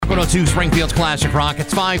102 Springfield's Classic Rock.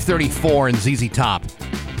 It's 5:34 in ZZ Top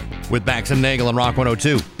with Bax and Nagle and Rock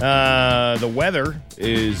 102. The weather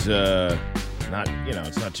is it's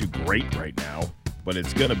not too great right now, but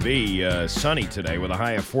it's going to be sunny today with a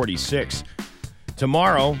high of 46.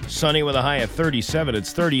 Tomorrow, sunny with a high of 37.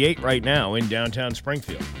 It's 38 right now in downtown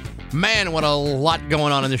Springfield. Man, what a lot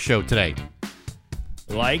going on in the show today.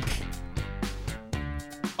 Like?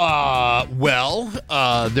 There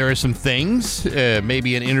are some things.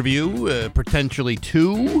 Maybe an interview, potentially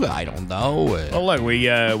two. I don't know. Look,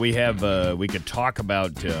 we could talk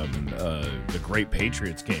about the great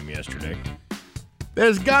Patriots game yesterday.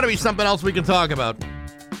 There's got to be something else we can talk about.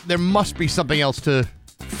 There must be something else to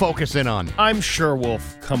focus in on. I'm sure we'll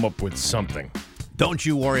come up with something. Don't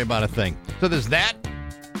you worry about a thing. So there's that,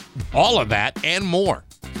 all of that, and more.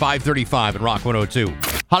 5:35 at Rock 102.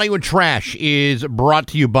 Hollywood Trash is brought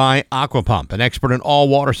to you by Aquapump, an expert in all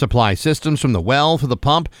water supply systems from the well to the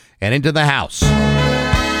pump and into the house.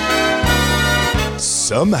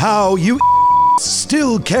 Somehow you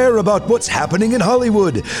still care about what's happening in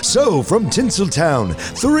Hollywood. So from Tinseltown,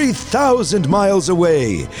 3,000 miles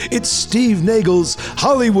away, it's Steve Nagle's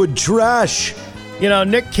Hollywood Trash. You know,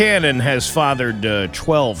 Nick Cannon has fathered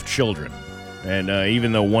 12 children. And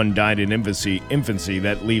even though one died in infancy,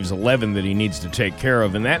 that leaves 11 that he needs to take care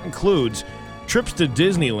of. And that includes trips to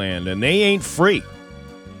Disneyland, and they ain't free.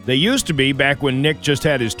 They used to be back when Nick just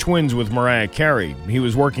had his twins with Mariah Carey. He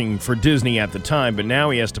was working for Disney at the time, but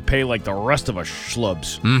now he has to pay like the rest of us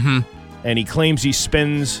schlubs. Mm-hmm. And he claims he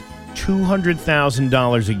spends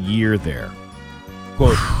 $200,000 a year there.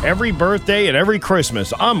 Quote, every birthday and every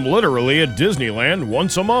Christmas, I'm literally at Disneyland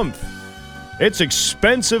once a month. It's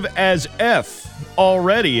expensive as F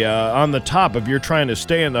already on the top if you're trying to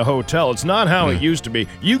stay in the hotel. It's not how it used to be.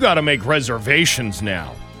 You got to make reservations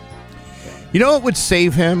now. You know what would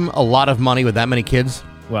save him a lot of money with that many kids?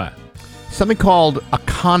 What? Something called a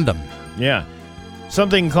condom. Yeah.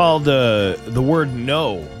 Something called the word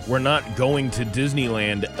no. We're not going to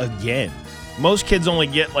Disneyland again. Most kids only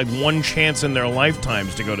get like one chance in their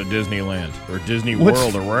lifetimes to go to Disneyland or Disney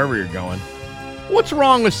World or wherever you're going. What's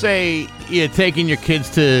wrong with, say, taking your kids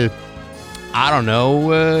to, I don't know,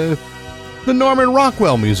 the Norman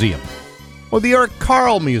Rockwell Museum or the Eric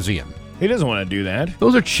Carle Museum? He doesn't want to do that.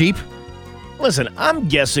 Those are cheap. Listen, I'm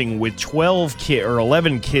guessing with 12 or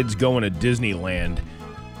 11 kids going to Disneyland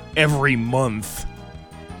every month,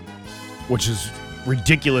 which is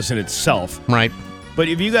ridiculous in itself. Right. But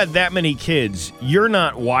if you got that many kids, you're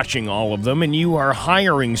not watching all of them, and you are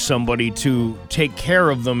hiring somebody to take care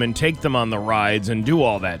of them and take them on the rides and do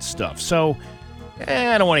all that stuff. So,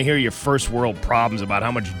 I don't want to hear your first world problems about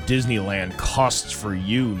how much Disneyland costs for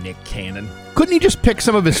you, Nick Cannon. Couldn't he just pick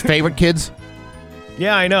some of his favorite kids?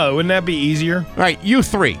 Yeah, I know. Wouldn't that be easier? All right, you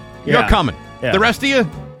three. Yeah. You're coming. Yeah. The rest of you,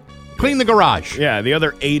 clean the garage. Yeah, the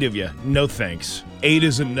other 8 of you, no thanks. 8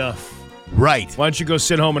 is enough. Right. Why don't you go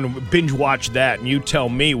sit home and binge watch that, and you tell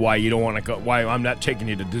me why you don't want to go? Why I'm not taking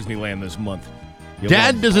you to Disneyland this month?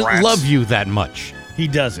 Dad doesn't love you that much. He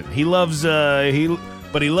doesn't. He loves but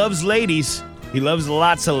he loves ladies. He loves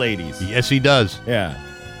lots of ladies. Yes, he does. Yeah,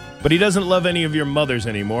 but he doesn't love any of your mothers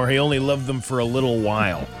anymore. He only loved them for a little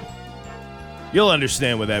while. You'll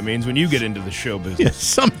understand what that means when you get into the show business. Yeah,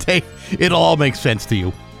 someday it'll all make sense to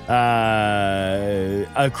you.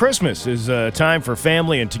 Christmas is a time for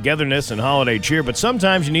family and togetherness and holiday cheer, but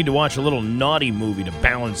sometimes you need to watch a little naughty movie to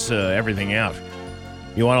balance everything out.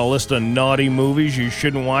 You want a list of naughty movies you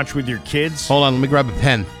shouldn't watch with your kids? Hold on, let me grab a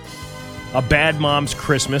pen. A Bad Mom's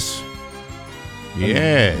Christmas.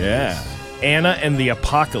 Yeah. Yeah. Anna and the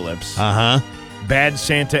Apocalypse. Uh-huh. Bad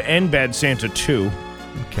Santa and Bad Santa 2.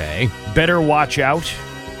 Okay. Better Watch Out.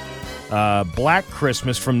 Black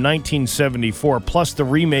Christmas from 1974, plus the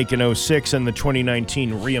remake in 06 and the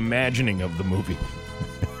 2019 reimagining of the movie.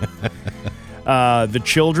 The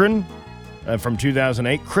Children from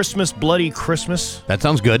 2008. Christmas, Bloody Christmas. That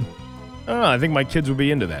sounds good. I don't know. I think my kids would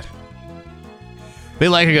be into that. They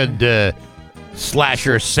like a good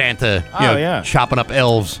slasher Santa, chopping up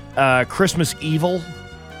elves. Christmas Evil.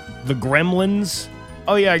 The Gremlins.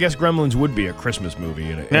 Oh, yeah, I guess Gremlins would be a Christmas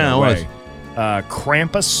movie in a way.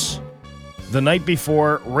 Krampus. The Night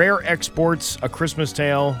Before, Rare Exports, A Christmas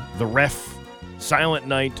Tale, The Ref, Silent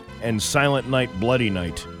Night, and Silent Night, Bloody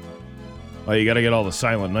Night. Well, you got to get all the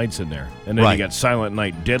Silent Nights in there. And then you got Silent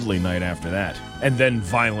Night, Deadly Night after that. And then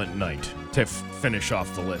Violent Night to finish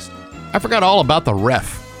off the list. I forgot all about The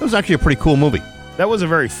Ref. It was actually a pretty cool movie. That was a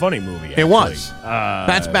very funny movie, actually. It was.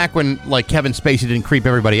 That's back when, Kevin Spacey didn't creep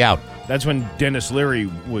everybody out. That's when Dennis Leary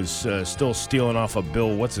was still stealing off of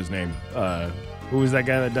Bill, what's his name? Who was that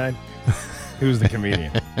guy that died? He was the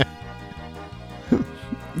comedian.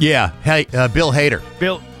 Yeah. Hey, Bill Hader.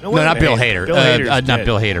 No, not Bill Hader. Bill Hader's not dead.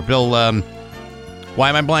 Bill Hader. Bill, why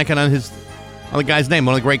am I blanking on the guy's name?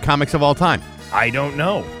 One of the great comics of all time. I don't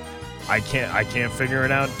know. I can't figure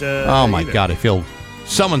it out. Oh, my either. God. I feel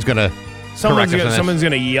someone's going to correct us on this. Someone's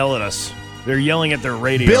going to yell at us. They're yelling at their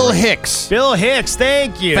radio. Bill Hicks. Bill Hicks,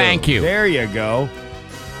 thank you. Thank you. There you go.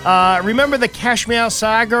 Remember the Cash Me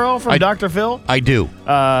Outside girl from Dr. Phil? I do.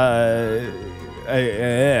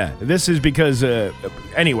 This is because,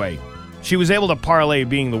 anyway, she was able to parlay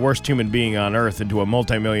being the worst human being on earth into a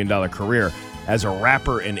multi-million-dollar career as a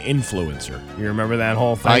rapper and influencer. You remember that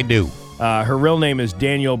whole thing? I do. Her real name is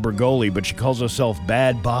Danielle Bergoli, but she calls herself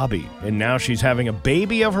Bad Bobby, and now she's having a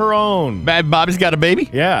baby of her own. Bad Bobby's got a baby?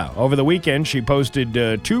 Yeah. Over the weekend, she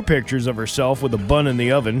posted 2 pictures of herself with a bun in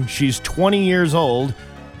the oven. She's 20 years old,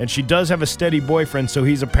 and she does have a steady boyfriend, so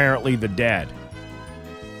he's apparently the dad.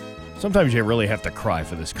 Sometimes you really have to cry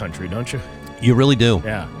for this country, don't you? You really do.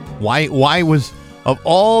 Yeah. Why was, of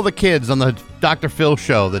all the kids on the Dr. Phil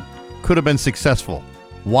show that could have been successful,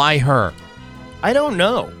 why her? I don't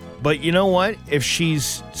know. But you know what? If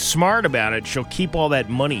she's smart about it, she'll keep all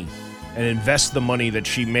that money and invest the money that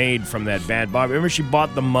she made from that Bad Bobby. Remember she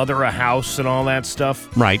bought the mother a house and all that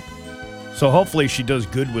stuff? Right. So hopefully she does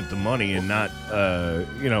good with the money and not,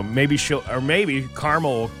 maybe Karma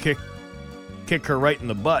will kick her right in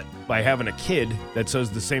the butt by having a kid that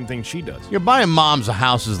says the same thing she does. You're buying moms a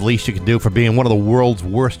house is the least you can do for being one of the world's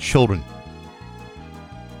worst children.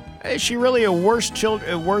 Is she really a worse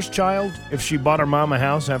child if she bought her mom a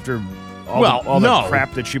house after all no. the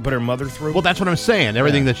crap that she put her mother through? Well, that's what I'm saying.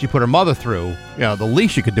 Everything that she put her mother through, the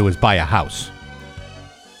least you could do is buy a house.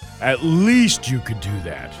 At least you could do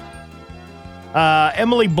that.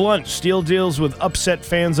 Emily Blunt still deals with upset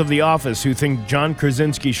fans of The Office who think John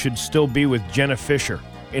Krasinski should still be with Jenna Fisher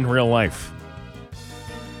in real life.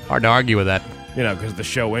 Hard to argue with that. Because the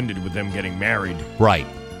show ended with them getting married. Right.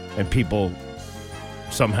 And people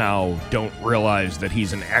somehow don't realize that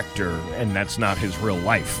he's an actor and that's not his real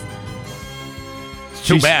life. It's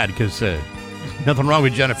too bad because nothing wrong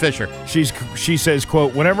with Jenna Fisher. She says,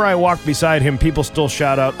 quote, "Whenever I walk beside him, people still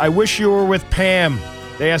shout out, 'I wish you were with Pam.'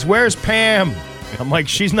 They ask, 'Where's Pam?' I'm like,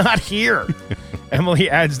 'She's not here.'" Emily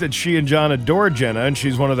adds that she and John adore Jenna, and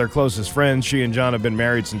she's one of their closest friends. She and John have been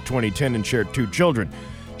married since 2010 and share 2 children.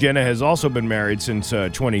 Jenna has also been married since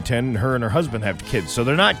 2010, and her husband have kids, so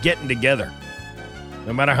they're not getting together.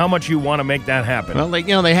 No matter how much you want to make that happen. Well,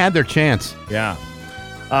 they had their chance. Yeah.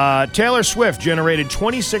 Taylor Swift generated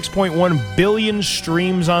 26.1 billion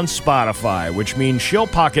streams on Spotify, which means she'll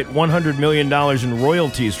pocket $100 million in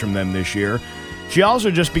royalties from them this year. She also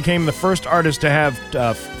just became the first artist to have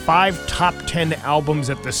 5 top 10 albums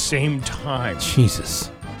at the same time. Jesus.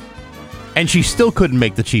 And she still couldn't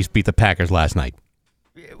make the Chiefs beat the Packers last night.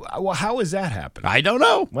 Well, how is that happening? I don't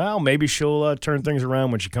know. Well, maybe she'll turn things around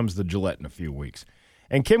when she comes to Gillette in a few weeks.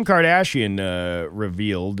 And Kim Kardashian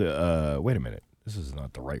revealed, wait a minute, this is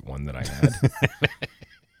not the right one that I had.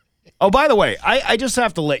 Oh, by the way, I just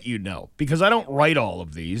have to let you know, because I don't write all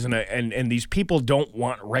of these, and these people don't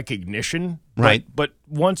want recognition. Right. But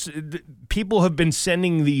once people have been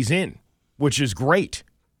sending these in, which is great.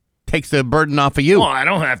 Takes the burden off of you. Well, I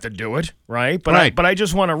don't have to do it, right? But right. I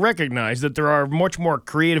just want to recognize that there are much more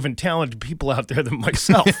creative and talented people out there than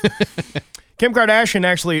myself. Kim Kardashian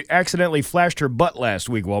actually accidentally flashed her butt last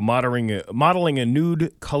week while modeling a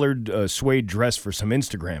nude-colored suede dress for some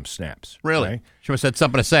Instagram snaps. Really? Right? She must have had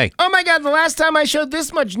something to say. Oh, my God, the last time I showed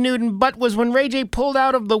this much nude and butt was when Ray J pulled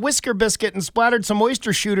out of the Whisker Biscuit and splattered some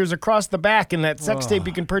oyster shooters across the back in that sex tape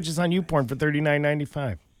you can purchase on YouPorn for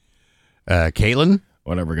 $39.95. Caitlin?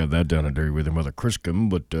 Well, I never got that down and dirty with your mother, Chriscom,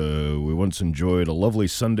 but we once enjoyed a lovely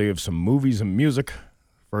Sunday of some movies and music.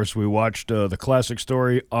 First, we watched the classic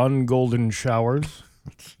story, On Golden Showers.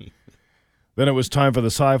 Then it was time for the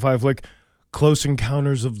sci-fi flick, Close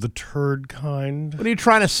Encounters of the Turd Kind. What are you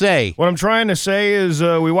trying to say? What I'm trying to say is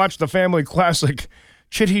we watched the family classic,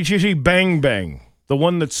 Chitty Chitty Bang Bang, the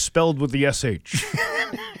one that's spelled with the SH.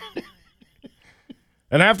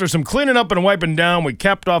 And after some cleaning up and wiping down, we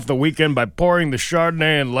capped off the weekend by pouring the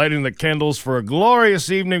Chardonnay and lighting the candles for a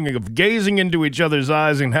glorious evening of gazing into each other's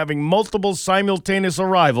eyes and having multiple simultaneous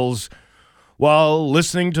arrivals while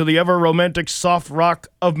listening to the ever-romantic soft rock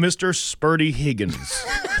of Mr. Spurdy Higgins.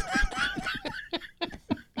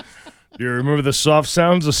 Do you remember the soft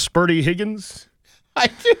sounds of Spurdy Higgins? I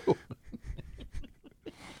do.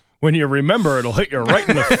 When you remember, it'll hit you right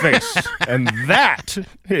in the face. And that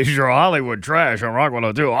is your Hollywood trash on Rock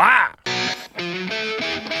 102. Ah!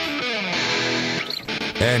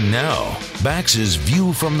 And now, Bax's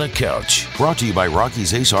View from the Couch, brought to you by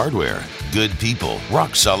Rocky's Ace Hardware. Good people,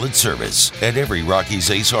 rock-solid service at every Rocky's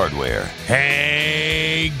Ace Hardware.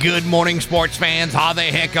 Hey, good morning, sports fans. How the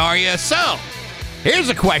heck are you? So, here's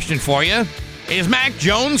a question for you. Is Mac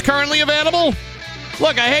Jones currently available?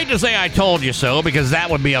 Look, I hate to say I told you so because that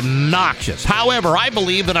would be obnoxious. However, I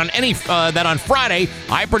believe that on Friday,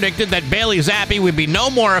 I predicted that Bailey Zappi would be no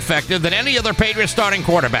more effective than any other Patriots starting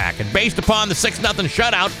quarterback. And based upon the 6-0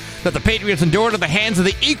 shutout that the Patriots endured at the hands of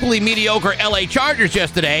the equally mediocre LA Chargers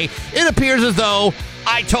yesterday, it appears as though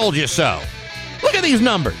I told you so. Look at these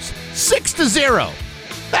numbers. 6-0.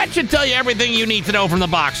 That should tell you everything you need to know from the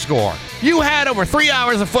box score. You had over 3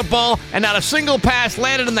 hours of football, and not a single pass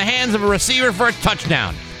landed in the hands of a receiver for a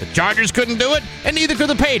touchdown. The Chargers couldn't do it, and neither could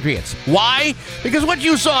the Patriots. Why? Because what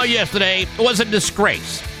you saw yesterday was a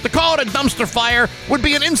disgrace. To call it a dumpster fire would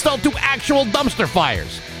be an insult to actual dumpster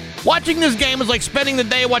fires. Watching this game is like spending the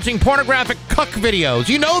day watching pornographic cuck videos.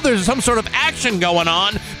 You know there's some sort of action going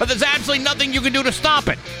on, but there's absolutely nothing you can do to stop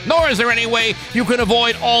it. Nor is there any way you can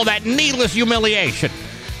avoid all that needless humiliation.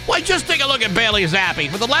 Why, just take a look at Bailey Zappi.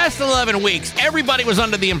 For the last 11 weeks, everybody was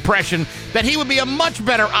under the impression that he would be a much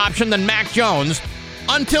better option than Mac Jones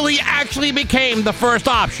until he actually became the first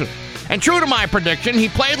option. And true to my prediction, he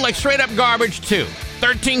played like straight-up garbage, too.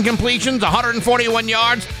 13 completions, 141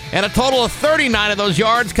 yards, and a total of 39 of those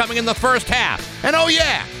yards coming in the first half. And oh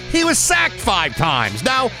yeah, he was sacked 5 times.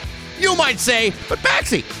 Now, you might say, but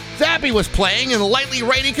Baxie, Zappi was playing in lightly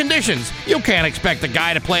rainy conditions. You can't expect a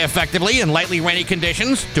guy to play effectively in lightly rainy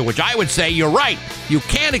conditions, to which I would say you're right. You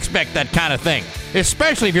can't expect that kind of thing,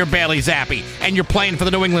 especially if you're Bailey Zappi and you're playing for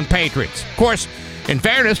the New England Patriots. Of course, in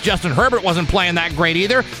fairness, Justin Herbert wasn't playing that great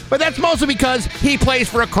either, but that's mostly because he plays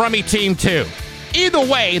for a crummy team too. Either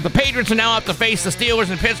way, the Patriots are now up to face the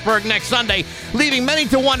Steelers in Pittsburgh next Sunday, leaving many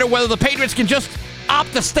to wonder whether the Patriots can just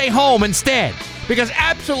opt to stay home instead. Because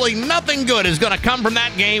absolutely nothing good is going to come from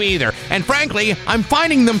that game either. And frankly, I'm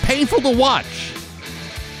finding them painful to watch.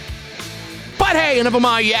 But hey, enough of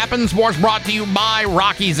my yapping. Sports brought to you by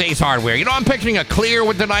Rocky's Ace Hardware. You know, I'm picturing a clear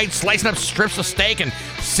with tonight, slicing up strips of steak and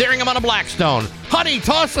searing them on a Blackstone. Honey,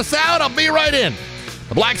 toss the salad, I'll be right in.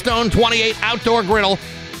 The Blackstone 28 Outdoor Griddle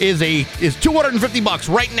is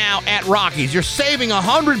 $250 right now at Rocky's. You're saving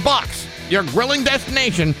 $100. Your grilling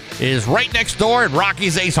destination is right next door at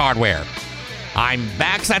Rocky's Ace Hardware. I'm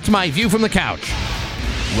Bax. That's my view from the couch.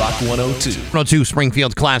 Rock 102. 102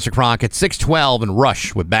 Springfield's Classic Rock at 612 and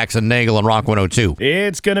Rush with Bax and Nagle on Rock 102.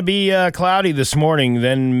 It's going to be cloudy this morning,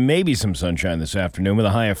 then maybe some sunshine this afternoon with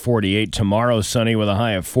a high of 48. Tomorrow, sunny with a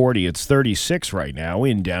high of 40. It's 36 right now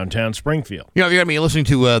in downtown Springfield. You know, if you're going to be listening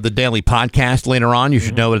to the daily podcast later on, you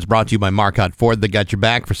should know that it's brought to you by Marcotte Ford. They got your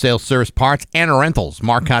back for sales, service, parts, and rentals.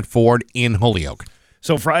 Marcotte Ford in Holyoke.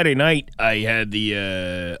 So Friday night, I had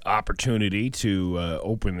the opportunity to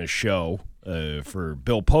open the show for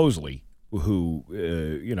Bill Posley, who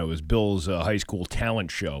is Bill's high school talent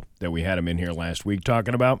show that we had him in here last week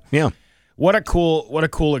talking about. Yeah, what a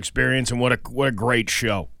cool experience and what a great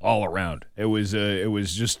show all around. It was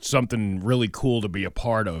just something really cool to be a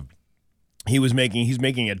part of. He's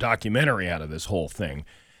making a documentary out of this whole thing.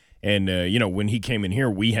 And, when he came in here,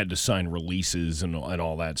 we had to sign releases and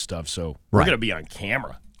all that stuff. So we're going to be on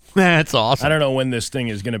camera. That's awesome. I don't know when this thing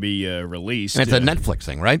is going to be released. And it's a Netflix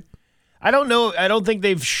thing, right? I don't know. I don't think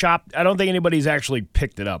they've shopped. I don't think anybody's actually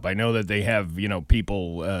picked it up. I know that they have,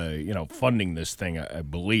 people, funding this thing, I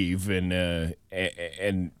believe. And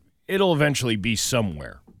it'll eventually be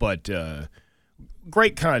somewhere. But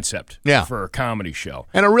great concept for a comedy show.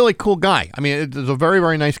 And a really cool guy. I mean, it's a very,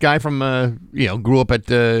 very nice guy from, grew up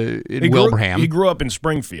in Wilbraham. He grew up in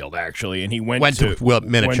Springfield, actually, and he went to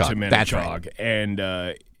Minnetonka. That's right. And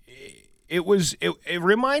it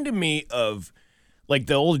reminded me of like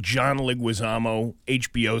the old John Leguizamo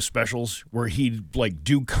HBO specials where he'd like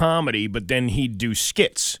do comedy, but then he'd do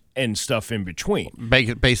skits and stuff in between.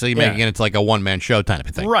 Basically making it like a one-man show type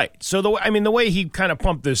of thing. Right. So the way he kind of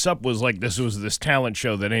pumped this up was like this was this talent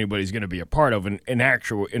show that anybody's going to be a part of. And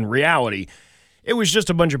in reality, it was just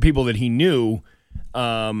a bunch of people that he knew,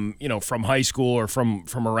 from high school or from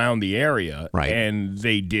around the area. Right. And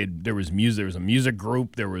there was music. There was a music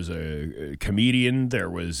group. There was a comedian. There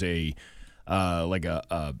was a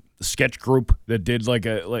sketch group that did like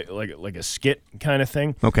a skit kind of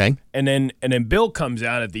thing. Okay. And then Bill comes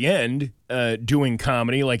out at the end doing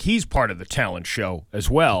comedy, like he's part of the talent show as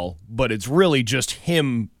well, but it's really just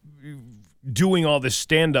him doing all this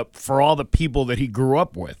stand up for all the people that he grew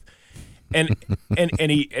up with. And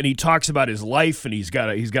he talks about his life, and he's got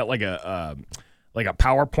like a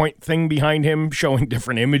PowerPoint thing behind him showing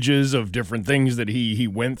different images of different things that he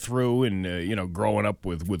went through and growing up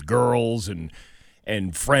with girls, and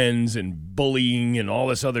and friends and bullying and all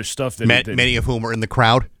this other stuff. Many of whom were in the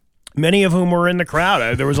crowd. Many of whom were in the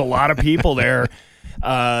crowd. There was a lot of people there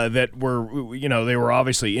that were, they were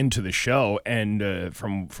obviously into the show. And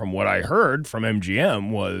from what I heard from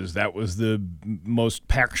MGM that was the most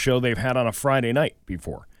packed show they've had on a Friday night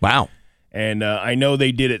before. Wow. And I know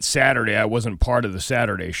they did it Saturday. I wasn't part of the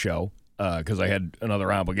Saturday show because I had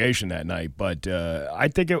another obligation that night. But I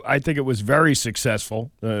think it was very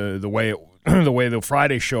successful the way the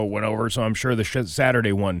Friday show went over. So I'm sure the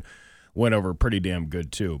Saturday one went over pretty damn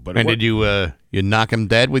good too. But did you knock him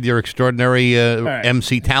dead with your extraordinary right.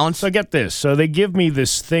 MC talents? So get this. So they give me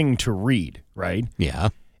this thing to read, right? Yeah.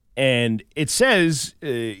 And it says,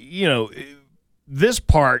 this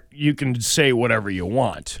part you can say whatever you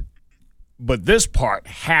want. But this part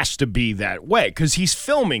has to be that way because he's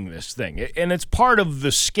filming this thing. And it's part of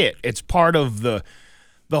the skit. It's part of the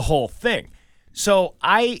whole thing. So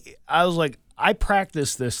I was like, I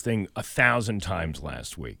practiced this thing 1,000 times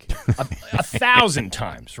last week. 1,000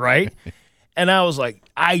 times, right? And I was like,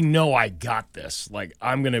 I know I got this. Like,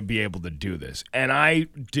 I'm going to be able to do this. And I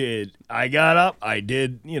did. I got up. I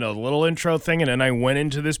did, the little intro thing. And then I went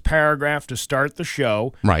into this paragraph to start the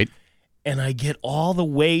show. Right. And I get all the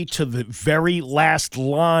way to the very last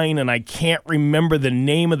line, and I can't remember the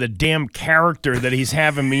name of the damn character that he's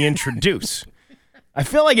having me introduce. I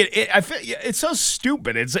feel like it's so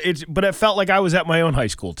stupid. But it felt like I was at my own high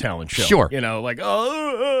school talent show. Sure.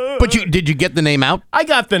 But did you get the name out? I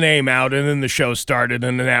got the name out, and then the show started,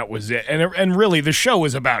 and that was it. And really, the show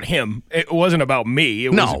was about him. It wasn't about me.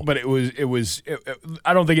 But it was.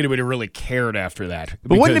 I don't think anybody really cared after that.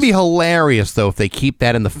 But wouldn't it be hilarious though if they keep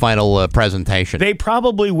that in the final presentation? They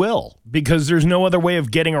probably will, because there's no other way of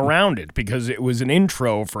getting around it. Because it was an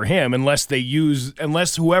intro for him, unless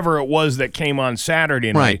whoever it was that came on Saturday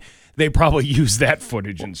night, right. They probably use that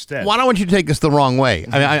footage instead. Well, I don't want you to take this the wrong way.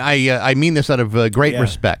 I mean this out of great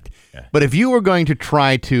respect. Yeah. But if you were going to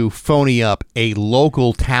try to phony up a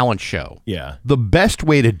local talent show, the best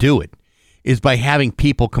way to do it is by having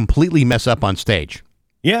people completely mess up on stage.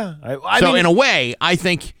 Yeah. In a way, I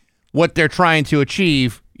think what they're trying to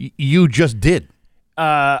achieve, you just did.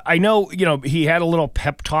 I know, he had a little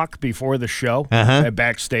pep talk before the show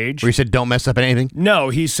backstage. Where he said, don't mess up anything? No,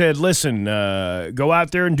 he said, listen, go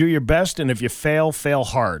out there and do your best, and if you fail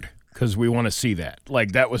hard, because we want to see that.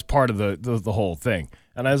 Like, that was part of the whole thing.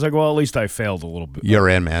 And I was like, well, at least I failed a little bit. You're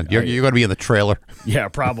in, man. You're going to be in the trailer. Yeah,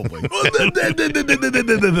 probably.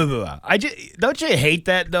 Don't you hate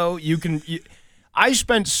that, though? I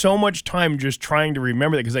spent so much time just trying to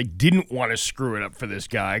remember that because I didn't want to screw it up for this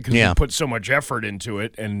guy because he put so much effort into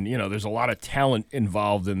it. And, there's a lot of talent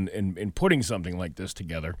involved in putting something like this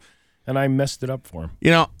together. And I messed it up for him.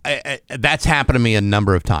 That's happened to me a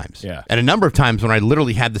number of times. Yeah. And a number of times when I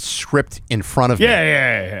literally had the script in front of me.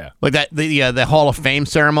 Yeah. Like that, the Hall of Fame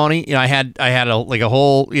ceremony, I had a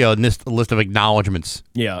whole, list of acknowledgments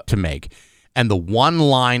to make. And the one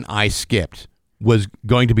line I skipped was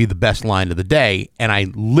going to be the best line of the day, and I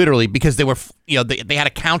literally, because they were, they had a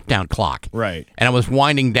countdown clock, right? And I was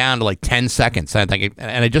winding down to like 10 seconds, and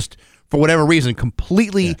I just, for whatever reason,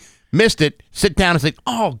 completely missed it. Sit down and say,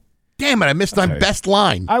 "Oh, damn it, I missed my best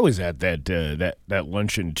line." I was at that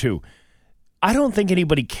luncheon too. I don't think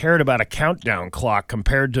anybody cared about a countdown clock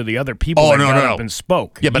compared to the other people that got up and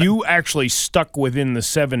spoke. Yeah, but you actually stuck within the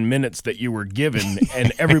 7 minutes that you were given,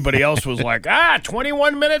 and everybody else was like,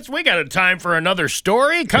 21 minutes? We got a time for another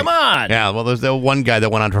story? Come on. Yeah, well, there's the one guy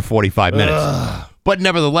that went on for 45 minutes. But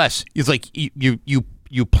nevertheless, it's like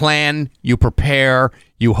you plan, you prepare,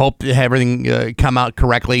 you hope to have everything come out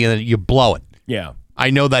correctly, and then you blow it. Yeah. I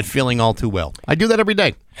know that feeling all too well. I do that every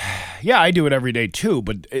day. Yeah, I do it every day too.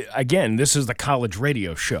 But again, this is the college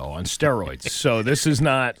radio show on steroids. So this is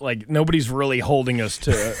not like nobody's really holding us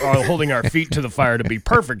to or holding our feet to the fire to be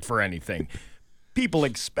perfect for anything. People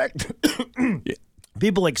expect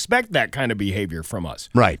that kind of behavior from us.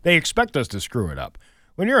 Right. They expect us to screw it up.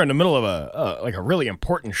 When you're in the middle of a really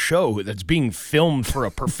important show that's being filmed for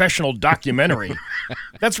a professional documentary,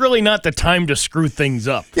 that's really not the time to screw things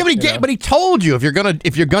up. Yeah, but he told you if you're gonna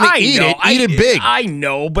eat it big. I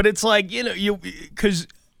know, but it's like because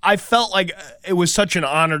I felt like it was such an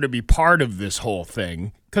honor to be part of this whole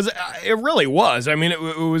thing because it really was. I mean, it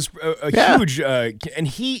was a huge, and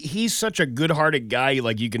he's such a good-hearted guy.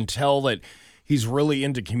 Like you can tell that he's really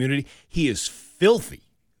into community. He is filthy.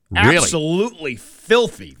 Really? Absolutely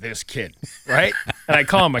filthy, this kid, right? And I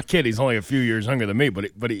call him a kid. He's only a few years younger than me,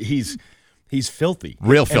 but he's filthy.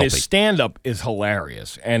 Real filthy. And his stand-up is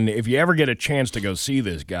hilarious. And if you ever get a chance to go see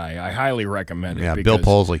this guy, I highly recommend it. Yeah, Bill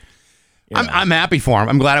Polsley. I'm happy for him.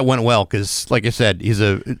 I'm glad it went well because, like I said, he's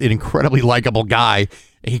an incredibly likable guy.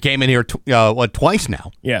 He came in here twice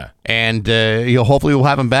now. Yeah, and hopefully we'll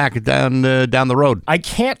have him back down the road. I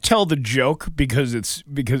can't tell the joke because it's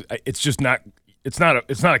just not. It's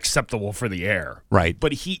not acceptable for the air. Right.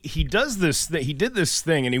 But he does this. He did this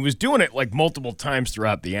thing, and he was doing it like multiple times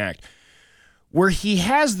throughout the act, where he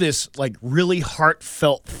has this like really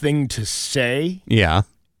heartfelt thing to say. Yeah.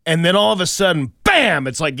 And then all of a sudden, bam!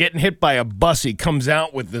 It's like getting hit by a bus. He comes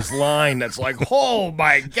out with this line that's like, "Oh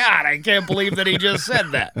my God, I can't believe that he just said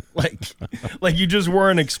that!" Like you just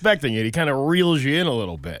weren't expecting it. He kind of reels you in a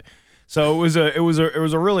little bit. So it was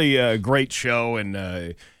a really great show,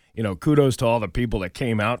 and kudos to all the people that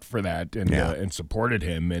came out for that and supported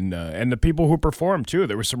him, and the people who performed too.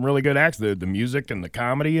 There were some really good acts, the music and the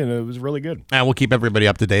comedy, and it was really good. And we'll keep everybody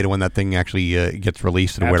up to date when that thing actually gets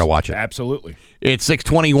released and where to watch it. Absolutely. It's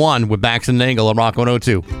 6:21 with Bax and Nagle on Rock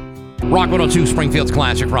 102. Rock 102, Springfield's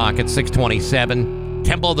Classic Rock at 6:27.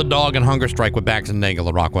 Temple of the Dog and Hunger Strike with Bax and Nagle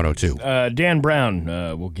on Rock 102. Dan Brown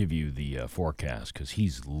will give you the forecast because he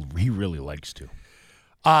really likes to.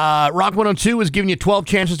 Rock 102 is giving you 12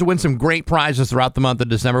 chances to win some great prizes throughout the month of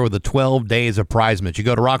December with the 12 days of prizement. You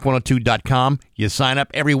go to rock102.com. You sign up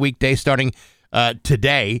every weekday starting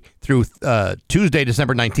today through Tuesday,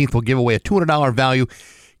 December 19th. We'll give away a $200 value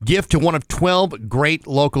gift to one of 12 great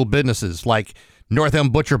local businesses like North Elm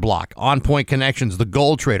Butcher Block, On Point Connections, The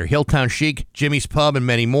Gold Trader, Hilltown Chic, Jimmy's Pub, and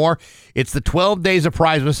many more. It's the 12 days of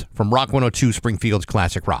prizes from Rock 102, Springfield's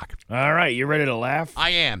Classic Rock. All right, you ready to laugh? I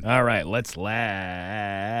am. All right, let's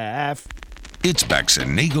laugh. It's Bax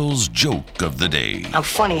and Nagle's Joke of the Day. I'm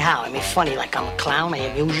funny how? I mean, funny like I'm a clown. I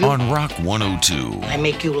amuse you. On Rock 102. I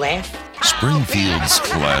make you laugh. Springfield's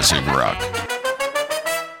Classic Rock.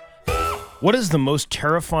 What is the most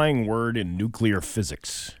terrifying word in nuclear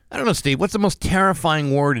physics? I don't know, Steve. What's the most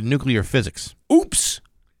terrifying word in nuclear physics? Oops.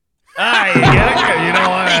 You get it? You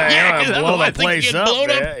know, blow that place up. Blow up.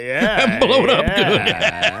 Yeah. Blow it up good.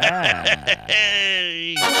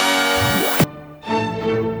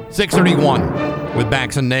 6:31 with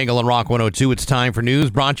Bax and Nagle on Rock 102. It's time for news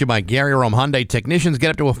brought to you by Gary Rome Hyundai. Technicians get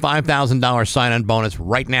up to a $5,000 sign-on bonus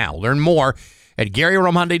right now. Learn more at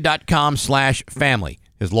GaryRomeHyundai.com/family.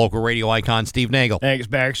 His local radio icon, Steve Nagle. Thanks,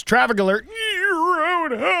 Bax. Traffic alert.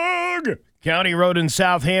 Roadhog. County Road in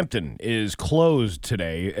Southampton is closed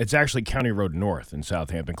today. It's actually County Road North in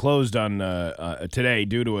Southampton. Closed on today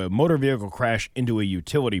due to a motor vehicle crash into a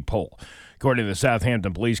utility pole. According to the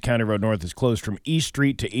Southampton Police, County Road North is closed from East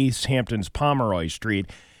Street to East Hampton's Pomeroy Street.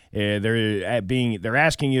 They're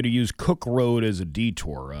asking you to use Cook Road as a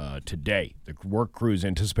detour today. The work crews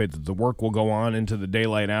anticipate that the work will go on into the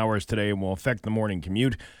daylight hours today and will affect the morning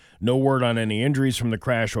commute. No word on any injuries from the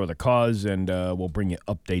crash or the cause, and we'll bring you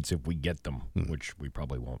updates if we get them, which we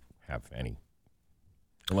probably won't have any,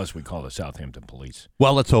 unless we call the Southampton Police.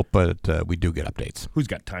 Well, let's hope that we do get updates. Who's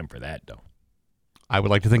got time for that, though? I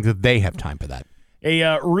would like to think that they have time for that.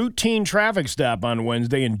 A routine traffic stop on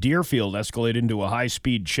Wednesday in Deerfield escalated into a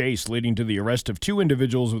high-speed chase, leading to the arrest of 2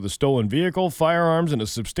 individuals with a stolen vehicle, firearms, and a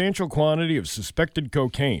substantial quantity of suspected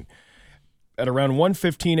cocaine. At around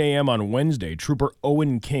 1:15 a.m. on Wednesday, Trooper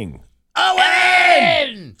Owen King.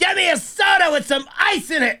 Owen! Get me a soda with some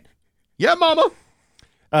ice in it. Yeah, Mama.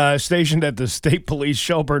 Stationed at the State Police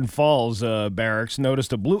Shelburne Falls barracks,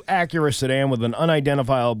 noticed a blue Acura sedan with an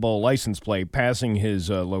unidentifiable license plate passing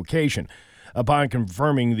his location. Upon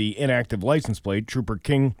confirming the inactive license plate, Trooper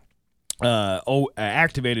King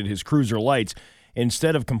activated his cruiser lights.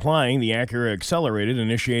 Instead of complying, the Acura accelerated,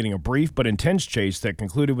 initiating a brief but intense chase that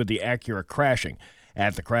concluded with the Acura crashing.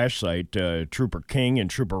 At the crash site, Trooper King and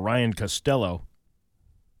Trooper Ryan Costello,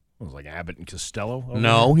 it was like Abbott and Costello?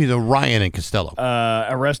 No, he's a Ryan and Costello.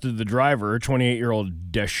 Arrested the driver,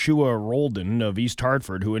 28-year-old Deshua Roldan of East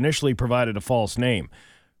Hartford, who initially provided a false name.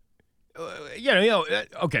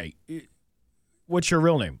 Okay. What's your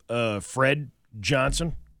real name? Fred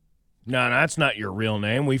Johnson? No, that's not your real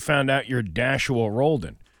name. We found out you're Dashua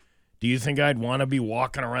Roldan. Do you think I'd want to be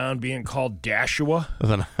walking around being called Dashua?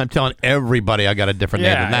 Listen, I'm telling everybody I got a different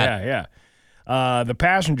name than that. Yeah. The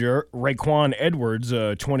passenger, Raekwon Edwards,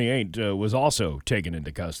 28, was also taken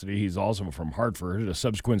into custody. He's also from Hartford. A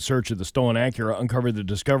subsequent search of the stolen Acura uncovered the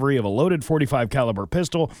discovery of a loaded .45 caliber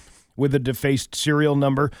pistol with a defaced serial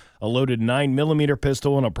number, a loaded 9mm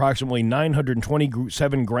pistol, and approximately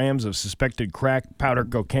 927 grams of suspected crack powder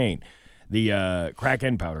cocaine. The crack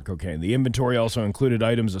and powder cocaine. The inventory also included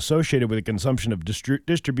items associated with the consumption of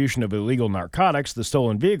distribution of illegal narcotics. The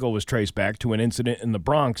stolen vehicle was traced back to an incident in the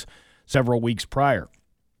Bronx several weeks prior.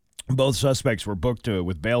 Both suspects were booked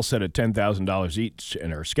with bail set at $10,000 each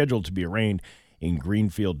and are scheduled to be arraigned in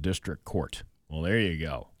Greenfield District Court. Well, there you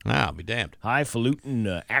go. I'll be damned.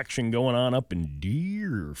 Highfalutin action going on up in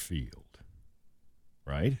Deerfield,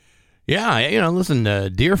 right? Yeah, listen,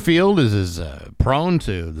 Deerfield is as prone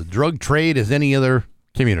to the drug trade as any other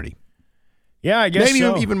community. Yeah, I guess maybe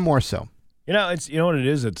so. even more so. It's what it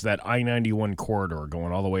is? It's that I-91 corridor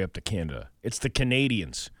going all the way up to Canada. It's the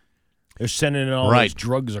Canadians. They're sending in all those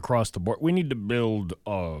drugs across the board. We need to build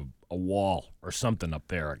a wall or something up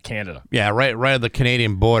there at Canada. Yeah, right at the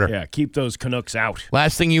Canadian border. Yeah, keep those Canucks out.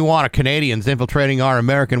 Last thing you want are Canadians infiltrating our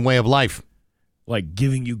American way of life. Like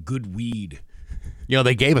giving you good weed.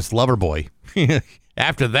 They gave us Loverboy.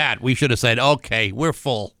 After that, we should have said, okay, we're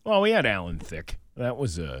full. Well, we had Alan Thicke. That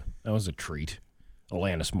was a treat.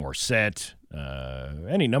 Alanis Morissette,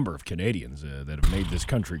 any number of Canadians that have made this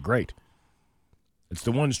country great. It's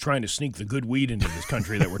the ones trying to sneak the good weed into this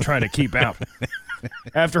country that we're trying to keep out.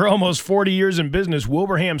 After almost 40 years in business,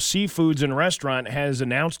 Wilbraham Seafoods and Restaurant has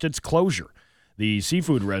announced its closure. The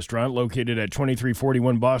seafood restaurant, located at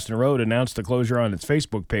 2341 Boston Road, announced the closure on its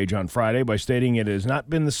Facebook page on Friday by stating it has not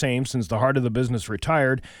been the same since the heart of the business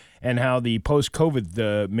retired and how the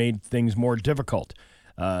post-COVID made things more difficult.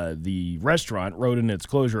 The restaurant wrote in its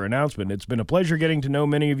closure announcement, "It's been a pleasure getting to know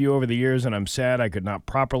many of you over the years, and I'm sad I could not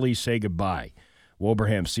properly say goodbye."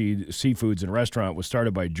 Wilbraham Seafoods and Restaurant was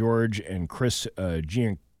started by George and Chris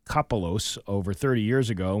Giancopoulos over 30 years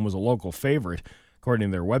ago and was a local favorite. According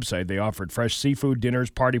to their website, they offered fresh seafood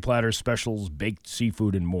dinners, party platters, specials, baked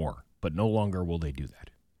seafood, and more. But no longer will they do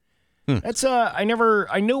that. That's I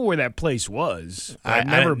knew where that place was. I've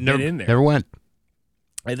never been in there. Never went.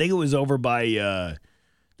 I think it was over by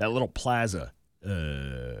that little plaza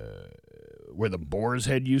where the Boar's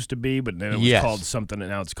Head used to be, but then it was called something,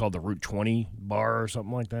 and now it's called the Route 20 Bar or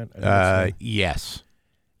something like that. Yes.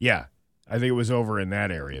 Yeah, I think it was over in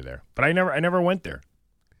that area there. But I never went there.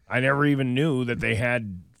 I never even knew that they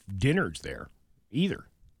had dinners there either.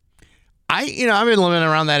 I've been living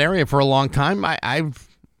around that area for a long time.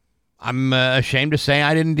 I'm ashamed to say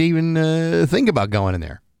I didn't even think about going in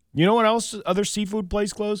there. You know what else? Other seafood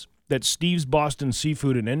place closed? That Steve's Boston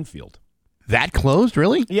Seafood in Enfield. That closed,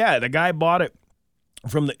 really? Yeah, the guy bought it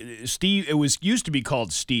from Steve. It used to be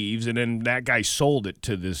called Steve's, and then that guy sold it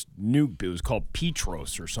to this new. It was called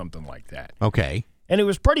Petros or something like that. Okay. And it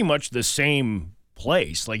was pretty much the same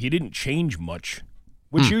place. Like, he didn't change much,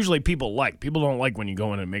 which usually people like. People don't like when you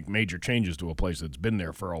go in and make major changes to a place that's been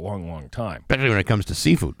there for a long, long time. Especially when it comes to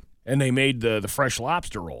seafood. And they made the fresh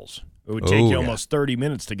lobster rolls. It would take you almost 30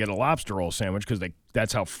 minutes to get a lobster roll sandwich because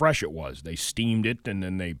that's how fresh it was. They steamed it and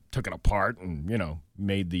then they took it apart and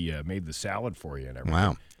made the salad for you and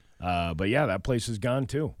everything. Wow. But yeah, that place is gone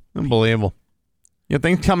too. Unbelievable.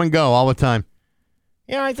 Things come and go all the time.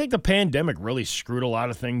 Yeah, I think the pandemic really screwed a lot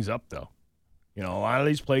of things up though. A lot of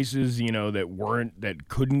these places, that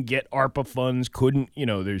couldn't get ARPA funds,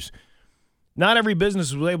 there's not every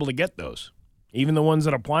business was able to get those, even the ones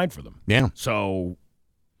that applied for them. Yeah. So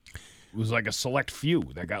it was like a select few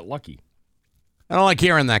that got lucky. I don't like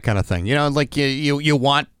hearing that kind of thing. Like you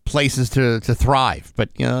want places to thrive, but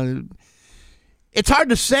it's hard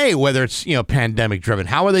to say whether it's pandemic driven.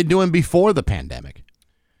 How are they doing before the pandemic?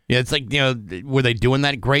 It's like were they doing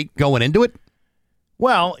that great going into it?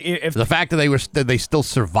 Well, if the fact that they still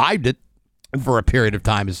survived it for a period of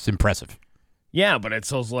time is impressive. Yeah, but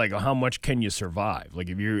it's also like, how much can you survive? Like,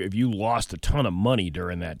 if you lost a ton of money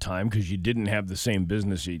during that time because you didn't have the same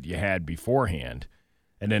business you had beforehand,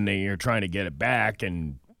 and then you're trying to get it back,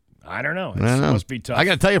 and I don't know. It must be tough. I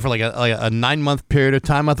got to tell you, for like a 9-month period of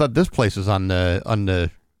time, I thought this place was on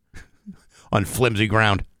flimsy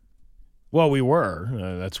ground. Well, we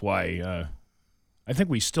were. That's why I think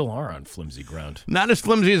we still are on flimsy ground. Not as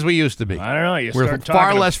flimsy as we used to be. I don't know. We're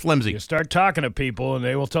far less flimsy. You start talking to people, and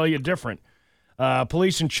they will tell you different.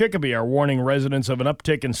 Police in Chicopee are warning residents of an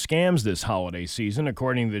uptick in scams this holiday season.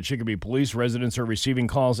 According to the Chicopee Police, residents are receiving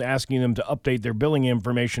calls asking them to update their billing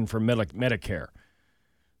information for Medicare.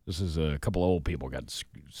 This is a couple of old people got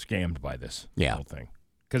scammed by this whole thing.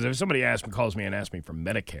 Because if somebody calls me and asks me for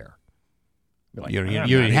Medicare, like, you not have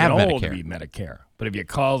even old Medicare. To be Medicare. But if you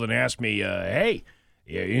called and asked me, hey,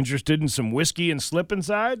 you interested in some whiskey and slip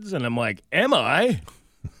insides? And I'm like, am I?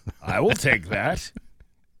 I will take that.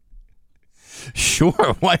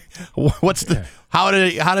 Sure. What's the? How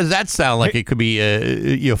does that sound like it could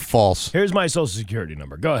be false? Here's my Social Security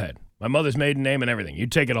number. Go ahead. My mother's maiden name and everything. You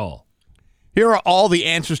take it all. Here are all the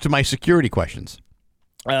answers to my security questions.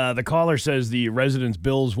 The caller says the residents'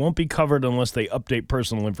 bills won't be covered unless they update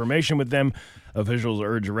personal information with them. Officials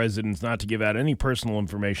urge residents not to give out any personal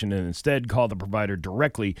information and instead call the provider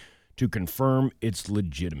directly to confirm its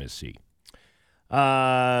legitimacy.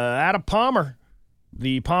 Out of Palmer.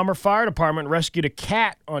 The Palmer Fire Department rescued a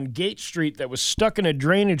cat on Gate Street that was stuck in a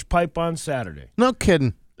drainage pipe on Saturday. No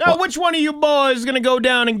kidding. Now, which one of you boys is going to go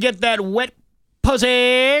down and get that wet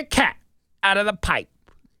pussy cat out of the pipe?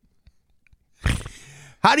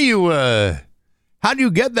 How do you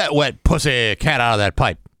get that wet pussy cat out of that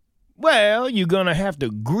pipe? Well, you're going to have to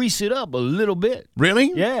grease it up a little bit.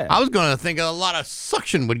 Really? Yeah. I was going to think a lot of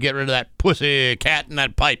suction would get rid of that pussy cat in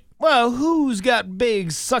that pipe. Well, who's got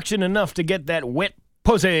big suction enough to get that wet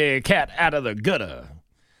pussy cat out of the gutter?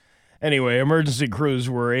 Anyway, emergency crews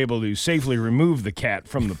were able to safely remove the cat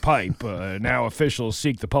from the pipe. Now officials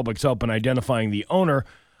seek the public's help in identifying the owner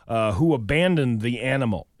who abandoned the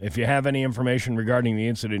animal. If you have any information regarding the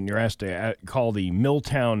incident, you're asked to call the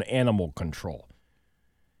Milltown Animal Control.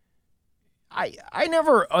 I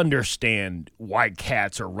never understand why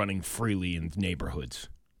cats are running freely in neighborhoods.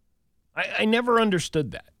 I never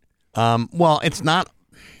understood that. Well, it's not.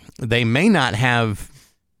 They may have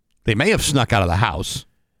snuck out of the house.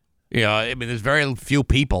 You know, I mean, there's very few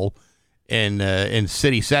people in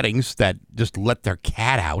city settings that just let their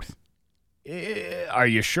cat out. Are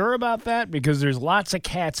you sure about that? Because there's lots of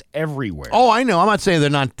cats everywhere. Oh, I know. I'm not saying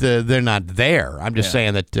they're not there. I'm just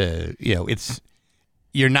saying that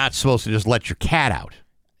you're not supposed to just let your cat out.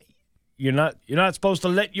 You're not supposed to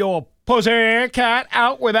let your pussy cat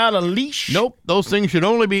out without a leash. Nope. Those things should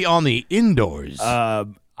only be on the indoors.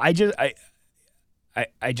 I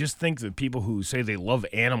just think that people who say they love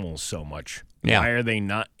animals so much, why are they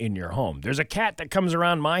not in your home? There's a cat that comes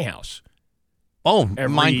around my house. Oh,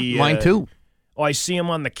 mine too. Oh, I see him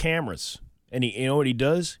on the cameras, and you know what he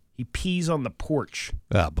does? He pees on the porch.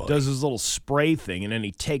 Oh, boy. Does his little spray thing, and then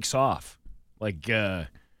he takes off. Like,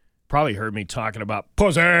 probably heard me talking about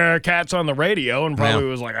pussy cats on the radio, and probably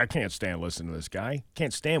was like, I can't stand listening to this guy.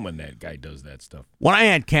 Can't stand when that guy does that stuff. When I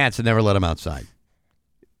had cats, I never let them outside.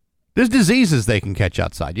 There's diseases they can catch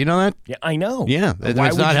outside. You know that? Yeah, I know. Yeah,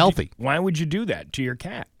 it's not healthy. Why would you do that to your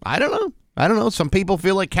cat? I don't know. Some people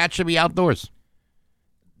feel like cats should be outdoors.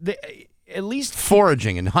 At least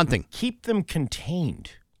foraging and hunting. Keep them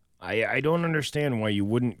contained. I don't understand why you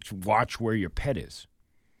wouldn't watch where your pet is.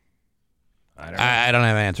 I don't know. I don't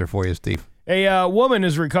have an answer for you, Steve. A woman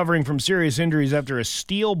is recovering from serious injuries after a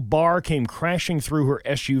steel bar came crashing through her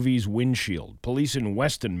SUV's windshield. Police in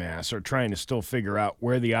Weston, Mass. are trying to still figure out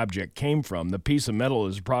where the object came from. The piece of metal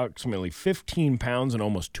is approximately 15 pounds and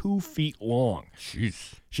almost 2 feet long.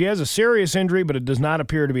 Jeez. She has a serious injury, but it does not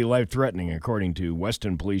appear to be life-threatening, according to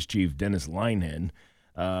Weston Police Chief Dennis Linehan.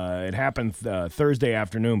 It happened Thursday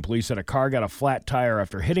afternoon. Police said a car got a flat tire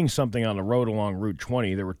after hitting something on the road along Route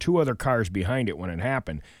 20. There were 2 other cars behind it when it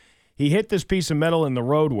happened. He hit this piece of metal in the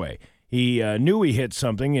roadway. He knew he hit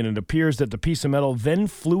something, and it appears that the piece of metal then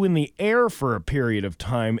flew in the air for a period of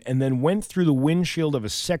time and then went through the windshield of a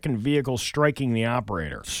second vehicle, striking the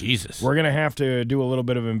operator. Jesus. We're going to have to do a little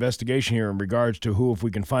bit of investigation here in regards to if we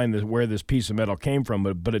can find where this piece of metal came from,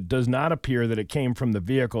 but it does not appear that it came from the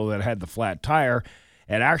vehicle that had the flat tire.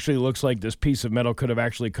 It actually looks like this piece of metal could have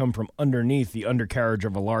actually come from underneath the undercarriage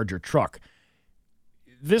of a larger truck.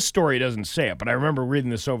 This story doesn't say it, but I remember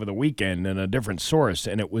reading this over the weekend in a different source,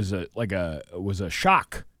 and it was a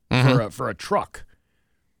shock for a truck,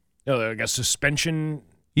 like a suspension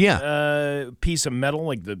piece of metal,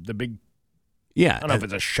 like the big. Yeah, I don't know if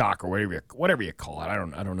it's a shock or whatever you call it. I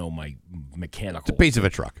don't know my mechanical. It's a piece of a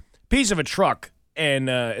truck. Piece of a truck, and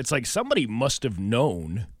it's like somebody must have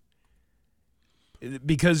known,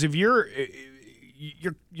 because if your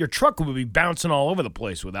truck would be bouncing all over the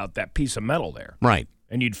place without that piece of metal there, right?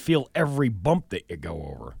 And you'd feel every bump that you go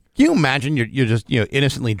over. Can you imagine you're just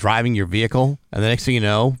innocently driving your vehicle, and the next thing you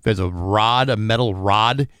know, there's a metal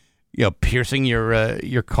rod, piercing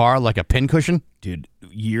your car like a pincushion? Dude,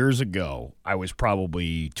 years ago, I was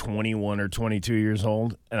probably 21 or 22 years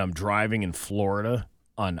old, and I'm driving in Florida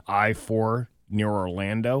on I-4 near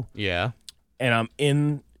Orlando. Yeah. And I'm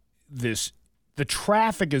in this. The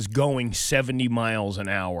traffic is going 70 miles an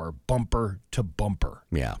hour, bumper to bumper.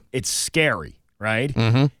 Yeah. It's scary. Right?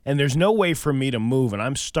 Mm-hmm. And there's no way for me to move, and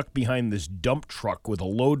I'm stuck behind this dump truck with a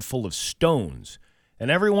load full of stones. And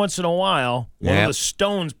every once in a while, one of the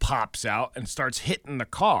stones pops out and starts hitting the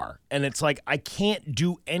car. And it's like, I can't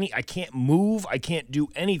move, I can't do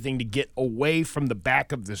anything to get away from the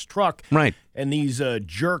back of this truck. Right. And these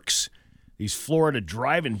jerks, these Florida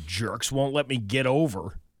driving jerks, won't let me get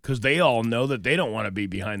over, because they all know that they don't want to be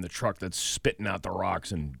behind the truck that's spitting out the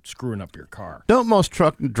rocks and screwing up your car. Don't most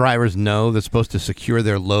truck drivers know they're supposed to secure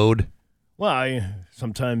their load Well,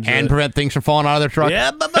 sometimes... And prevent things from falling out of their truck. Yeah,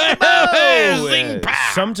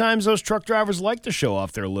 sometimes those truck drivers like to show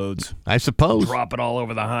off their loads. I suppose. Drop it all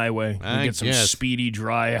over the highway. I Get some guess. speedy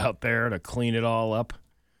dry out there to clean it all up.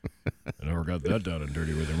 I never got that down and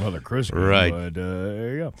dirty with your mother, Chris. Right. But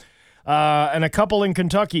there you go. And a couple in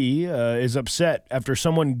Kentucky is upset after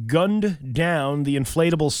someone gunned down the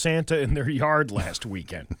inflatable Santa in their yard last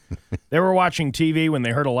weekend. They were watching TV when they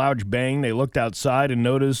heard a loud bang. They looked outside and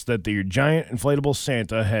noticed that the giant inflatable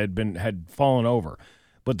Santa had fallen over.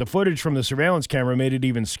 But the footage from the surveillance camera made it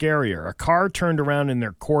even scarier. A car turned around in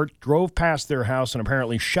their court, drove past their house, and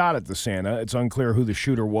apparently shot at the Santa. It's unclear who the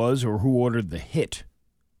shooter was or who ordered the hit.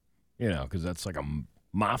 You know, because that's like a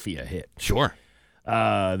mafia hit. Sure.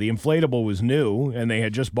 The inflatable was new, and they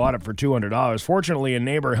had just bought it for $200. Fortunately, a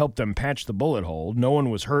neighbor helped them patch the bullet hole. No one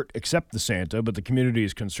was hurt except the Santa, but the community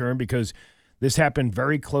is concerned because this happened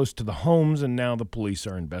very close to the homes, and now the police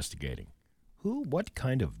are investigating. What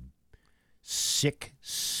kind of sick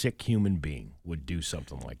human being would do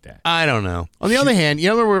something like that? I don't know. On the other hand,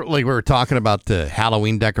 we were talking about the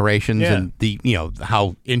Halloween decorations and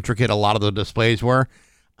how intricate a lot of the displays were.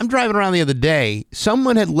 I'm driving around the other day.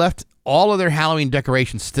 Someone had left all of their Halloween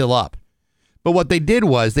decorations still up. But what they did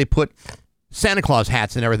was they put Santa Claus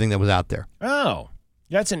hats and everything that was out there. Oh,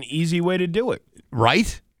 that's an easy way to do it.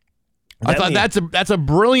 Right? I thought that's a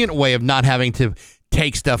brilliant way of not having to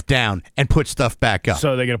take stuff down and put stuff back up.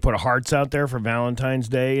 So they're going to put hearts out there for Valentine's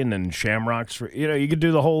Day and then shamrocks for, you could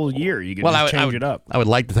do the whole year. You could change it up. I would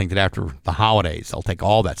like to think that after the holidays, they'll take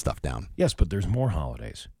all that stuff down. Yes, but there's more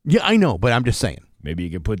holidays. Yeah, I know, but I'm just saying. Maybe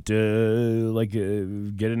you could put, get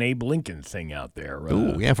an Abe Lincoln thing out there.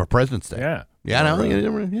 Ooh, yeah, for President's Day. Yeah.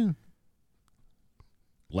 Yeah.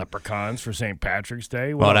 Leprechauns for St. Patrick's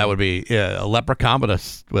Day. Well, that would be a leprechaun with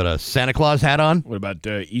a Santa Claus hat on. What about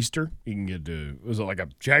Easter? You can get, was it like a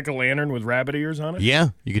jack-o'-lantern with rabbit ears on it? Yeah,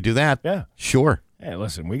 you could do that. Yeah. Sure. Hey,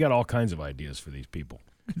 listen, we got all kinds of ideas for these people.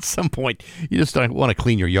 At some point, you just don't want to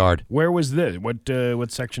clean your yard. Where was this?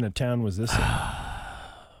 What section of town was this in?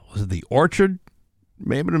 Was it the Orchard?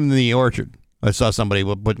 Maybe in the Orchard. I saw somebody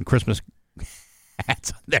putting Christmas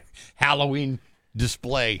hats on their Halloween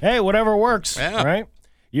display. Hey, whatever works, Yeah. right?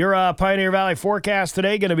 Your Pioneer Valley forecast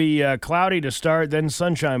today going to be cloudy to start, then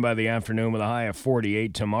sunshine by the afternoon with a high of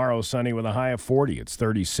 48. Tomorrow, sunny with a high of 40. It's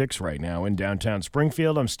 36 right now in downtown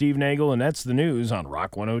Springfield. I'm Steve Nagle, and that's the news on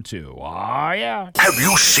Rock 102. Ah, yeah. Have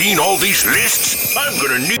you seen all these lists? I'm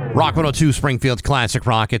going to need... Rock 102, Springfield's Classic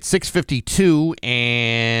Rock at 6:52,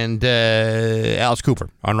 and Alice Cooper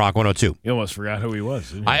on Rock 102. You almost forgot who he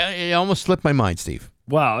was, didn't you? I almost slipped my mind, Steve.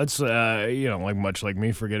 Well, it's, much like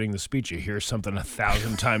me forgetting the speech. You hear something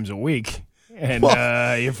 1,000 times a week, and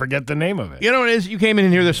you forget the name of it. You know what it is? You came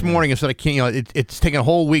in here this morning and said, it's taken a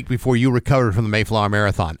whole week before you recovered from the Mayflower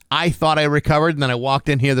Marathon. I thought I recovered, and then I walked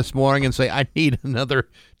in here this morning and say, I need another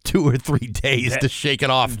 2 or 3 days to shake it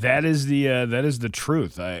off. That is the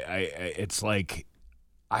truth. It's like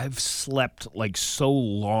I've slept like so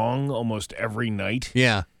long almost every night.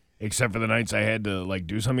 Yeah. Except for the nights I had to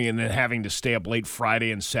do something, and then having to stay up late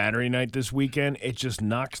Friday and Saturday night this weekend, it just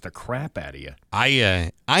knocks the crap out of you.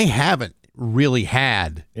 I haven't really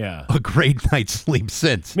had a great night's sleep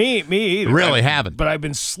since. Me either. Really haven't. But I've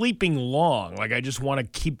been sleeping long. I just want to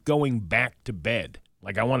keep going back to bed.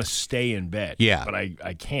 I want to stay in bed. Yeah. But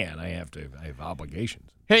I can't. I have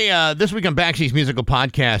obligations. Hey, this week on Baxi's Musical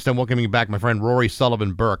Podcast, I'm welcoming back my friend Rory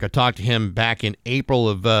Sullivan Burke. I talked to him back in April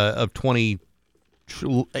of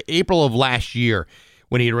last year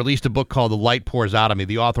when he had released a book called The Light Pours Out of Me,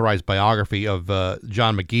 the authorized biography of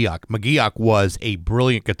John McGeoch. McGeoch was a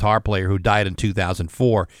brilliant guitar player who died in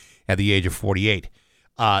 2004 at the age of 48.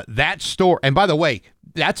 That story, and by the way,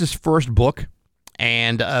 that's his first book,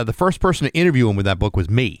 and the first person to interview him with that book was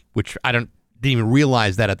me, which I didn't even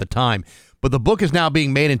realize that at the time. But the book is now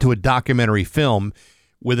being made into a documentary film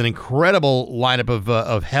with an incredible lineup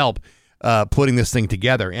of help putting this thing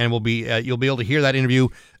together, and you'll be able to hear that interview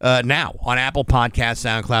now on Apple Podcasts,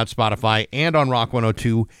 SoundCloud, Spotify, and on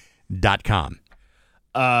rock102.com.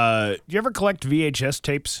 Do you ever collect VHS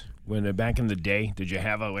tapes? When back in the day, did you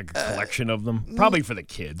have a collection of them? Probably for the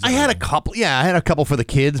kids. I had a couple. Yeah, I had a couple for the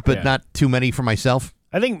kids, but not too many for myself.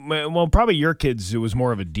 I think, probably your kids, it was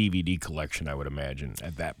more of a DVD collection, I would imagine,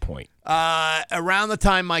 at that point. Around the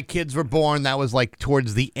time my kids were born, that was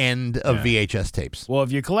towards the end of VHS tapes. Well,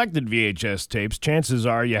 if you collected VHS tapes, chances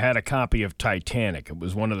are you had a copy of Titanic. It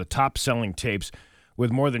was one of the top-selling tapes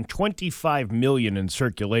with more than 25 million in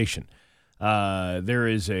circulation. There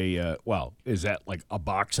is is that a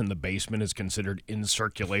box in the basement is considered in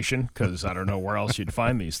circulation? Because I don't know where else you'd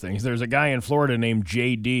find these things. There's a guy in Florida named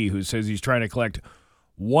JD who says he's trying to collect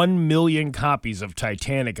 1 million copies of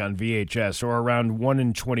Titanic on VHS, or around 1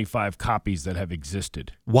 in 25 copies that have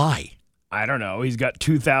existed. Why? I don't know. He's got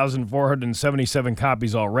 2,477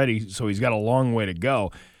 copies already, so he's got a long way to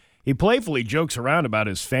go. He playfully jokes around about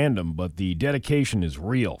his fandom, but the dedication is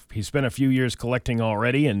real. He spent a few years collecting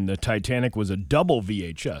already, and the Titanic was a double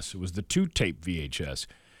VHS. It was the 2-tape VHS,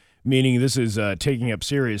 meaning this is taking up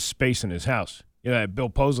serious space in his house.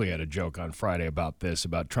 Bill Posley had a joke on Friday about this,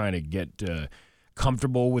 about trying to get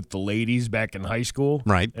comfortable with the ladies back in high school.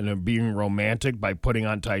 Right. And then being romantic by putting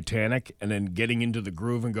on Titanic and then getting into the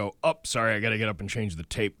groove and go, sorry, I got to get up and change the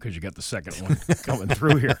tape because you got the second one coming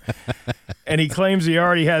through here. And he claims he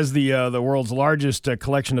already has the world's largest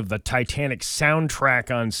collection of the Titanic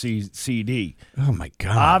soundtrack on CD. Oh, my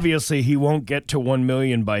God. Obviously, he won't get to 1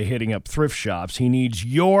 million by hitting up thrift shops. He needs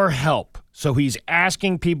your help. So he's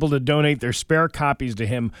asking people to donate their spare copies to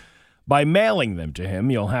him by mailing them to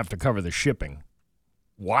him. You'll have to cover the shipping.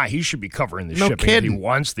 Why? He should be covering the shipping if he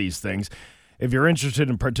wants these things. If you're interested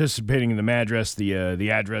in participating in the address,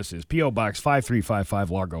 the address is P.O. Box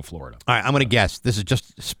 5355, Largo, Florida. All right, I'm going to guess. This is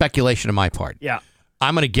just speculation on my part. Yeah.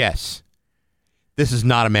 I'm going to guess this is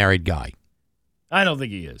not a married guy. I don't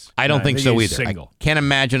think he is. I don't think so he's either. Single. I can't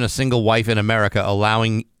imagine a single wife in America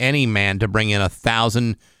allowing any man to bring in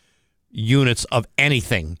 1,000 units of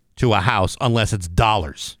anything to a house unless it's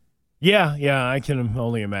dollars. Yeah, I can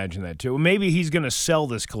only imagine that too. Maybe he's going to sell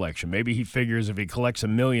this collection. Maybe he figures if he collects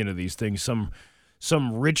 1 million of these things, some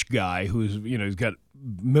rich guy who's he's got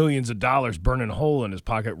millions of dollars burning a hole in his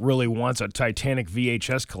pocket really wants a Titanic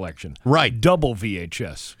VHS collection. Right, double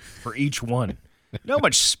VHS for each one. You know how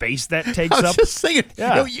much space that takes I was up? just saying,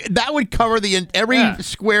 that would cover every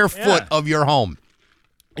square foot of your home.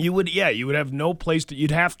 You would have no place to. You'd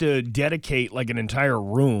have to dedicate like an entire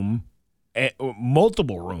room.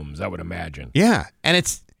 Multiple rooms, I would imagine. Yeah, and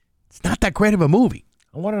it's not that great of a movie.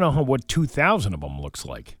 I want to know what 2,000 of them looks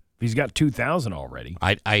like. He's got 2,000 already.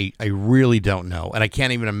 I really don't know, and I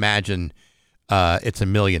can't even imagine it's 1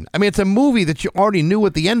 million. I mean, it's a movie that you already knew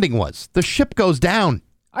what the ending was. The ship goes down.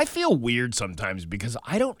 I feel weird sometimes because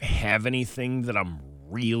I don't have anything that I'm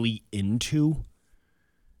really into.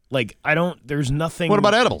 Like, there's nothing. What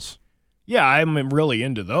about edibles? Yeah, I'm really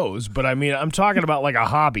into those, but I mean, I'm talking about like a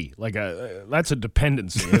hobby, that's a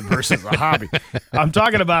dependency versus a hobby. I'm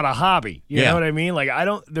talking about a hobby. You know what I mean? Like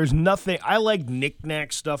there's nothing. I like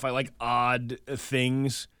knick-knack stuff. I like odd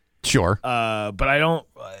things. Sure. But I don't.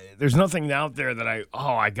 There's nothing out there that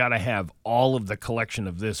I gotta have all of the collection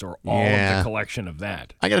of this or all of the collection of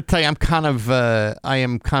that. I gotta tell you, I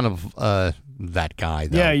am kind of that guy,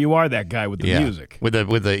 though. Yeah, you are that guy with the music. With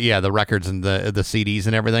the records and the CDs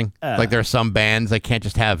and everything. Like there are some bands I can't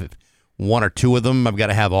just have 1 or 2 of them. I've got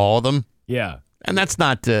to have all of them. Yeah. And that's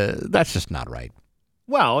just not right.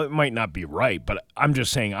 Well, it might not be right, but I'm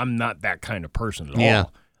just saying I'm not that kind of person at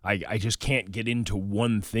all. I just can't get into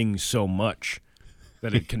one thing so much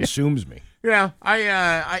that it consumes me. Yeah,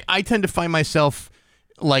 I tend to find myself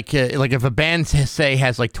like if a band say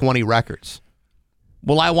has like 20 records.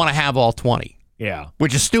 Well, I want to have all 20. Yeah.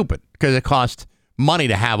 Which is stupid because it costs money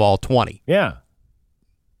to have all 20. Yeah.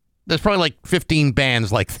 There's probably like 15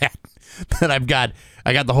 bands like that I've got.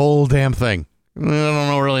 I got the whole damn thing. I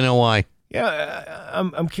don't really know why. Yeah,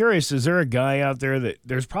 I'm curious. Is there a guy out there that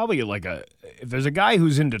there's probably if there's a guy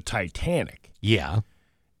who's into Titanic? Yeah.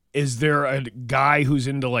 Is there a guy who's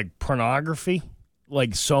into like pornography?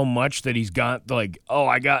 Like so much that he's got like,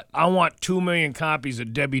 I want 2 million copies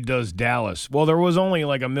of Debbie Does Dallas. Well, there was only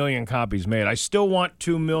like 1 million copies made. I still want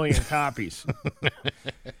 2 million copies.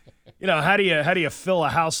 How do you fill a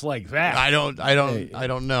house like that? I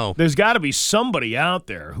don't know. There's got to be somebody out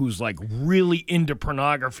there who's like really into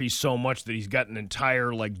pornography so much that he's got an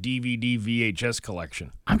entire like DVD VHS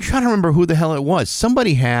collection. I'm trying to remember who the hell it was.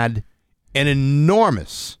 Somebody had an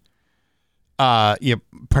enormous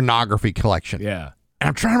pornography collection. Yeah. And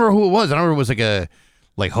I'm trying to remember who it was. I don't remember if it was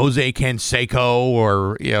like Jose Canseco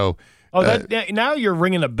or, now you're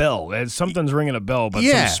ringing a bell. Something's ringing a bell, but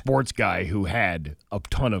some sports guy who had a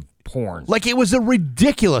ton of porn. Like it was a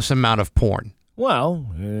ridiculous amount of porn. Well,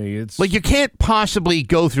 it's... Like you can't possibly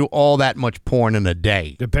go through all that much porn in a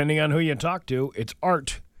day. Depending on who you talk to, it's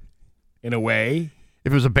art in a way.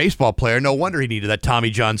 If it was a baseball player, no wonder he needed that Tommy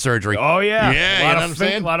John surgery. Oh, yeah.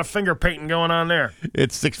 Yeah, a lot of finger painting going on there.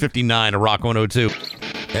 It's 6:59 at Rock 102.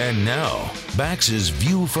 And now, Bax's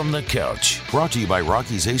View from the Couch, brought to you by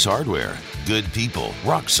Rocky's Ace Hardware. Good people,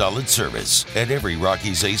 rock solid service at every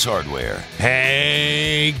Rocky's Ace Hardware.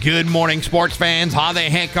 Hey, good morning, sports fans. How the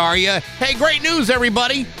heck are you? Hey, great news,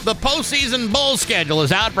 everybody. The postseason bowl schedule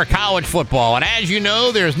is out for college football. And as you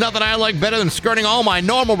know, there's nothing I like better than skirting all my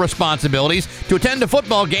normal responsibilities to attend to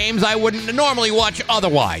football games I wouldn't normally watch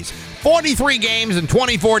otherwise. 43 games in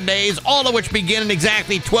 24 days, all of which begin in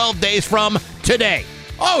exactly 12 days from today.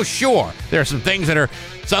 Oh, sure, there are some things that are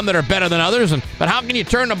better than others, but how can you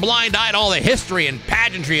turn a blind eye to all the history and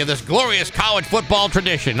pageantry of this glorious college football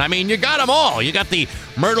tradition? I mean, you got them all. You got the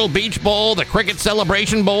Myrtle Beach Bowl, the Cricket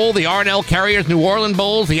Celebration Bowl, the R&L Carriers New Orleans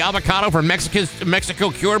Bowls, the Avocado for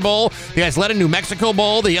Mexico Cure Bowl, the Isleta New Mexico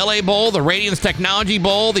Bowl, the LA Bowl, the Radiance Technology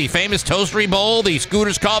Bowl, the famous Toastery Bowl, the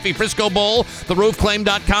Scooters Coffee Frisco Bowl, the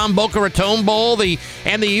RoofClaim.com Boca Raton Bowl,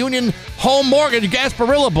 and the Union Home Mortgage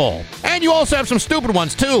Gasparilla Bowl. And you also have some stupid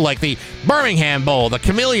ones, too, like the Birmingham Bowl, the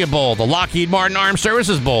Camellia Bowl, the Lockheed Martin Armed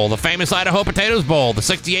Services Bowl, the famous Idaho Potatoes Bowl, the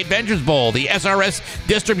 68 Ventures Bowl, the SRS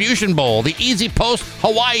Distribution Bowl, the Easy Post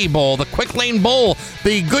Hawaii Bowl, the Quick Lane Bowl,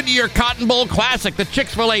 the Goodyear Cotton Bowl Classic, the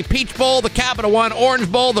Chick-fil-A Peach Bowl, the Capital One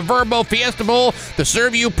Orange Bowl, the Verbo Fiesta Bowl, the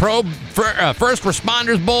Servue Pro First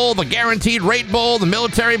Responders Bowl, the Guaranteed Rate Bowl, the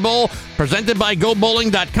Military Bowl, presented by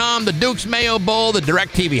GoBowling.com, the Duke's Mayo Bowl, the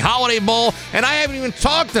DirecTV Holiday Bowl, and I haven't even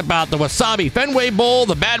talked about the Wasabi Fenway Bowl,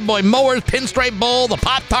 the Bad Boy Mowers Pinstripe Bowl, the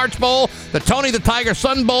Pop-Tarts Bowl, the Tony the Tiger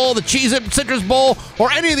Sun Bowl, the Cheez-It Citrus Bowl,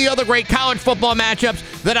 or any of the other great college football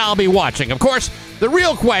matchups that I'll be watching. Of course, the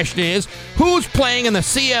real question is, who's playing in the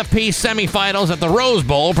CFP semifinals at the Rose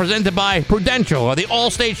Bowl presented by Prudential or the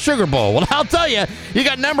All-State Sugar Bowl? Well, I'll tell you, you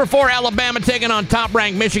got number 4 Alabama taking on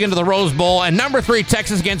top-ranked Michigan to the Rose Bowl and number 3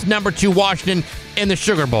 Texas against number 2 Washington in the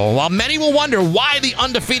Sugar Bowl. While many will wonder why the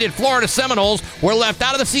undefeated Florida Seminoles were left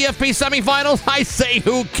out of the CFP semifinals, I say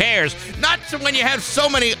who cares? Not when you have so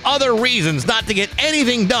many other reasons not to get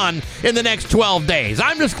anything done in the next 12 days.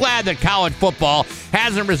 I'm just glad that college football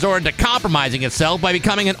hasn't resorted to compromising itself by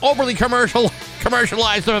becoming an overly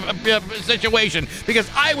commercialized situation, because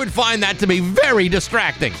I would find that to be very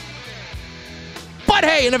distracting. But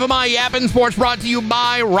hey, enough of my yapping. Sports brought to you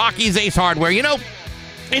by Rocky's Ace Hardware. You know,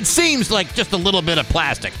 it seems like just a little bit of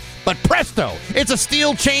plastic, but presto, it's a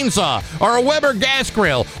steel chainsaw or a Weber gas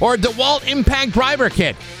grill or a DeWalt Impact driver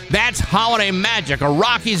kit. That's holiday magic. A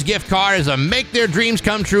Rocky's gift card is a make their dreams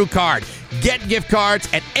come true card. Get gift cards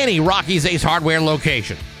at any Rocky's Ace Hardware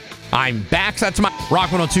location. I'm Bax. That's my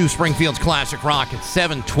Rock 102 Springfield's Classic Rock at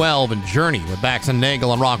 7:12 and Journey with Bax and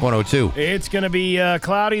Nagle on Rock 102. It's going to be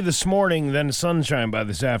cloudy this morning, then sunshine by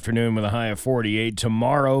this afternoon with a high of 48.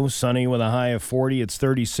 Tomorrow, sunny with a high of 40. It's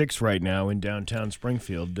 36 right now in downtown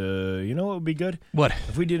Springfield. You know what would be good? What?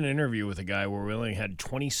 If we did an interview with a guy where we only had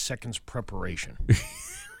 20 seconds preparation.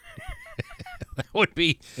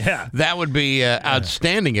 That would be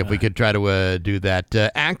outstanding if we could try to do that.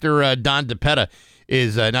 Actor Don DePetta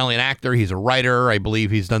is not only an actor, he's a writer. I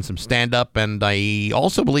believe he's done some stand-up, and I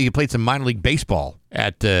also believe he played some minor league baseball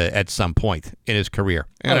at some point in his career.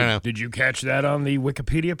 I don't know. Did you catch that on the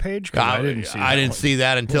Wikipedia page? 'Cause I didn't see that. I didn't see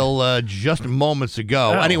that until just moments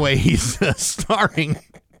ago. Oh. Anyway, he's starring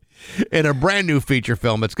in a brand new feature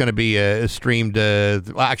film that's going to be streamed.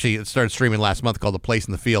 Actually, it started streaming last month, called The Place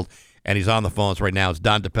in the Field, and he's on the phones right now. It's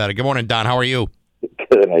Don DePetta. Good morning, Don. How are you?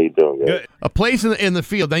 Good. How you doing, guys? A Place in the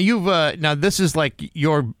Field. Now now this is like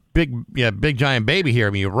your big giant baby here.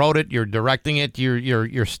 I mean, you wrote it, you're directing it,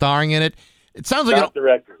 you're starring in it. It sounds like Not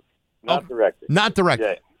directed. Not directed.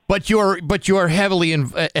 Yeah. But you're heavily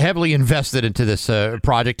invested into this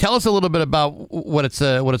project. Tell us a little bit about what it's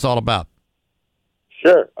all about.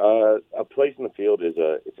 Sure. A Place in the Field is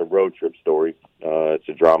a road trip story. It's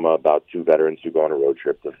a drama about 2 veterans who go on a road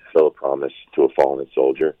trip to fulfill a promise to a fallen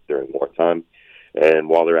soldier during wartime. And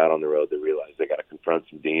while they're out on the road, they realize they got to confront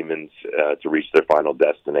some demons to reach their final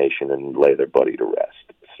destination and lay their buddy to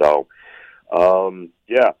rest. So,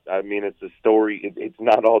 yeah, I mean, it's a story. It's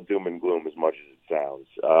not all doom and gloom as much as it sounds.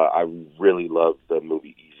 I really love the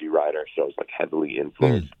movie Easy Rider, so I was like heavily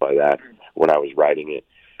influenced by that when I was writing it.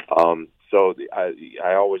 So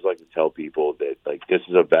I always like to tell people that, like, this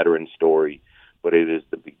is a veteran story, but it is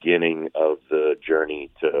the beginning of the journey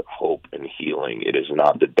to hope and healing. It is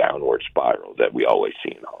not the downward spiral that we always see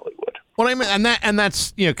in Hollywood. Well, I mean, and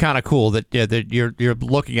that's kind of cool that that you're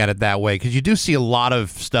looking at it that way, because you do see a lot of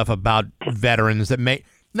stuff about veterans that may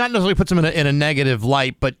not necessarily puts them in a negative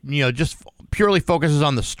light, but just purely focuses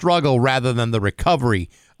on the struggle rather than the recovery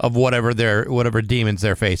of whatever demons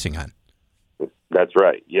they're facing on. That's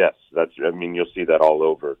right. Yes, I mean, you'll see that all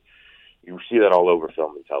over you see that all over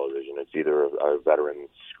film and television. It's either a veteran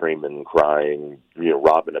screaming, crying,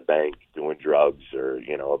 robbing a bank, doing drugs, or,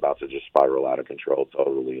 about to just spiral out of control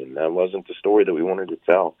totally. And that wasn't the story that we wanted to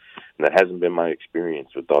tell. And that hasn't been my experience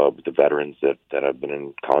with the veterans that I've been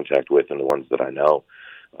in contact with and the ones that I know.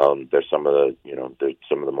 They're some of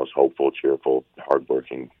the most hopeful, cheerful,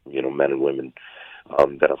 hardworking, men and women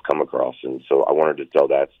that I've come across. And so I wanted to tell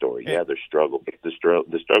that story. Yeah, there's struggle. The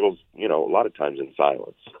struggle's, a lot of times in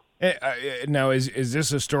silence. Now, is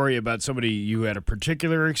this a story about somebody you had a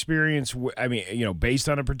particular experience? Based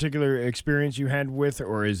on a particular experience you had with,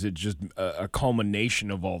 or is it just a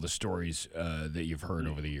culmination of all the stories that you've heard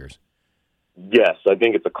over the years? Yes, I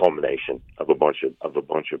think it's a culmination of a bunch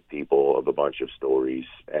of people, of a bunch of stories,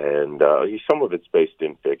 and some of it's based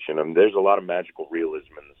in fiction. I mean, there's a lot of magical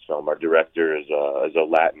realism in this film. Our director is a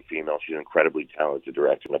Latin female. She's an incredibly talented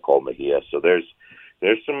director, Nicole Mejia. So there's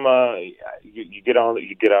some you get out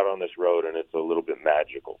on this road and it's a little bit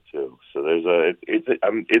magical too. So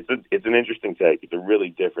it's an interesting take. It's a really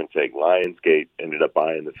different take. Lionsgate ended up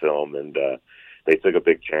buying the film and they took a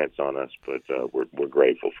big chance on us, but we're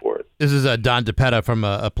grateful for it. This is Don DePetta from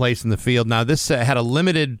A Place in the Field. Now this had a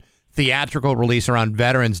limited theatrical release around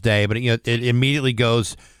Veterans Day, but it immediately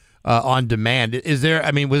goes on demand. Was there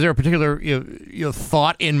a particular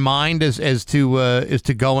thought in mind as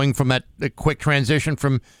to going from that quick transition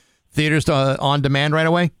from theaters to on demand right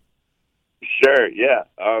away? Sure, yeah.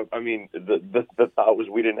 The thought was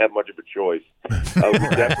we didn't have much of a choice. We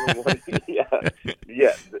definitely wanted,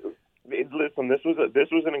 yeah. Listen, this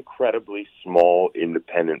was an incredibly small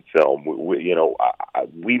independent film.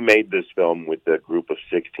 We made this film with a group of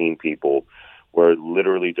 16 people. Where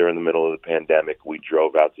literally during the middle of the pandemic, we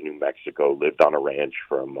drove out to New Mexico, lived on a ranch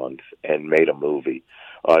for a month, and made a movie.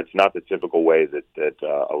 It's not the typical way that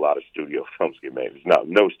a lot of studio films get made.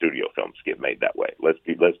 No studio films get made that way. Let's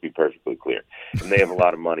be perfectly clear. And they have a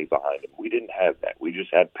lot of money behind them. We didn't have that. We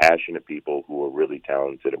just had passionate people who were really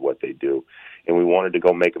talented at what they do, and we wanted to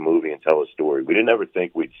go make a movie and tell a story. We didn't ever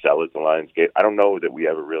think we'd sell it to Lionsgate. I don't know that we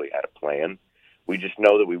ever really had a plan. We just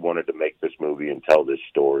know that we wanted to make this movie and tell this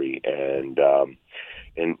story, and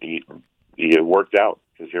it worked out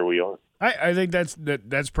because here we are. I think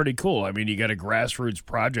that's pretty cool. I mean, you got a grassroots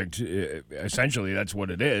project. Essentially, that's what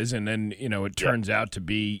it is, and then it turns out to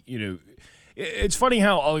be It's funny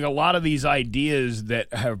how a lot of these ideas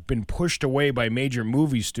that have been pushed away by major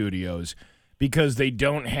movie studios. Because they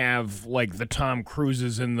don't have like the Tom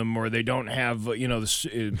Cruises in them, or they don't have the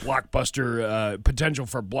blockbuster potential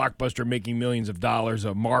for blockbuster making millions of dollars,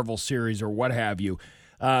 a Marvel series or what have you.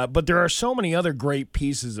 But there are so many other great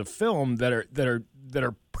pieces of film that are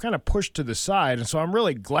kind of pushed to the side, and so I'm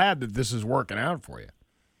really glad that this is working out for you.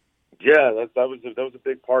 Yeah, that was a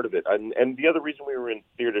big part of it, and the other reason we were in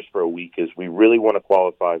theaters for a week is we really want to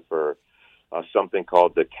qualify for something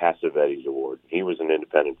called the Cassavetes Award. He was an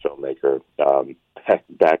independent filmmaker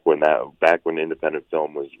back when independent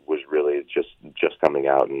film was really just coming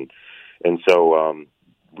out, and so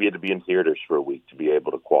we had to be in theaters for a week to be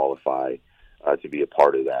able to qualify to be a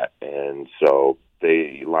part of that. And so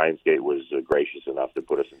Lionsgate was gracious enough to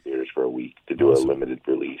put us in theaters for a week to do a limited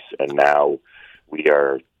release, and now we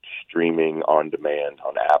are streaming on demand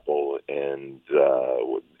on Apple and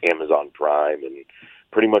Amazon Prime and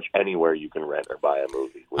pretty much anywhere you can rent or buy a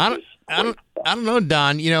movie. I don't know,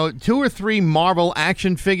 Don. 2 or 3 Marvel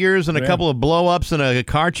action figures and a couple of blow-ups and a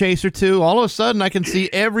car chase or two. All of a sudden, I can see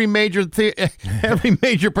every major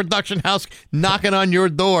production house knocking on your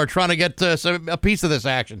door trying to get a piece of this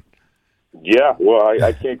action. Yeah, well,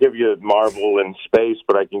 I can't give you Marvel in space,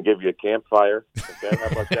 but I can give you a campfire. Okay, how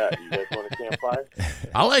about that? You guys want a campfire?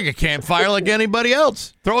 I like a campfire like anybody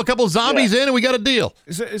else. Throw a couple zombies in and we got a deal.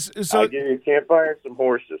 So I'll give you a campfire and some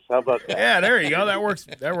horses. How about that? Yeah, there you go. That works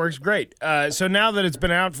great. So now that it's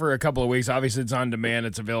been out for a couple of weeks, obviously it's on demand.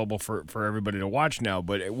 It's available for everybody to watch now.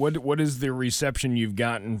 But what is the reception you've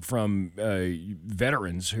gotten from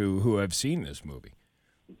veterans who have seen this movie?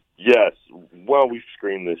 Yes. Well, we've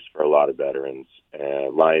screened this for a lot of veterans.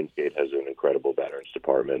 Lionsgate has an incredible veterans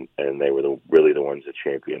department, and they were really the ones that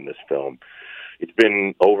championed this film. It's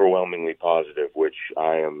been overwhelmingly positive, which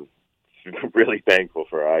I am really thankful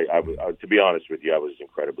for. To be honest with you, I was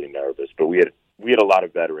incredibly nervous, but we had a lot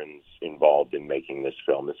of veterans involved in making this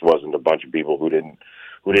film. This wasn't a bunch of people who didn't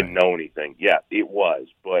know anything. Yeah, it was,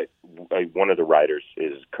 but one of the writers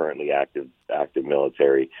is currently active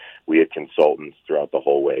military. We had consultants throughout the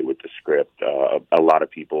whole way with the script. A lot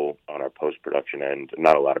of people on our post-production end,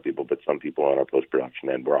 not a lot of people, but some people on our post-production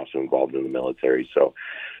end were also involved in the military. So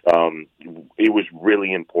it was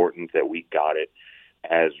really important that we got it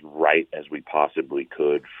as right as we possibly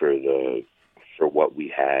could for what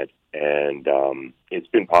we had. and it's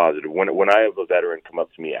been positive. When I have a veteran come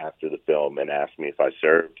up to me after the film and ask me if I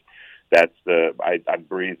served, I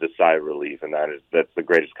breathe a sigh of relief, and that's the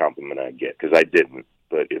greatest compliment I get, because I didn't.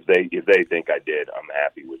 But if they think I did, I'm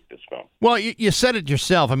happy with this film. Well, you said it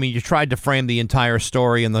yourself. I mean, you tried to frame the entire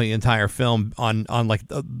story and the entire film on like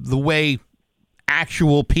the way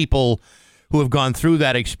actual people who have gone through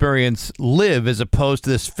that experience live, as opposed to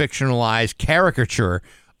this fictionalized caricature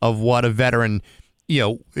of what a veteran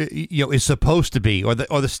is supposed to be, or the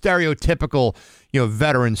stereotypical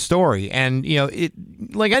veteran story. And it,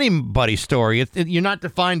 like anybody's story, you're not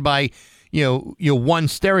defined by one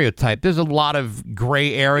stereotype. There's a lot of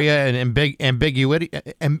gray area and ambiguity,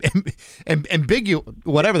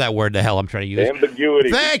 whatever that word the hell I'm trying to use. Ambiguity.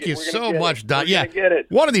 Thank you so much, Don. Yeah, get it.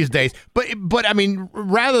 One of these days. But I mean,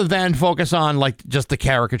 rather than focus on like just the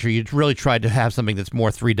caricature, you really tried to have something that's more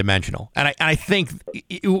three-dimensional. And I think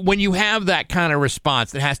when you have that kind of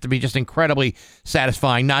response, it has to be just incredibly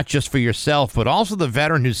satisfying, not just for yourself, but also the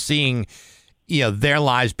veteran who's seeing their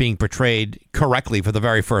lives being portrayed correctly for the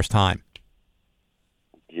very first time.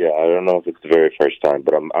 Yeah, I don't know if it's the very first time,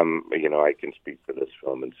 but I'm I can speak for this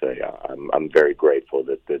film and say I'm very grateful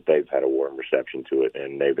that they've had a warm reception to it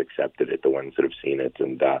and they've accepted it, the ones that have seen it,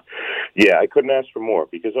 and I couldn't ask for more,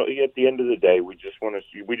 because at the end of the day, we just want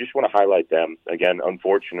to highlight them. Again,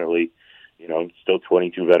 unfortunately, still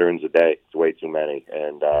 22 veterans a day. It's way too many,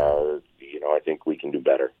 and I think we can do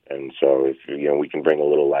better. And so if we can bring a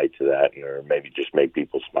little light to that, or maybe just make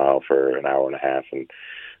people smile for an hour and a half and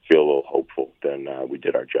feel a little hopeful, then we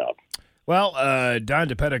did our job. Well, Don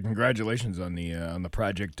DePetta, congratulations on the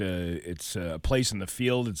project. It's a place in the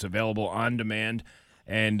field. It's available on demand.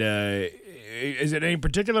 And is it any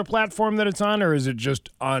particular platform that it's on, or is it just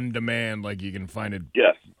on demand, like you can find it?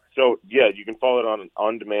 Yes. So, you can follow it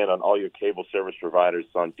on demand on all your cable service providers.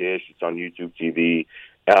 It's on Dish. It's on YouTube TV,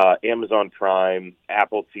 Amazon Prime,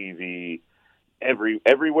 Apple TV.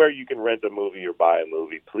 Everywhere you can rent a movie or buy a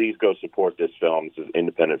movie, please go support this film. This is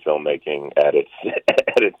independent filmmaking at its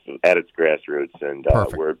grassroots, and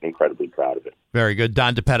we're incredibly proud of it. Very good.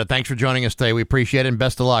 Don DePetta, thanks for joining us today. We appreciate it, and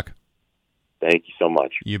best of luck. Thank you so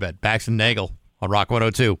much. You bet. Bax and Nagle on Rock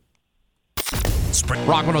 102.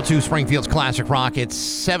 Rock 102, Springfield's Classic Rock. It's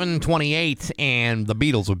 7:28, and the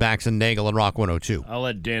Beatles with Bax and Nagle on Rock 102. I'll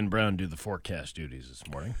let Dan Brown do the forecast duties this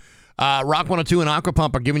morning. Rock 102 and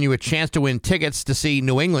Aquapump are giving you a chance to win tickets to see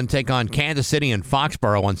New England take on Kansas City and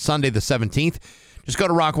Foxborough on Sunday the 17th. Just go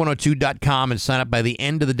to rock102.com and sign up by the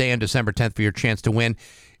end of the day on December 10th for your chance to win.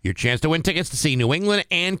 Your chance to win tickets to see New England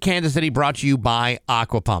and Kansas City, brought to you by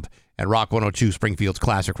Aquapump at Rock 102, Springfield's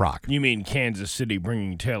Classic Rock. You mean Kansas City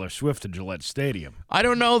bringing Taylor Swift to Gillette Stadium? I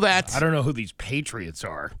don't know that. I don't know who these Patriots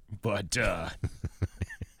are, but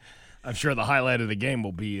I'm sure the highlight of the game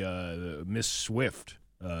will be Miss Swift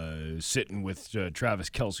sitting with Travis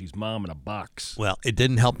Kelce's mom in a box. Well, it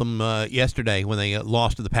didn't help them yesterday when they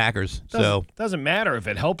lost to the Packers. Doesn't matter if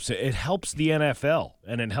it helps. It helps the NFL,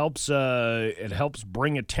 and it helps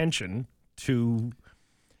bring attention to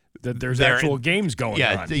that there's actual games going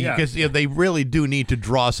on. Because they really do need to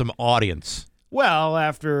draw some audience. Well,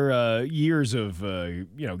 after years of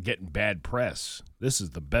getting bad press, this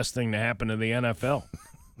is the best thing to happen to the NFL.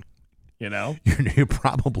 You're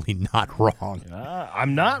probably not wrong.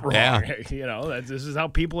 I'm not wrong. Yeah. This is how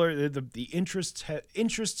people are. The interests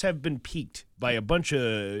have been piqued by a bunch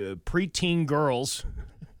of preteen girls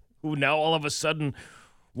who now all of a sudden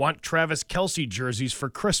want Travis Kelce jerseys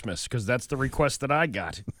for Christmas, because that's the request that I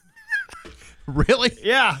got. Really?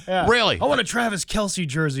 Yeah. Really? I want a Travis Kelce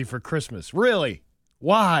jersey for Christmas. Really?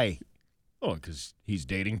 Why? Oh, because he's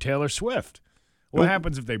dating Taylor Swift. What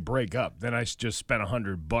happens if they break up? Then I just spent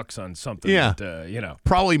 $100 on something. Yeah. That,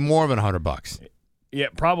 probably more than $100. Yeah,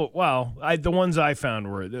 probably. Well, the ones I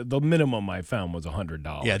found were the minimum I found was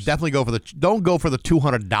 $100. Yeah, definitely don't go for the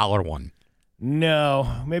 $200 one.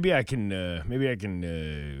 No, maybe I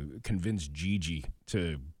can convince Gigi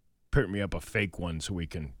to print me up a fake one so we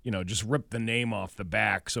can, just rip the name off the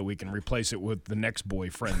back so we can replace it with the next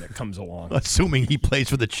boyfriend that comes along. Assuming he plays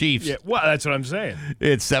for the Chiefs. Yeah, well, that's what I'm saying.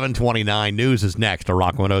 It's 7:29. News is next to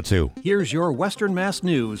Rock 102. Here's your Western Mass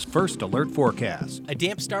News First Alert Forecast. A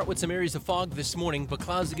damp start with some areas of fog this morning, but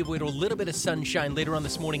clouds will give way to a little bit of sunshine later on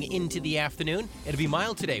this morning into the afternoon. It'll be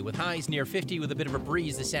mild today with highs near 50 with a bit of a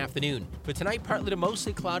breeze this afternoon. But tonight, partly to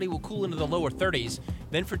mostly cloudy, will cool into the lower 30s.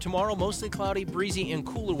 Then for tomorrow, mostly cloudy, breezy, and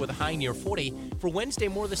cooler with a high near 40. For Wednesday,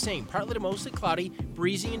 more of the same. Partly to mostly cloudy,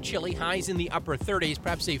 breezy and chilly, highs in the upper 30s,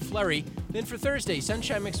 perhaps a flurry. Then for Thursday,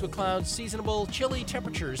 sunshine mixed with clouds, seasonable, chilly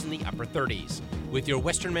temperatures in the upper 30s. With your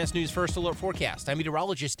Western Mass News First Alert forecast, I'm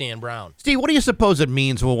meteorologist Dan Brown. Steve, what do you suppose it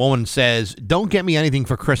means when a woman says, "Don't get me anything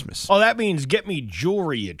for Christmas"? Oh, that means get me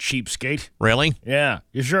jewelry, you cheapskate. Really? Yeah,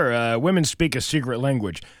 sure. Women speak a secret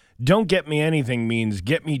language. Don't get me anything means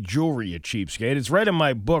get me jewelry, you cheapskate. It's right in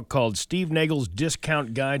my book called Steve Nagle's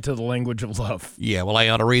Discount Guide to the Language of Love. Yeah, well, I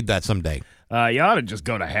ought to read that someday. You ought to just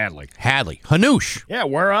go to Hadley. Hadley. Hanoush. Yeah,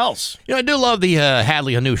 where else? I do love the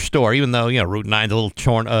Hadley Hanoush store, even though, Route 9's a little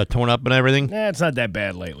torn up and everything. It's not that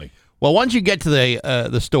bad lately. Well, once you get to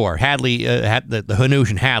the store, Hadley, the Hanoush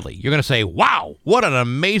and Hadley, you're going to say, wow, what an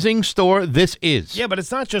amazing store this is. Yeah, but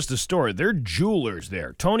it's not just a store. They're jewelers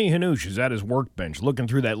there. Tony Hanoush is at his workbench looking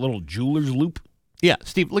through that little jeweler's loop. Yeah,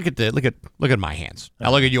 Steve, look at my hands.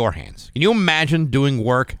 Now look at your hands. Can you imagine doing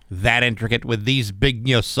work that intricate with these big,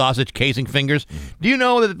 sausage casing fingers? Do you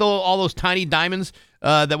know that all those tiny diamonds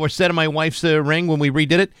that were set in my wife's ring when we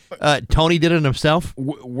redid it, Tony did it himself?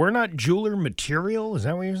 We're not jeweler material? Is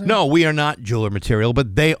that what you're saying? No, we are not jeweler material,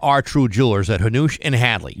 but they are true jewelers at Hanoush and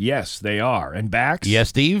Hadley. Yes, they are. And Bax? Yes,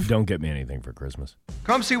 Steve? Don't get me anything for Christmas.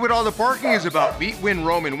 Come see what all the parking is about. Beat, win,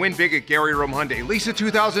 Rome, and win big at Gary Rome Hyundai. Lease a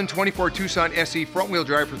 2024 Tucson SE front-wheel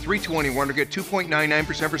drive for $321 to get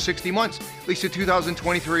 2.99% for 60 months. Lease a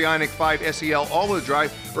 2023 Ioniq 5 SEL all-wheel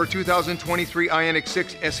drive or 2023 Ioniq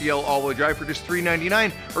 6 SEL all-wheel drive for just $399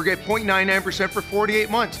 or get 0.99% for 48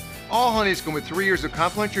 months. All Hyundais come with 3 years of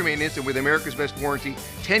complimentary maintenance and with America's Best warranty,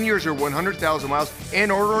 10 years or 100,000 miles,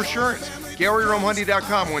 and order insurance.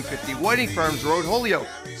 GaryRomeHyundai.com, 150 Whiting Farms Road, Holyoke.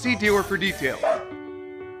 See dealer for details.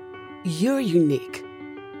 You're unique,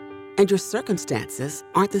 and your circumstances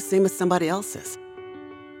aren't the same as somebody else's.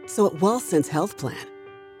 So at WellSense Health Plan,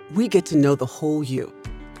 we get to know the whole you.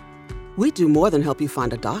 We do more than help you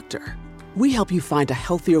find a doctor. We help you find a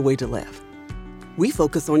healthier way to live. We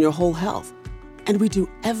focus on your whole health, and we do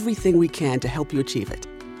everything we can to help you achieve it.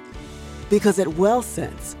 Because at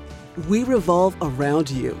WellSense, we revolve around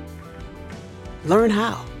you. Learn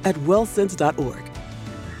how at wellsense.org.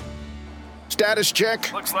 Status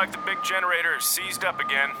check. Looks like the big generator is seized up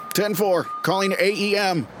again. 10-4, calling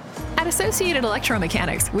AEM. At Associated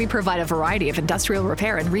Electromechanics, we provide a variety of industrial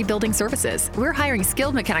repair and rebuilding services. We're hiring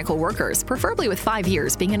skilled mechanical workers, preferably with 5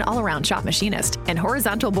 years being an all-around shop machinist, and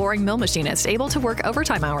horizontal boring mill machinist able to work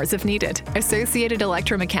overtime hours if needed. Associated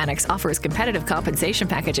Electromechanics offers competitive compensation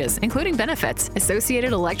packages, including benefits.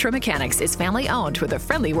 Associated Electromechanics is family-owned with a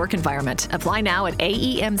friendly work environment. Apply now at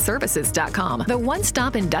aemservices.com, the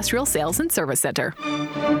one-stop industrial sales and service center.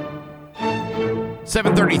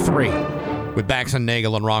 7:33. With Bax and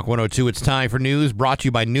Nagle on Rock 102, it's time for news brought to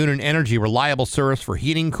you by Noonan Energy, reliable service for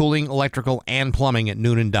heating, cooling, electrical, and plumbing at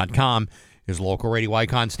Noonan.com. Here's local radio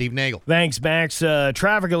icon Steve Nagle. Thanks, Bax.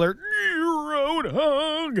 Traffic alert. Road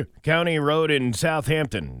hog. County Road in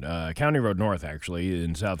Southampton. County Road North, actually,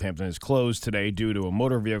 in Southampton is closed today due to a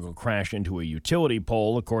motor vehicle crash into a utility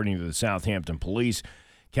pole, according to the Southampton Police.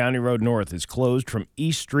 County Road North is closed from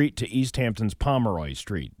East Street to East Hampton's Pomeroy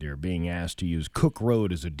Street. They're being asked to use Cook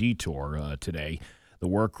Road as a detour today. The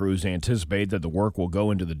work crews anticipate that the work will go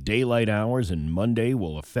into the daylight hours and Monday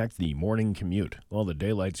will affect the morning commute. Well, the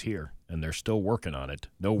daylight's here, and they're still working on it.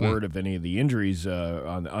 No word of any of the injuries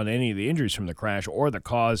on any of the injuries from the crash or the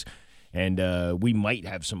cause. And we might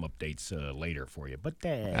have some updates later for you. But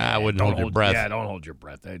I wouldn't hold your breath. Yeah, don't hold your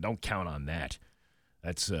breath. Don't count on that.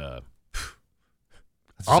 That's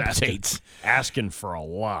updates. Asking for a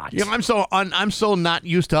lot. I'm so not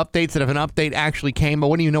used to updates that if an update actually came, I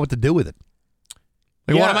wouldn't even know what to do with it.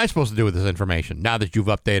 What am I supposed to do with this information now that you've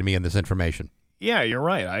updated me on this information? Yeah, you're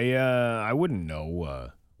right. I wouldn't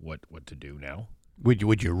know what to do now.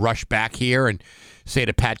 Would you rush back here and say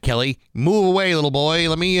to Pat Kelly, "Move away, little boy.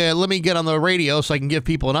 Let me get on the radio so I can give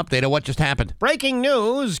people an update of what just happened." Breaking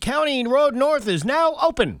news: County Road North is now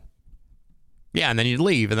open. Yeah, and then you'd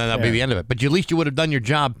leave, and then that'd be the end of it. But at least you would have done your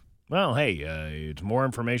job. Well, hey, it's more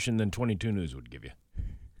information than 22 News would give you.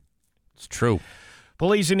 It's true.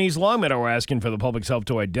 Police in East Longmeadow are asking for the public's help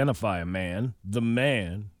to identify a man. The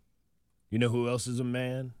man. You know who else is a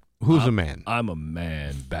man? Who's a man? I'm a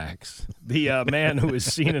man, Bax. The man who is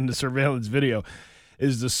seen in the surveillance video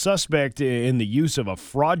is the suspect in the use of a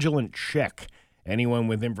fraudulent check. Anyone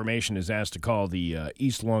with information is asked to call the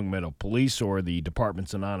East Longmeadow Police or the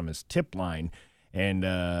department's anonymous tip line. And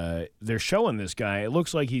they're showing this guy. It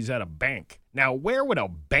looks like he's at a bank. Now, where would a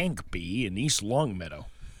bank be in East Longmeadow?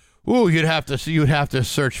 Ooh, you'd have to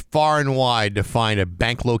search far and wide to find a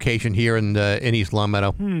bank location here in East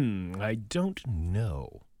Longmeadow. I don't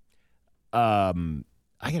know. I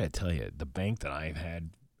gotta tell you, the bank that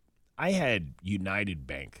I had United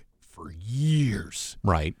Bank for years.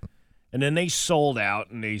 Right. And then they sold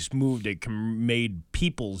out and they made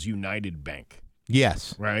People's United Bank.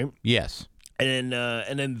 Yes. Right? Yes. And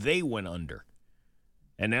then they went under.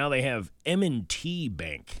 And now they have M&T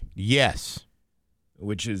Bank. Yes.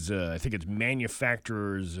 Which is, I think it's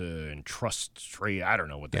Manufacturers and Trust Trade. I don't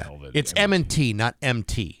know what the hell that is. It's M&T, not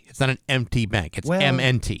MT. It's not an MT bank. It's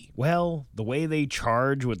MNT. Well, the way they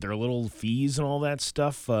charge with their little fees and all that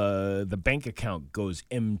stuff, the bank account goes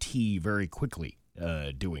MT very quickly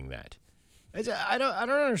doing that. I don't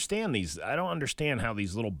understand these. I don't understand how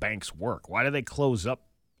these little banks work. Why do they close up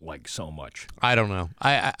like so much? I don't know.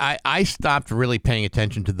 I stopped really paying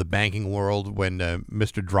attention to the banking world when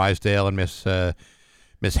Mr. Drysdale and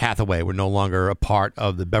Miss Hathaway were no longer a part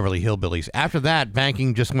of the Beverly Hillbillies. After that,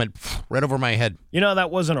 banking just went right over my head. You know,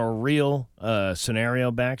 that wasn't a real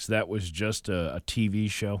scenario, Bax. That was just a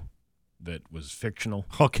TV show that was fictional.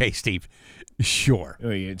 Okay, Steve. Sure.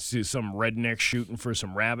 It's some redneck shooting for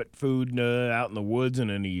some rabbit food out in the woods,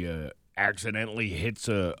 and then he accidentally hits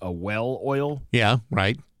a well oil. Yeah,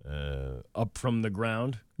 right. Up from the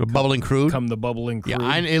ground. The bubbling crude? Come the bubbling crude.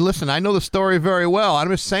 Yeah, listen, I know the story very well. I'm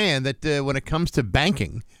just saying that when it comes to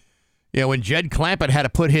banking, when Jed Clampett had to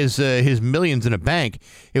put his millions in a bank,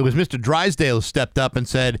 it was Mr. Drysdale who stepped up and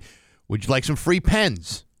said, "Would you like some free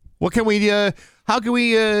pens? What can we? How can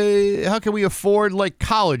we afford like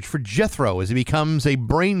college for Jethro as he becomes a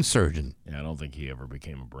brain surgeon?" Yeah, I don't think he ever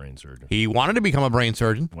became a brain surgeon. He wanted to become a brain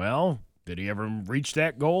surgeon. Well, did he ever reach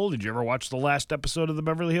that goal? Did you ever watch the last episode of the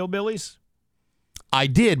Beverly Hillbillies? I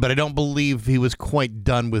did, but I don't believe he was quite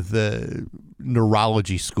done with the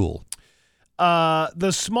neurology school.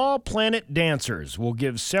 The Small Planet Dancers will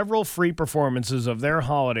give several free performances of their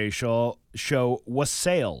holiday show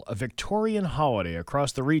Wassail, a Victorian holiday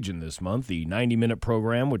across the region this month. The 90-minute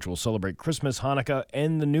program, which will celebrate Christmas, Hanukkah,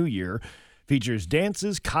 and the New Year, features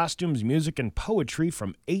dances, costumes, music, and poetry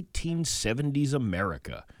from 1870s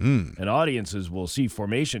America. And audiences will see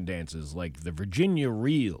formation dances like the Virginia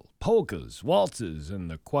Reel, polkas, waltzes,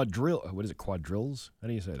 and the quadrilles. How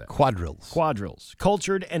do you say that? Quadrilles.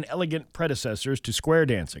 Cultured and elegant predecessors to square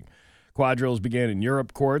dancing. Quadrilles began in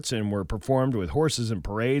Europe courts and were performed with horses and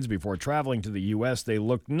parades. Before traveling to the U.S., they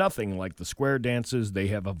looked nothing like the square dances they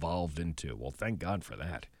have evolved into. Well, thank God for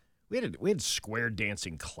that. We had square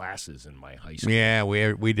dancing classes in my high school. Yeah,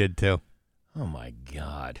 we did too. Oh, my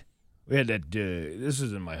God. We had that. This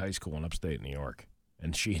is in my high school in upstate New York.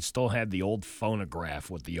 And she still had the old phonograph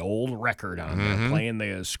with the old record on there, playing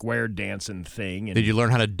the square dancing thing. And did you learn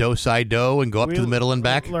how to do-si-do and go up to the middle and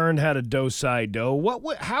back? We learned how to do-si-do.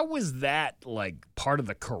 How was that, like, part of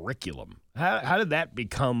the curriculum? How did that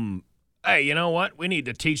become, hey, you know what? We need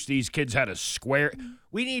to teach these kids how to square.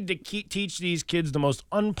 We need to teach these kids the most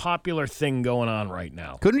unpopular thing going on right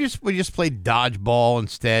now. Couldn't we just play dodgeball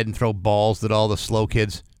instead and throw balls at all the slow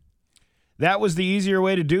kids? That was the easier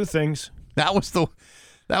way to do things. That was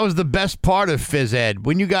the best part of phys ed.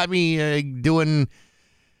 When you got me doing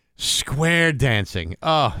square dancing,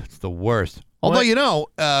 oh, it's the worst. Although,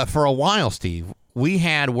 for a while, Steve, we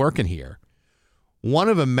had working here one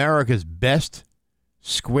of America's best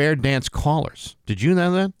square dance callers. Did you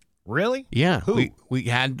know that? Really? Yeah. Who? We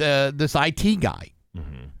had this IT guy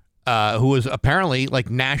who was apparently like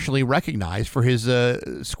nationally recognized for his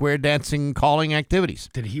square dancing calling activities.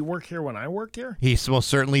 Did he work here when I worked here? He most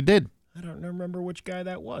certainly did. I don't remember which guy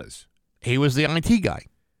that was. He was the IT guy.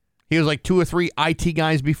 He was like 2 or 3 IT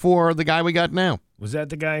guys before the guy we got now. Was that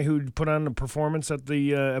the guy who put on the performance at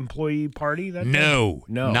the employee party? No,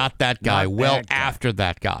 not that guy. After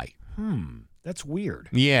that guy. That's weird.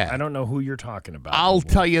 Yeah. I don't know who you're talking about. I'll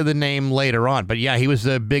tell you the name later on. But yeah, he was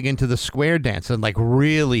big into the square dance and like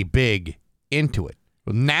really big into it.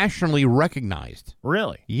 Nationally recognized.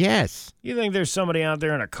 Really? Yes. You think there's somebody out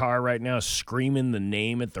there in a car right now screaming the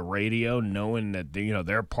name at the radio, knowing that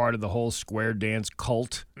they're part of the whole square dance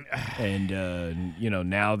cult, and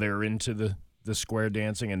now they're into the square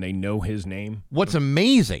dancing and they know his name? What's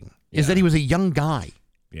amazing is that he was a young guy.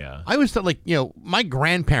 Yeah. I always thought my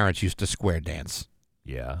grandparents used to square dance.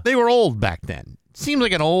 Yeah. They were old back then. Seemed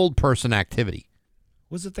like an old person activity.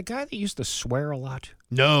 Was it the guy that used to swear a lot?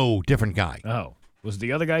 No, different guy. Oh. Was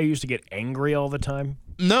the other guy who used to get angry all the time?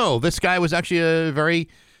 No, this guy was actually a very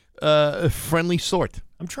friendly sort.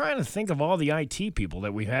 I'm trying to think of all the IT people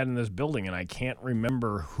that we had in this building, and I can't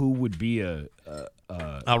remember who would be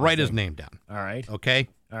I'll write his name down. All right. Okay?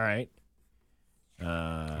 All right.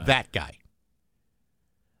 That guy.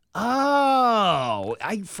 Oh,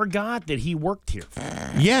 I forgot that he worked here.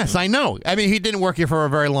 Yes, I know. I mean, he didn't work here for a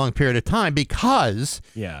very long period of time because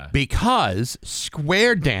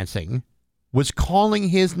square dancing was calling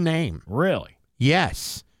his name. Really?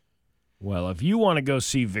 Yes. Well, if you want to go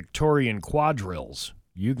see Victorian quadrilles,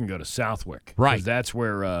 you can go to Southwick. Right. Because that's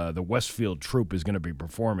where the Westfield Troupe is going to be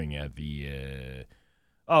performing at the...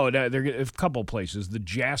 they're a couple places. The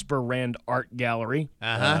Jasper Rand Art Gallery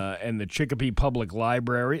and the Chicopee Public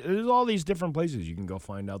Library. There's all these different places you can go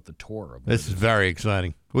find out the tour of. This is very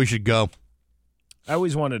exciting. We should go. I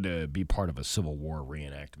always wanted to be part of a Civil War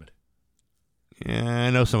reenactment. Yeah, I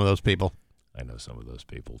know some of those people. I know some of those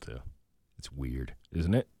people, too. It's weird,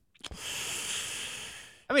 isn't it?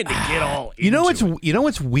 I mean, to get all You know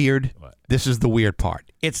what's weird? What? This is the weird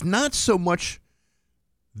part. It's not so much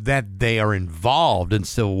that they are involved in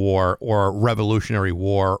Civil War or Revolutionary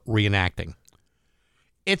War reenacting.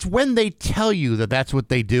 It's when they tell you that that's what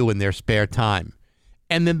they do in their spare time.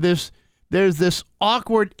 And then there's this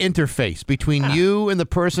awkward interface between you and the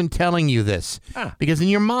person telling you this. Because in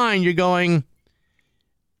your mind, you're going,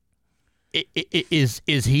 is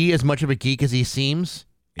he as much of a geek as he seems?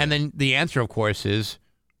 Yeah. And then the answer, of course, is,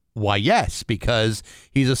 why, yes, because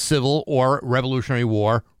he's a Civil or Revolutionary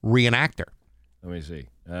War reenactor. Let me see.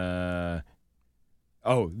 The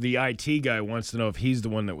IT guy wants to know if he's the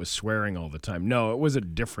one that was swearing all the time. No, it was a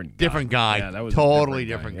different guy. Different guy. Yeah, that was totally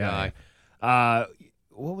different guy. Yeah.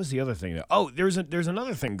 What was the other thing? Oh, there's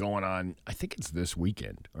another thing going on. I think it's this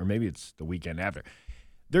weekend, or maybe it's the weekend after.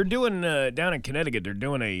 They're doing down in Connecticut. They're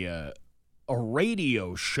doing a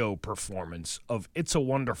radio show performance of "It's a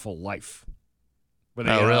Wonderful Life." Where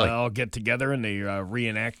they really? all get together and they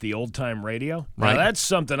reenact the old time radio. Right. Now, that's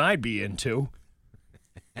something I'd be into.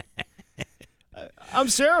 I'm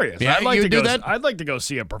serious. Yeah, I'd like you to do go. that? I'd like to go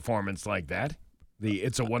see a performance like that. The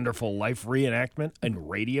 "It's a Wonderful Life" reenactment in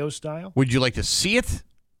radio style. Would you like to see it,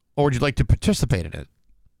 or would you like to participate in it?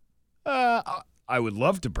 I would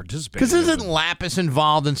love to participate. Because isn't Lapis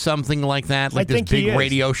involved in something like that, like this big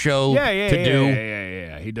radio show to do?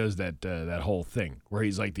 Yeah. He does that whole thing where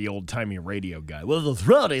he's like the old timey radio guy. Well, the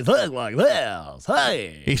throaty thing like this.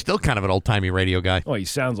 Hey. He's still kind of an old timey radio guy. Oh, he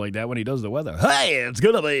sounds like that when he does the weather. Hey, it's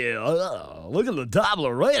gonna be look at the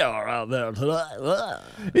Doppler radar out there tonight.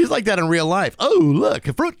 He's like that in real life. Oh, look,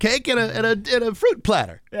 a fruit cake and a fruit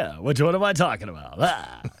platter. Yeah, which one am I talking about?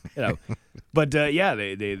 But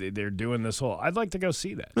they're doing this whole. I'd like to go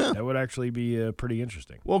see that. Yeah. That would actually be pretty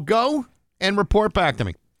interesting. Well, go and report back to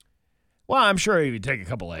me. Well, I'm sure you take a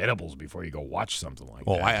couple of edibles before you go watch something like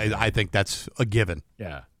that. Oh, I think that's a given.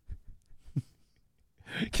 Yeah.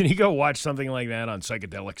 Can you go watch something like that on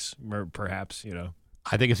psychedelics, perhaps,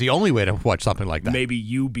 I think it's the only way to watch something like that. Maybe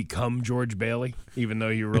you become George Bailey, even though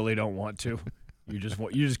you really don't want to. You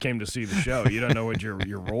just came to see the show. You don't know what your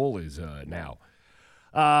role is now.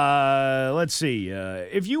 Let's see.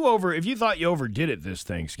 If you thought you overdid it this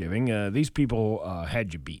Thanksgiving, these people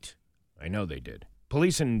had you beat. I know they did.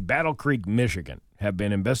 Police in Battle Creek, Michigan, have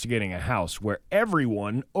been investigating a house where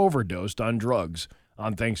everyone overdosed on drugs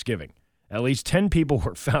on Thanksgiving. At least 10 people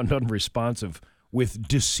were found unresponsive with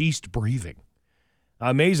deceased breathing.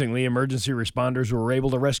 Amazingly, emergency responders were able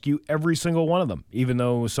to rescue every single one of them, even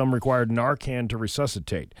though some required Narcan to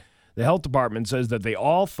resuscitate. The health department says that they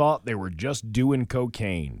all thought they were just doing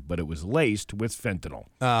cocaine, but it was laced with fentanyl.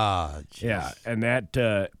 Yeah, and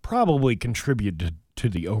that probably contributed to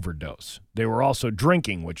the overdose. They were also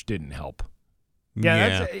drinking, which didn't help.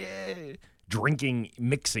 Yeah. That's, drinking,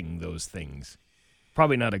 mixing those things.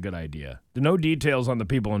 Probably not a good idea. There are no details on the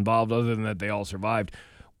people involved other than that they all survived.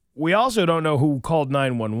 We also don't know who called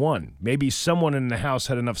 911. Maybe someone in the house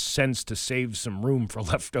had enough sense to save some room for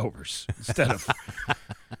leftovers instead of...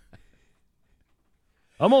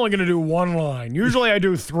 I'm only going to do one line. Usually I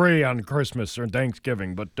do 3 on Christmas or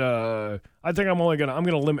Thanksgiving, but I think I'm going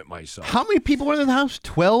to limit myself. How many people were in the house?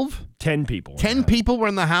 12? 10 people. 10 people were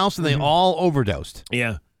in the house and they all overdosed.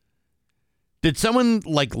 Yeah. Did someone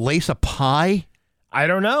lace a pie? I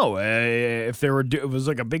don't know. If it was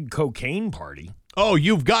like a big cocaine party. Oh,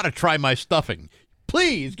 you've got to try my stuffing.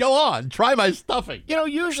 Please, go on. Try my stuffing.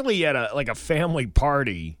 Usually at a family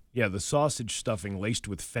party, the sausage stuffing laced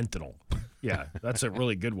with fentanyl. Yeah, that's a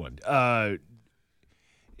really good one.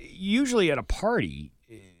 Usually at a party,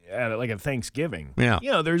 at a Thanksgiving,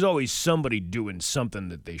 there's always somebody doing something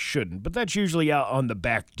that they shouldn't, but that's usually out on the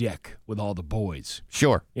back deck with all the boys.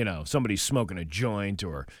 Sure. Somebody's smoking a joint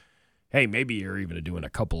or, hey, maybe you're even doing a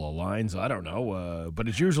couple of lines. I don't know. But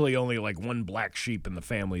it's usually only one black sheep in the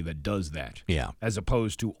family that does that. Yeah. As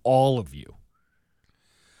opposed to all of you.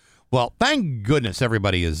 Well, thank goodness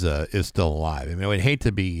everybody is still alive. I mean, I would hate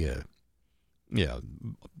to be,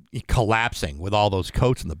 collapsing with all those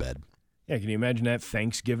coats in the bed. Yeah, can you imagine that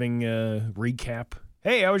Thanksgiving recap?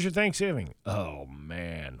 Hey, how was your Thanksgiving? Oh,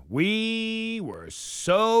 man. We were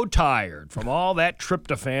so tired from all that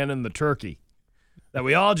tryptophan in the turkey that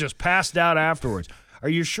we all just passed out afterwards. Are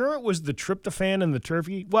you sure it was the tryptophan in the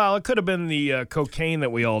turkey? Well, it could have been the cocaine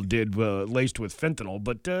that we all did laced with fentanyl,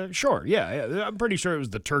 but sure, yeah, I'm pretty sure it was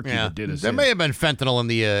the turkey that did us. There may have been fentanyl in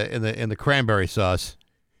the cranberry sauce,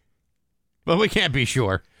 but we can't be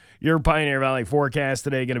sure. Your Pioneer Valley forecast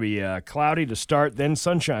today going to be cloudy to start, then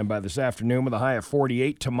sunshine by this afternoon with a high of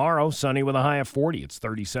 48. Tomorrow, sunny with a high of 40. It's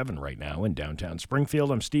 37 right now in downtown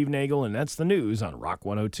Springfield. I'm Steve Nagle, and that's the news on Rock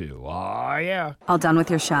 102. Aw, yeah. All done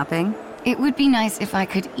with your shopping? It would be nice if I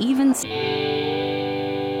could even...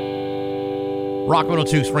 Rock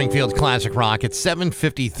 102, Springfield's Classic Rock. It's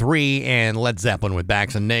 7:53, and Led Zeppelin with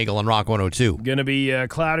Bax and Nagle on Rock 102. Going to be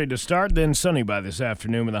cloudy to start, then sunny by this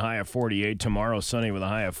afternoon with a high of 48. Tomorrow, sunny with a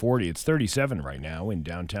high of 40. It's 37 right now in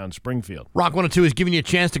downtown Springfield. Rock 102 is giving you a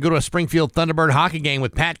chance to go to a Springfield Thunderbird hockey game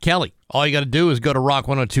with Pat Kelly. All you got to do is go to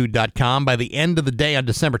rock102.com by the end of the day on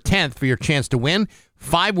December 10th for your chance to win.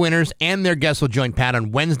 5 winners and their guests will join Pat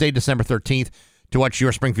on Wednesday, December 13th. To watch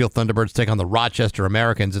your Springfield Thunderbirds take on the Rochester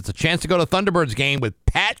Americans. It's a chance to go to Thunderbirds game with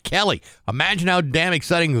Pat Kelly. Imagine how damn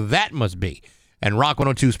exciting that must be. And Rock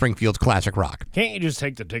 102 Springfield's Classic Rock. Can't you just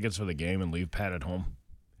take the tickets for the game and leave Pat at home?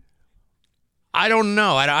 I don't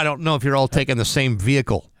know. I don't know if you're all taking the same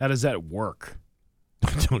vehicle. How does that work?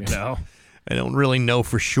 I don't really know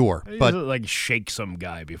for sure. But like shake some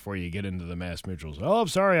guy before you get into the Mass Mutuals. Oh, I'm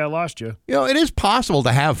sorry, I lost you. You know, it is possible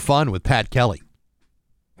to have fun with Pat Kelly.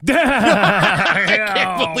 I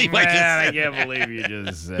can't believe you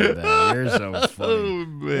just said that. You're so funny. Oh,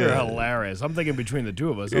 you're hilarious. I'm thinking between the two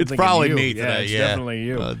of us. It's probably you. me today. It's definitely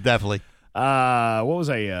you. Definitely. What was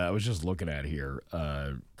I was just looking at here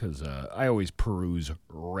because I always peruse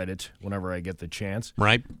Reddit whenever I get the chance.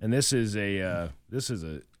 Right. And this is a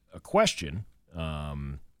question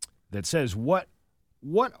that says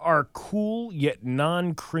what are cool yet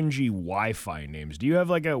non-cringy Wi-Fi names? Do you have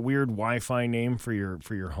like a weird Wi-Fi name for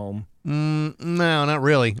your home? No, not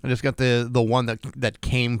really. I just got the one that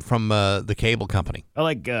came from the cable company. I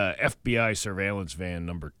like FBI Surveillance Van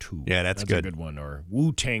number 2. Yeah, that's good. A good one. Or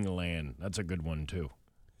Wu-Tang Land. That's a good one too.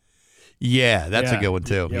 Yeah, that's a good one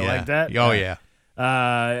too. You like that? Oh yeah.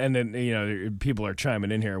 And then, people are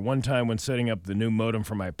chiming in here. One time when setting up the new modem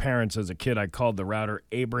for my parents as a kid, I called the router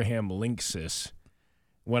Abraham Linksys.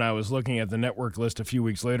 When I was looking at the network list a few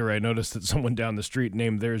weeks later, I noticed that someone down the street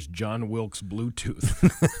named theirs John Wilkes Bluetooth.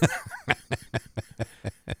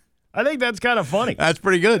 I think that's kind of funny. That's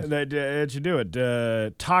pretty good. That you do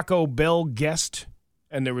it. Taco Bell guest,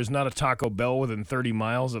 and there was not a Taco Bell within 30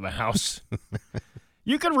 miles of the house.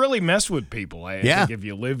 You can really mess with people, I think, if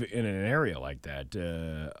you live in an area like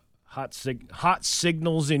that. Hot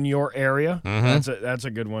signals in your area. Mm-hmm. That's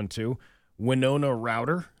a good one, too. Winona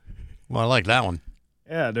Router. Well, I like that one.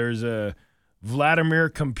 Yeah, there's Vladimir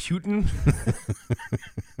Computin.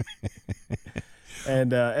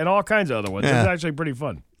 and all kinds of other ones. Yeah. It's actually pretty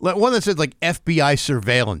fun. One that says like FBI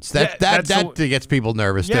surveillance. That gets people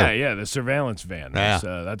nervous too. Yeah, the surveillance van.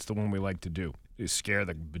 That's the one we like to do. You scare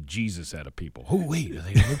the bejesus out of people. Oh, wait, are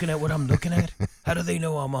they looking at what I'm looking at? How do they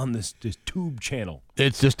know I'm on this tube channel?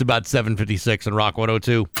 It's just about 7:56 on Rock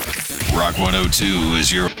 102. Rock 102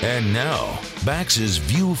 is your... And now, Bax's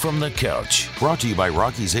View from the Couch. Brought to you by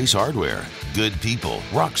Rocky's Ace Hardware. Good people,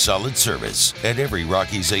 rock solid service at every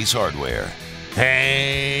Rocky's Ace Hardware.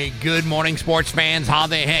 Hey, good morning, sports fans. How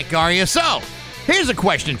the heck are you? So, here's a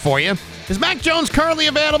question for you. Is Mac Jones currently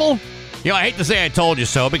available? You know, I hate to say I told you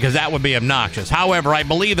so because that would be obnoxious. However, I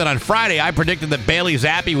believe that on Friday I predicted that Bailey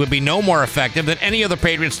Zappi would be no more effective than any other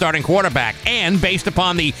Patriots starting quarterback. And based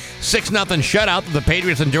upon the 6-0 shutout that the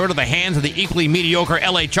Patriots endured at the hands of the equally mediocre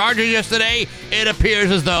LA Chargers yesterday, it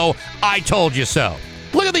appears as though I told you so.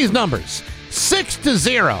 Look at these numbers.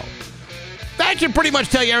 6-0. That should pretty much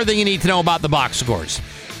tell you everything you need to know about the box scores.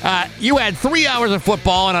 You had 3 hours of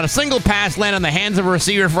football and on a single pass land in the hands of a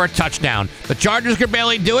receiver for a touchdown. The Chargers could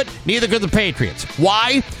barely do it, neither could the Patriots.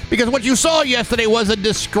 Why? Because what you saw yesterday was a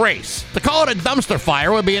disgrace. To call it a dumpster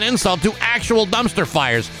fire would be an insult to actual dumpster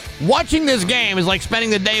fires. Watching this game is like spending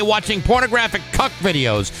the day watching pornographic cuck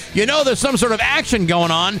videos. You know there's some sort of action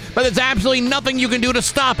going on, but there's absolutely nothing you can do to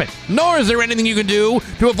stop it. Nor is there anything you can do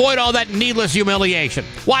to avoid all that needless humiliation.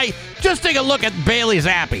 Why, just take a look at Bailey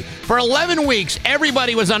Zappi. For 11 weeks,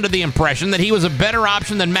 everybody was under the impression that he was a better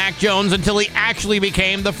option than Mac Jones until he actually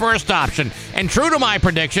became the first option. And true to my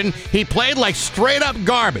prediction, he played like straight-up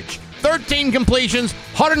garbage. 13 completions,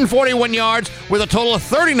 141 yards, with a total of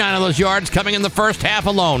 39 of those yards coming in the first half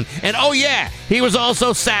alone. And oh yeah, he was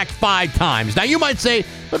also sacked 5 times. Now you might say,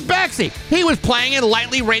 but Baxy, he was playing in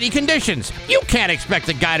lightly rainy conditions. You can't expect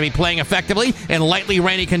a guy to be playing effectively in lightly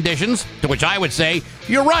rainy conditions. To which I would say,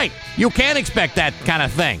 you're right. You can't expect that kind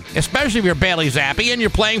of thing, especially if you're Bailey Zappi and you're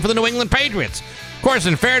playing for the New England Patriots. Of course,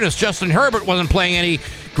 in fairness, Justin Herbert wasn't playing any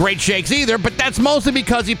great shakes either, but that's mostly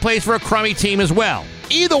because he plays for a crummy team as well.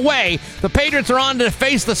 Either way, the Patriots are on to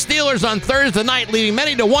face the Steelers on Thursday night, leaving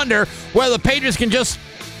many to wonder whether the Patriots can just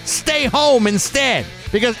stay home instead,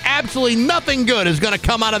 because absolutely nothing good is going to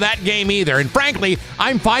come out of that game either, and frankly,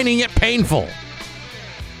 I'm finding it painful.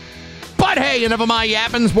 But hey, enough of my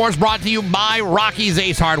yapping. Sports brought to you by Rocky's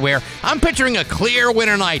Ace Hardware. I'm picturing a clear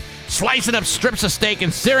winter night, slicing up strips of steak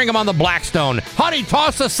and searing them on the Blackstone. Honey,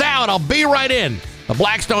 toss the salad. I'll be right in. The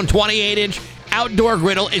Blackstone 28-inch outdoor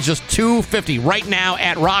griddle is just $250 right now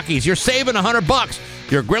at Rocky's. You're saving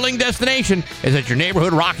 $100. Your grilling destination is at your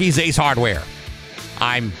neighborhood Rocky's Ace Hardware.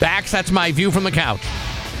 I'm Bax. That's my view from the couch.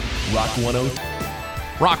 Rock 102.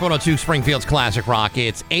 Rock 102, Springfield's Classic Rock.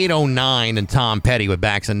 It's 8:09 and Tom Petty with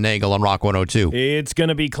Bax and Nagle on Rock 102. It's going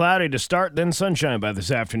to be cloudy to start, then sunshine by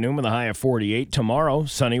this afternoon with a high of 48. Tomorrow,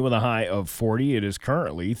 sunny with a high of 40. It is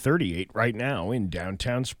currently 38 right now in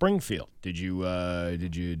downtown Springfield. Have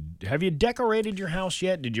you decorated your house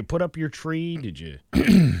yet? Did you put up your tree? Did you?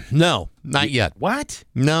 No, not yet. What?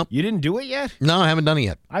 No. You didn't do it yet? No, I haven't done it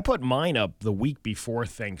yet. I put mine up the week before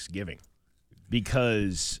Thanksgiving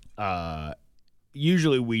because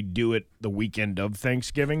usually we do it the weekend of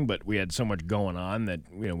Thanksgiving, but we had so much going on that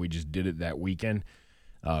we just did it that weekend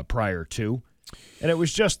prior to, and it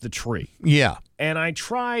was just the tree. Yeah. And I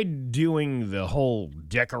tried doing the whole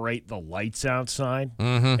decorate the lights outside,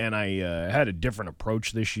 and I had a different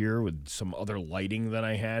approach this year with some other lighting that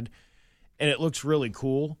I had, and it looks really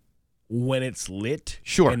cool when it's lit.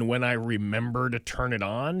 Sure. And when I remember to turn it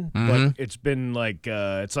on, but it's been like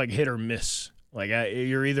it's like hit or miss. Like,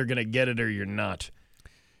 you're either going to get it or you're not.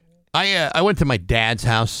 I went to my dad's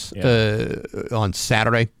house on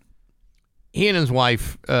Saturday. He and his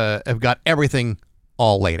wife have got everything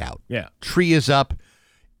all laid out. Yeah. Tree is up.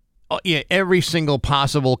 Every single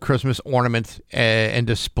possible Christmas ornament and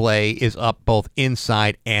display is up both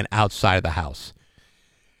inside and outside of the house.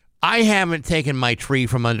 I haven't taken my tree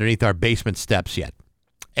from underneath our basement steps yet.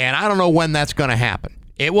 And I don't know when that's going to happen.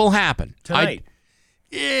 It will happen. Tonight.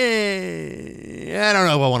 I don't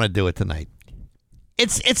know if I want to do it tonight.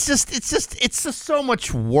 It's just so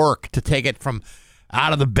much work to take it from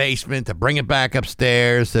out of the basement to bring it back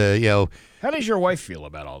upstairs. How does your wife feel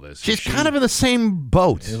about all this? She's kind of in the same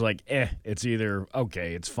boat. It's like, it's either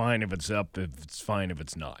okay, it's fine if it's up, if it's fine if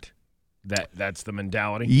it's not. That's the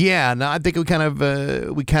mentality. Yeah, no, I think we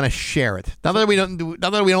kind of share it. Not that we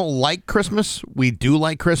don't like Christmas, we do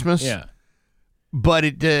like Christmas. Yeah. But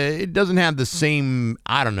it doesn't have the same,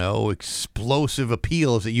 I don't know, explosive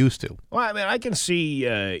appeal as it used to. Well, I mean, I can see,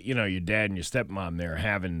 your dad and your stepmom there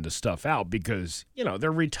having the stuff out because,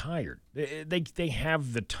 they're retired. They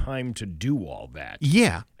have the time to do all that.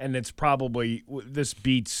 Yeah. And it's probably, this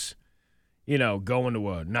beats, going to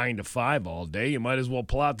a 9 to 5 all day. You might as well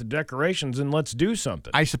pull out the decorations and let's do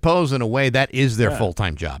something. I suppose, in a way, that is their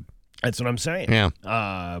full-time job. That's what I'm saying. Yeah.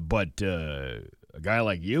 But a guy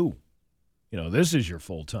like you, this is your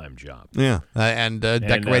full-time job. Yeah, and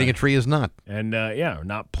decorating a tree is not. And,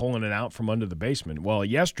 not pulling it out from under the basement. Well,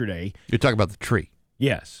 yesterday... You're talking about the tree.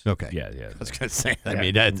 Yes. Okay. Yeah. I was going to say, I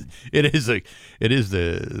mean, it is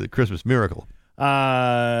the Christmas miracle.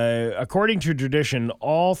 According to tradition,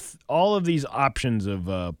 all of these options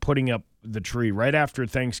of putting up the tree right after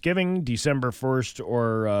Thanksgiving, December 1st,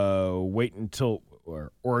 or wait until...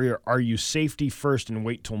 Or are you safety first and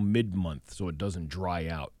wait till mid-month so it doesn't dry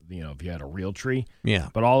out, if you had a real tree? Yeah.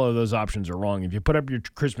 But all of those options are wrong. If you put up your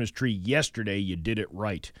Christmas tree yesterday, you did it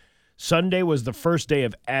right. Sunday was the first day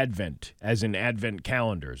of Advent, as in Advent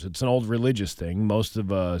calendars. It's an old religious thing. Most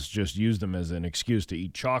of us just use them as an excuse to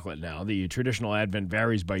eat chocolate now. The traditional Advent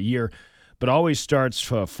varies by year, but always starts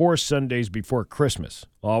 4 Sundays before Christmas,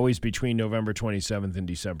 always between November 27th and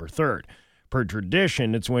December 3rd. Per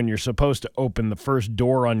tradition, it's when you're supposed to open the first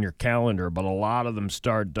door on your calendar, but a lot of them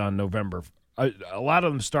start on November. A lot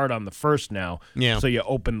of them start on the 1st now, so you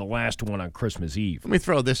open the last one on Christmas Eve. Let me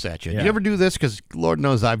throw this at you. Do you ever do this? Because Lord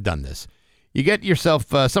knows I've done this. You get yourself,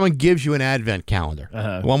 someone gives you an Advent calendar,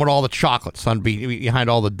 the one with all the chocolates behind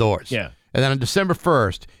all the doors. Yeah. And then on December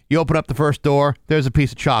 1st, you open up the first door, there's a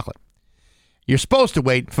piece of chocolate. You're supposed to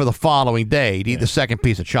wait for the following day to eat the second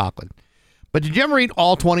piece of chocolate. But did you ever eat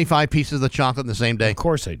all 25 pieces of the chocolate in the same day? Of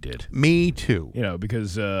course I did. Me too. You know,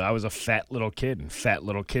 because I was a fat little kid, and fat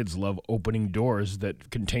little kids love opening doors that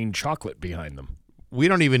contain chocolate behind them. We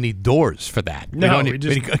don't even need doors for that. No,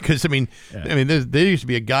 because there used to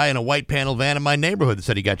be a guy in a white panel van in my neighborhood that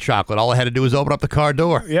said he got chocolate. All I had to do was open up the car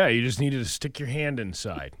door. Yeah, you just needed to stick your hand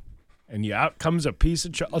inside. And out comes a piece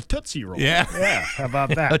of a Tootsie Roll. Yeah. Yeah, how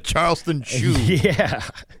about that? A Charleston chew. Yeah.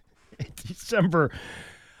 December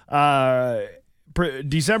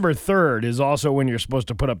 3rd is also when you're supposed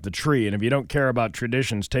to put up the tree. And if you don't care about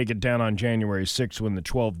traditions, take it down on January 6th when the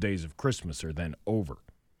 12 days of Christmas are then over.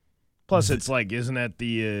 Plus, it's like, isn't that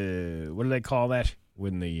the, what do they call that?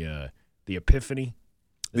 When the Epiphany?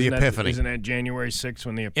 Epiphany. Isn't that January 6th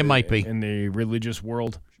when the It might be. In the religious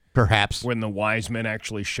world? Perhaps. When the wise men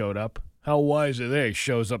actually showed up. How wise are they?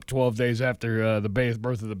 Shows up 12 days after the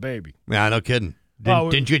birth of the baby. Yeah, no kidding.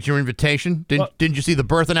 Didn't you get your invitation? Didn't you see the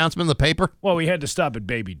birth announcement in the paper? Well, we had to stop at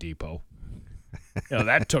Baby Depot.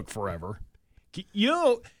 That took forever.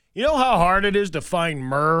 You know how hard it is to find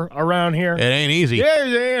myrrh around here? It ain't easy.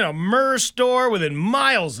 There's a myrrh store within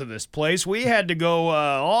miles of this place. We had to go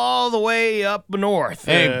all the way up north.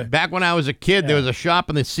 Hey, back when I was a kid, there was a shop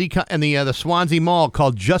in the Swansea Mall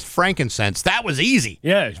called Just Frankincense. That was easy.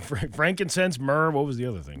 Yeah, frankincense, myrrh. What was the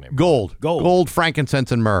other thing? Gold,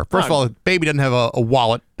 frankincense, and myrrh. First of all, the baby doesn't have a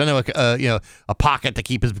wallet, doesn't have a pocket to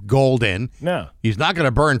keep his gold in. No, he's not going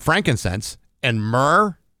to burn frankincense and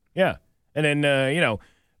myrrh. Yeah, and then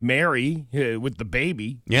Mary with the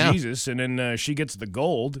baby, Jesus, and then she gets the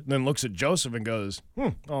gold, and then looks at Joseph and goes,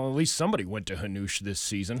 well, at least somebody went to Hanoush this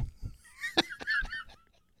season.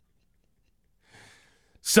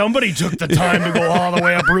 Somebody took the time to go all the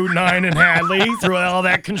way up Route 9 in Hadley through all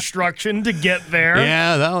that construction to get there.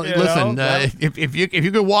 Yeah, listen, if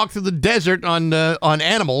you could walk through the desert on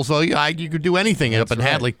animals, you could do anything up in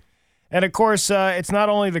Hadley. And, of course, it's not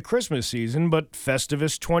only the Christmas season, but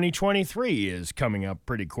Festivus 2023 is coming up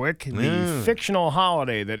pretty quick. The fictional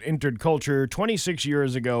holiday that entered culture 26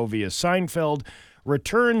 years ago via Seinfeld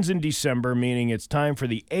returns in December, meaning it's time for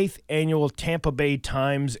the 8th annual Tampa Bay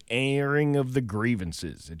Times airing of the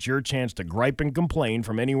grievances. It's your chance to gripe and complain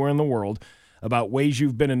from anywhere in the world about ways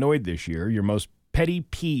you've been annoyed this year, your most petty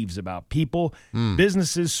peeves about people,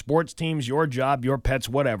 businesses, sports teams, your job, your pets,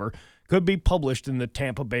 whatever, could be published in the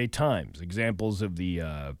Tampa Bay Times. Examples of the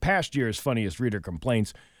past year's funniest reader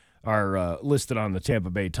complaints are listed on the Tampa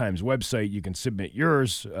Bay Times website. You can submit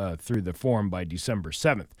yours through the form by December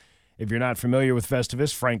 7th. If you're not familiar with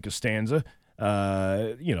Festivus, Frank Costanza,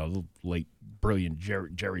 the late brilliant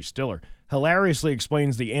Jerry Stiller, hilariously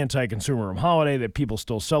explains the anti-consumer holiday that people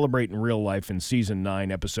still celebrate in real life in Season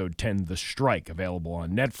 9, Episode 10, The Strike, available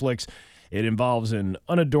on Netflix. It involves an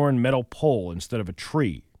unadorned metal pole instead of a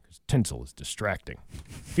tree. Tinsel is distracting.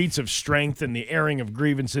 Feats of strength and the airing of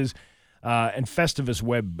grievances, and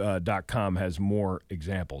FestivusWeb.com has more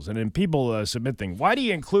examples. And then people submit things. Why do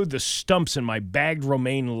you include the stumps in my bagged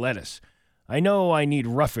romaine lettuce? I know I need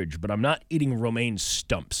roughage, but I'm not eating romaine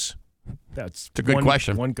stumps. That's a good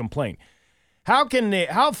question. One complaint. How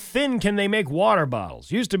thin can they make water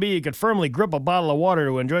bottles? Used to be you could firmly grip a bottle of water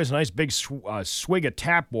to enjoy a nice big swig of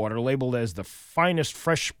tap water labeled as the finest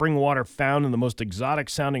fresh spring water found in the most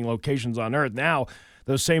exotic-sounding locations on Earth. Now,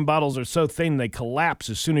 those same bottles are so thin they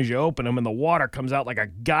collapse as soon as you open them, and the water comes out like a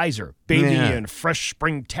geyser, bathing you in fresh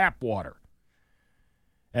spring tap water.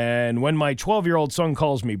 And when my 12-year-old son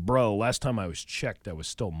calls me bro, last time I was checked, I was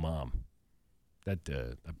still mom. That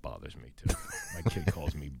bothers me, too. My kid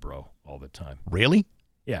calls me bro all the time. Really?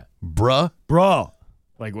 Yeah. Bruh? Bro.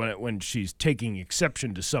 Like when she's taking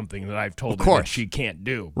exception to something that I've told her that she can't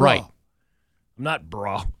do. Bro. Right. I'm not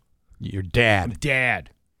bro. You're dad. I'm dad.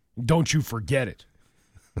 Don't you forget it.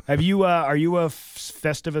 Are you a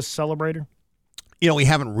Festivus celebrator? We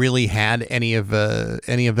haven't really had any of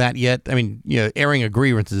that yet. I mean, airing of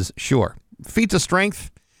grievances, sure. Feats of strength,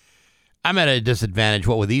 I'm at a disadvantage.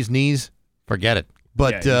 What with these knees? Forget it.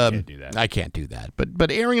 But you can't do that. I can't do that.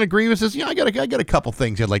 But airing of grievances, I got a couple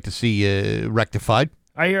things I'd like to see rectified.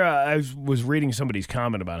 I was reading somebody's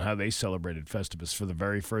comment about how they celebrated Festivus for the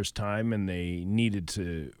very first time, and they needed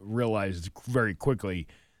to realize very quickly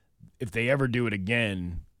if they ever do it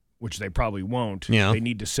again, which they probably won't, they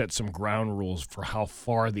need to set some ground rules for how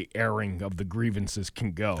far the airing of the grievances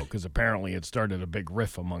can go, because apparently it started a big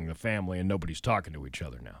riff among the family, and nobody's talking to each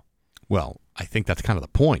other now. Well, I think that's kind of the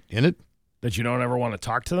point, isn't it? That you don't ever want to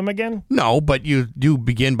talk to them again? No, but you do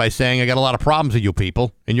begin by saying, I got a lot of problems with you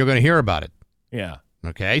people, and you're going to hear about it. Yeah.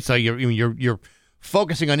 Okay, so you're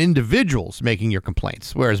focusing on individuals making your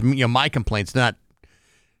complaints, whereas my complaint's not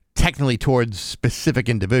technically towards specific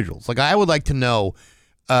individuals. Like I would like to know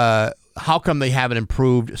how come they haven't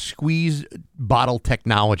improved squeeze bottle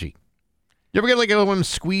technology? You ever get like one of them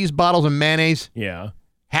squeeze bottles of mayonnaise? Yeah.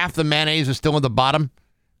 Half the mayonnaise is still in the bottom,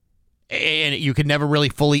 and you can never really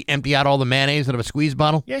fully empty out all the mayonnaise out of a squeeze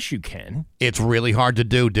bottle? Yes, you can. It's really hard to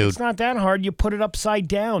do, dude. It's not that hard. You put it upside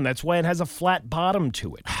down. That's why it has a flat bottom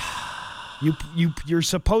to it. You're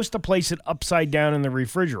supposed to place it upside down in the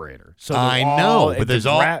refrigerator. So I know, but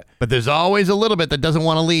there's always a little bit that doesn't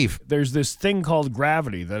want to leave. There's this thing called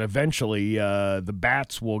gravity that eventually the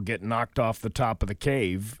bats will get knocked off the top of the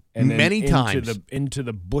cave and then into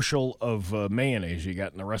the bushel of mayonnaise you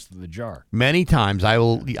got in the rest of the jar. Many times I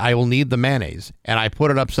will need the mayonnaise and I put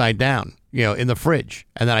it upside down, in the fridge,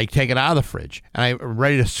 and then I take it out of the fridge and I'm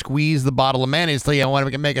ready to squeeze the bottle of mayonnaise till I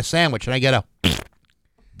want to make a sandwich, and I get a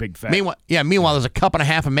big fat. Meanwhile, there's a cup and a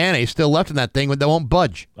half of mayonnaise still left in that thing that won't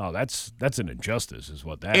budge. Oh, that's an injustice, is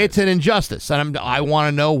what that is. It's an injustice, and I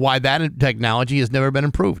want to know why that technology has never been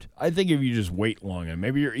improved. I think if you just wait long enough,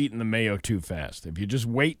 maybe you're eating the mayo too fast. If you just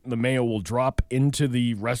wait, the mayo will drop into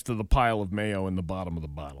the rest of the pile of mayo in the bottom of the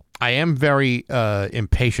bottle. I am very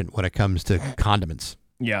impatient when it comes to condiments.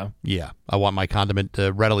 Yeah. Yeah. I want my condiment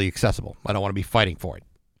readily accessible. I don't want to be fighting for it.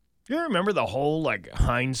 Do you remember the whole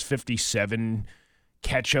Heinz 57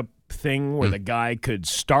 ketchup thing where the guy could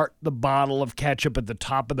start the bottle of ketchup at the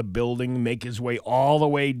top of the building, make his way all the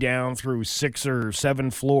way down through 6 or 7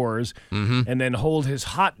 floors, and then hold his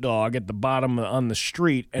hot dog at the bottom on the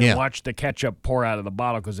street and watch the ketchup pour out of the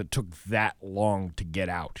bottle because it took that long to get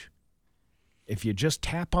out? If you just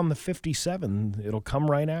tap on the 57, it'll come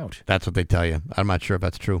right out. That's what they tell you. I'm not sure if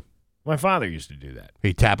that's true. My father used to do that.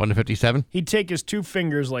 He'd tap on the 57? He'd take his 2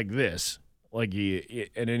 fingers like this. And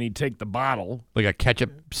then he'd take the bottle. Like a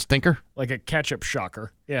ketchup stinker? Like a ketchup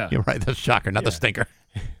shocker. Yeah. You're right, the shocker, not the stinker.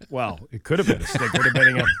 Well, it could have been a stinker,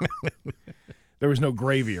 depending on. There was no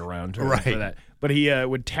gravy around for that. But he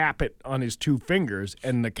would tap it on his 2 fingers,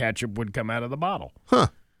 and the ketchup would come out of the bottle. Huh.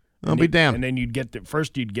 I'll be damned. And then you'd get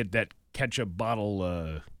that ketchup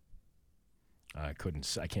bottle. I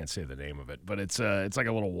can't say the name of it, but it's like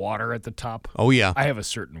a little water at the top. Oh yeah, I have a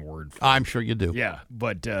certain word for it. I'm sure you do. Yeah,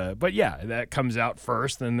 but yeah, that comes out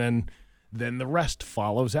first, and then the rest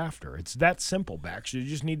follows after. It's that simple, Bax. You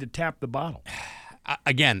just need to tap the bottle.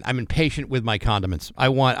 Again, I'm impatient with my condiments. I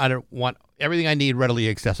don't want everything I need readily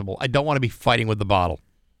accessible. I don't want to be fighting with the bottle.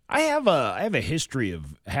 I have a history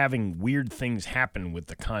of having weird things happen with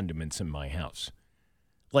the condiments in my house,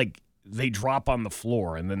 like. They drop on the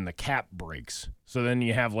floor and then the cap breaks. So then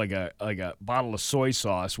you have like a bottle of soy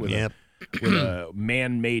sauce with a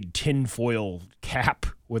man-made tinfoil cap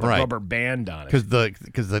with a rubber band on it.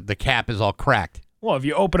 Because the cap is all cracked. Well, if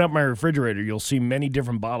you open up my refrigerator, you'll see many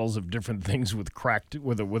different bottles of different things with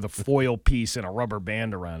a foil piece and a rubber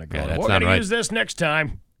band around it. Going, that's we're not gonna right. use this next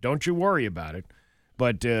time. Don't you worry about it.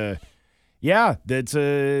 But that's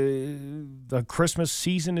the Christmas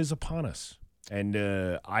season is upon us. And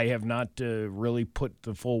I have not really put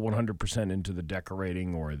the full 100% into the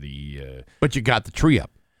decorating or the. But you got the tree up.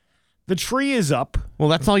 The tree is up. Well,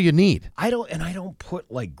 that's all you need. I don't put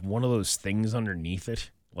like one of those things underneath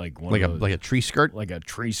it, like a tree skirt. Like a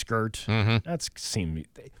tree skirt. Mm-hmm. That's seemed.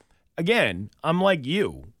 Again, I'm like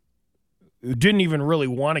you, who didn't even really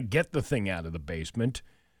want to get the thing out of the basement,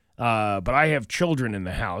 but I have children in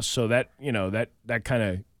the house, so that that kind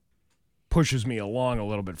of pushes me along a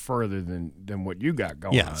little bit further than what you got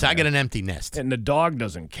going on. Yeah, so I get an empty nest. And the dog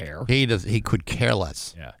doesn't care. He could care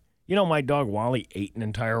less. Yeah. My dog Wally ate an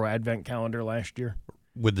entire advent calendar last year.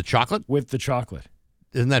 With the chocolate? With the chocolate.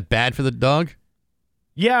 Isn't that bad for the dog?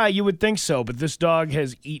 Yeah, you would think so, but this dog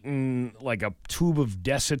has eaten like a tube of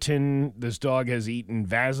Desitin. This dog has eaten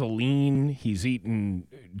Vaseline. He's eaten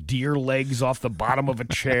deer legs off the bottom of a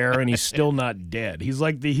chair, and he's still not dead. He's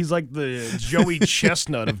like the Joey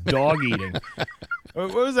Chestnut of dog eating.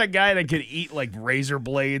 What was that guy that could eat like razor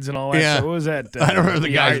blades and all that? Yeah. So what was that? I don't remember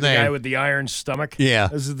the guy's name. The guy with the iron stomach. Yeah.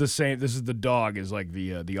 This is the same. This is the dog is like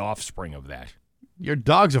the offspring of that. Your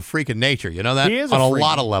dog's a freak of nature. You know that? He is on a freak.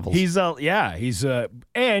 lot of levels. He's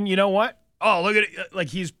and you know what? Oh, look at it. Like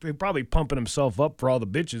he's probably pumping himself up for all the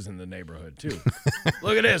bitches in the neighborhood, too.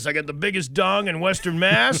 Look at this. I got the biggest dong in Western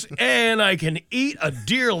Mass, and I can eat a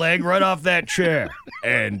deer leg right off that chair.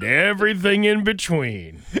 And everything in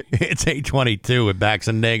between. It's 8:22 with Bax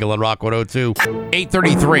and Nagle and Rock 102.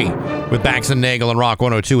 8:33 with Bax and Nagle and Rock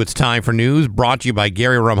 102. It's time for news brought to you by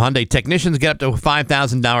Gary Rome Hyundai. Technicians get up to a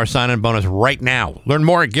 $5,000 sign-in bonus right now. Learn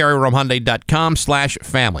more at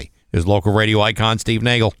GaryRomeHyundai.com/family. His local radio icon, Steve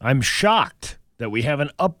Nagle. I'm shocked that we have an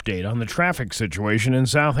update on the traffic situation in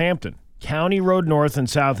Southampton. County Road North in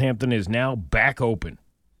Southampton is now back open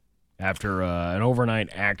after an overnight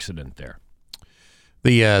accident there.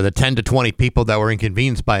 The 10 to 20 people that were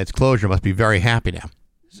inconvenienced by its closure must be very happy now.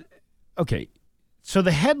 Okay, so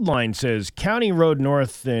the headline says County Road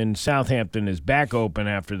North in Southampton is back open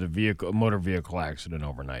after the motor vehicle accident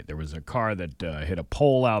overnight. There was a car that hit a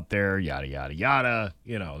pole out there, yada, yada, yada.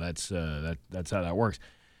 You know, that's how that works.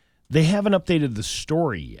 They haven't updated the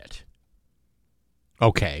story yet.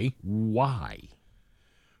 Okay. Why?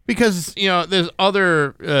 Because, there's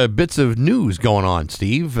other bits of news going on,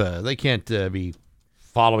 Steve. They can't be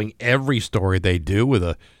following every story they do with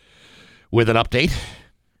an update.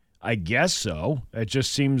 I guess so. It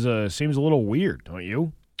just seems a little weird, don't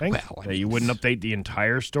you think? Well, that you wouldn't update the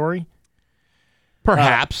entire story?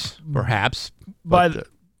 Perhaps. But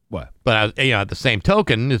what? But at the same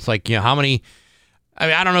token, it's like, how many? I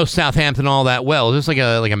mean, I don't know Southampton all that well. Is this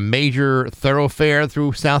like a major thoroughfare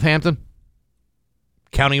through Southampton?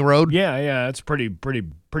 County Road? Yeah, it's pretty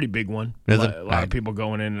big one. Is it? A lot of people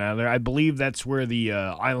going in and out of there. I believe that's where the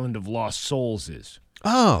Island of Lost Souls is.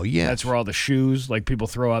 Oh, yeah. That's where all the shoes, like people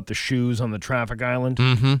throw out the shoes on the traffic island,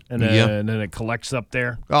 mm-hmm. and then it collects up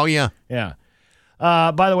there. Oh, yeah. Yeah.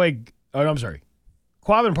 By the way, I'm sorry.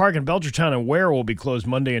 Quabbin Park in Belchertown and Ware will be closed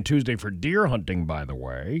Monday and Tuesday for deer hunting, by the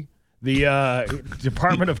way. The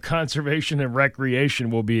Department of Conservation and Recreation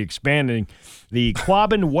will be expanding the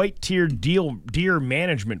Quabbin White-Tiered Deer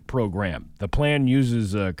Management Program. The plan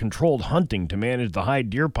uses controlled hunting to manage the high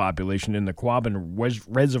deer population in the Quabbin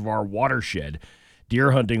Reservoir watershed.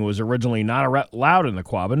 Deer hunting was originally not allowed in the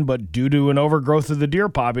Quabbin, but due to an overgrowth of the deer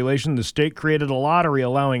population, the state created a lottery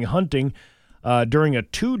allowing hunting during a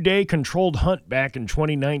 2-day controlled hunt back in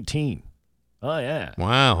 2019. Oh, yeah.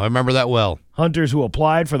 Wow, I remember that well. Hunters who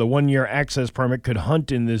applied for the 1-year access permit could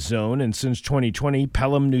hunt in this zone, and since 2020,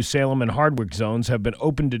 Pelham, New Salem, and Hardwick zones have been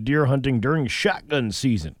open to deer hunting during shotgun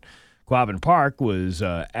season. Quabbin Park was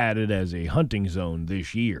added as a hunting zone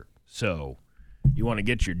this year. So you want to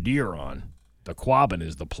get your deer on, the Quabbin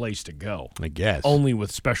is the place to go. I guess. Only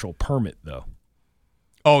with special permit, though.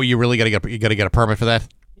 Oh, you really got to get a permit for that?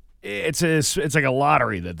 It's like a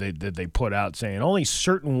lottery that they put out saying only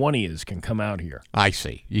certain one-ears can come out here. I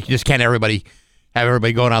see. You just can't have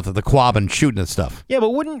everybody going out to the Quabbin shooting and stuff. Yeah,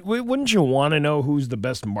 but wouldn't you want to know who's the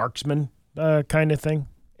best marksman kind of thing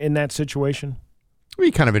in that situation?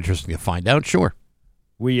 It'd be kind of interesting to find out, sure.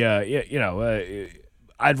 I'd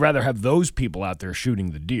rather have those people out there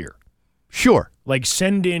shooting the deer. Sure. Like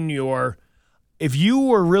send in if you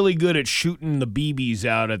were really good at shooting the BBs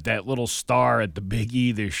out at that little star at the Big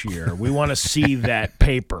E this year, we want to see that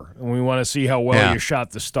paper, and we want to see how well you shot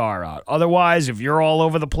the star out. Otherwise, if you're all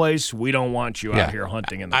over the place, we don't want you out here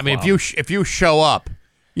hunting in the mean, if you show up,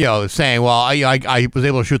 saying, well, I was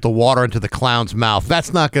able to shoot the water into the clown's mouth,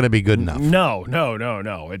 that's not going to be good enough. No.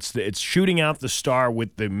 It's shooting out the star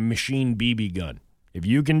with the machine BB gun. If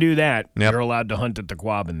you can do that, you're allowed to hunt at the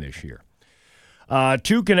Quabbin this year.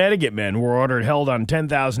 2 Connecticut men were ordered held on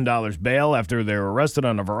 $10,000 bail after they were arrested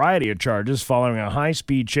on a variety of charges following a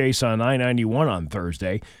high-speed chase on I-91 on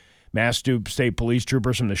Thursday. Mass State police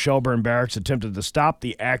troopers from the Shelburne Barracks attempted to stop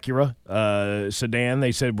the Acura sedan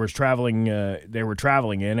they said they were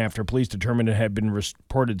traveling in after police determined it had been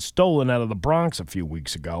reported stolen out of the Bronx a few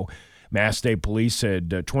weeks ago. Mass State Police said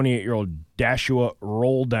 28-year-old Dashua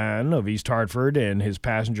Roldan of East Hartford and his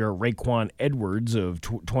passenger Raekwon Edwards of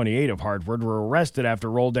 28 of Hartford were arrested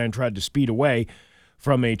after Roldan tried to speed away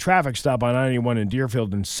from a traffic stop on 91 in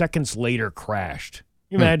Deerfield and seconds later crashed.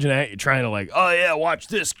 You imagine that? You're trying to watch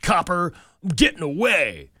this, copper, I'm getting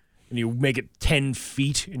away. And you make it 10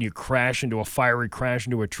 feet and you crash into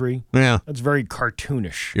a tree. Yeah. That's very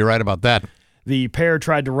cartoonish. You're right about that. The pair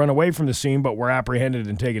tried to run away from the scene but were apprehended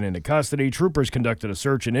and taken into custody. Troopers conducted a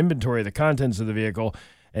search and inventory of the contents of the vehicle,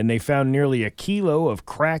 and they found nearly 1 kilo of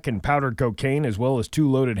crack and powdered cocaine, as well as 2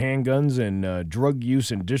 loaded handguns and drug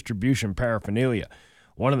use and distribution paraphernalia.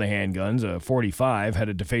 One of the handguns, a .45, had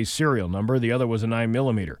a defaced serial number. The other was a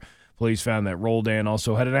 9mm. Police found that Roldan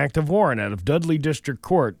also had an active warrant out of Dudley District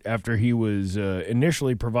Court after he was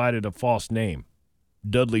initially provided a false name.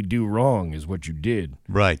 Dudley do wrong is what you did.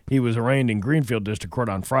 Right. He was arraigned in Greenfield District Court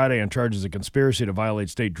on Friday on charges of conspiracy to violate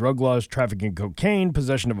state drug laws, trafficking cocaine,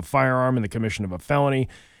 possession of a firearm, and the commission of a felony,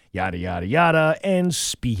 yada, yada, yada, and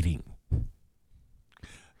speeding.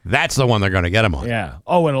 That's the one they're going to get him on. Yeah.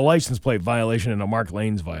 Oh, and a license plate violation and a Mark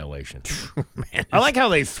Lanes violation. Man, I like how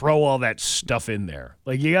they throw all that stuff in there.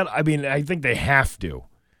 I think they have to.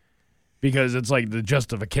 Because it's like the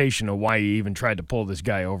justification of why you even tried to pull this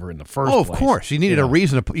guy over in the first place. Oh, of course. You needed a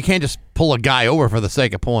reason. You can't just pull a guy over for the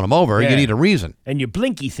sake of pulling him over. Yeah. You need a reason. And your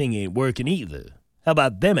blinky thing ain't working either. How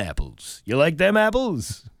about them apples? You like them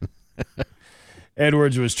apples?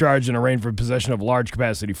 Edwards was charged and arraigned for possession of a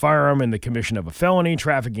large-capacity firearm and the commission of a felony,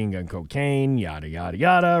 trafficking in cocaine, yada, yada,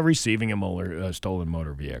 yada, receiving a stolen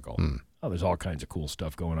motor vehicle. Oh, there's all kinds of cool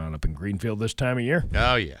stuff going on up in Greenfield this time of year.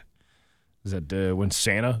 Oh, yeah. Is that when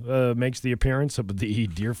Santa makes the appearance up at the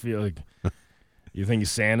Deerfield? You think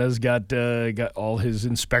Santa's got all his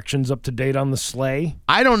inspections up to date on the sleigh?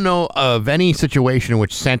 I don't know of any situation in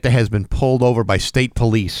which Santa has been pulled over by state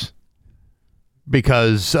police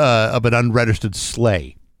because of an unregistered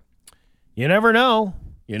sleigh. You never know.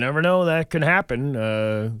 You never know. That could happen.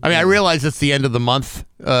 I realize it's the end of the month,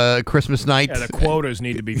 Christmas night. Yeah, the quotas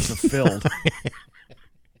need to be fulfilled.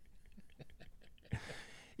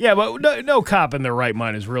 Yeah, but no cop in their right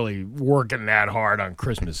mind is really working that hard on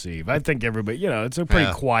Christmas Eve. I think everybody, it's a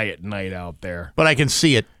pretty quiet night out there. But I can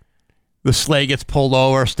see it. The sleigh gets pulled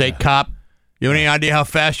over, state cop. You have any idea how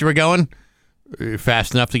fast you were going?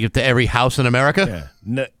 Fast enough to get to every house in America?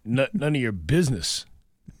 Yeah, none of your business.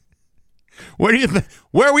 Where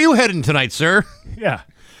were you heading tonight, sir? Yeah.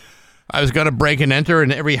 I was going to break and enter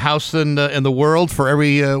in every house in the world for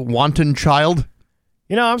every wanton child.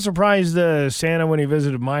 I'm surprised Santa, when he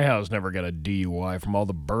visited my house, never got a DUI from all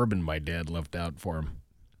the bourbon my dad left out for him.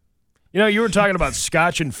 You were talking about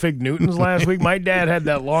Scotch and Fig Newtons last week. My dad had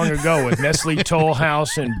that long ago with Nestle Toll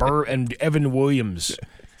House and Evan Williams.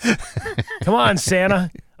 Come on,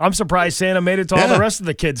 Santa. I'm surprised Santa made it to all the rest of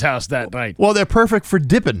the kids' house that night. Well, they're perfect for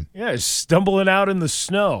dipping. Yeah, stumbling out in the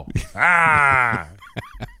snow.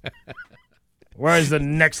 Where's the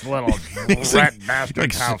next little rat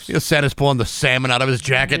bastard house? Santa's pulling the salmon out of his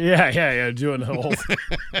jacket. Yeah, doing the whole thing.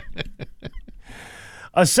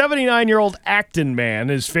 A 79-year-old Acton man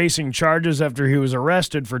is facing charges after he was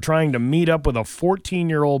arrested for trying to meet up with a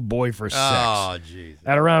 14-year-old boy for sex. Oh, jeez.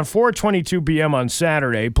 At around 4:22 p.m. on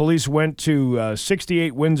Saturday, police went to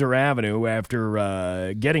 68 Windsor Avenue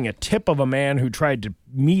after getting a tip of a man who tried to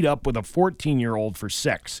meet up with a 14-year-old for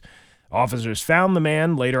sex. Officers found the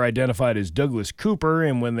man, later identified as Douglas Cooper,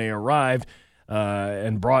 and when they arrived,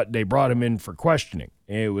 they brought him in for questioning.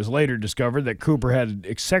 It was later discovered that Cooper had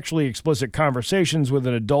sexually explicit conversations with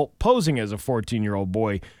an adult posing as a 14-year-old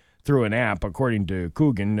boy through an app. According to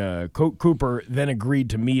Coogan, Cooper then agreed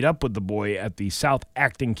to meet up with the boy at the South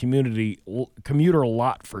Acton commuter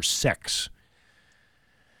lot for sex.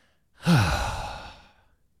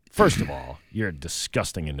 First of all, you're a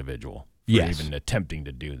disgusting individual for even attempting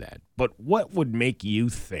to do that. But what would make you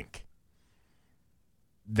think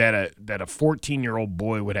that a 14-year-old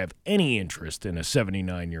boy would have any interest in a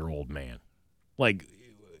 79-year-old man? Like,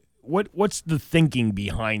 what's the thinking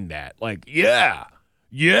behind that? Like, this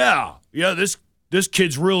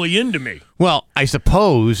kid's really into me. Well, I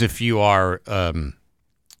suppose if you are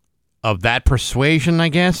of that persuasion, I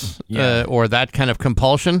guess, or that kind of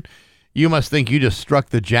compulsion, you must think you just struck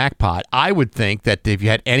the jackpot. I would think that if you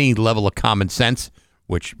had any level of common sense,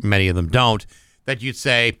 which many of them don't, that you'd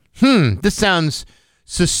say, this sounds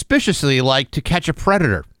suspiciously like To Catch a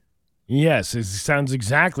Predator. Yes, it sounds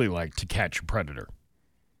exactly like To Catch a Predator.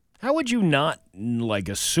 How would you not,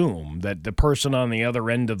 assume that the person on the other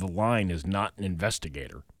end of the line is not an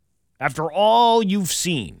investigator? After all you've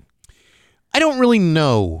seen. I don't really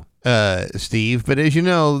know, Steve, but as you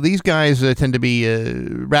know, these guys tend to be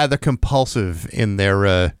rather compulsive in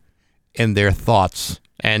their thoughts,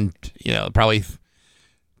 and probably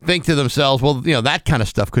think to themselves, well, that kind of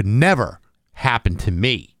stuff could never happen to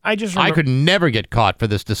me. I could never get caught for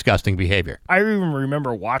this disgusting behavior. I even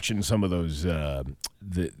remember watching some of those.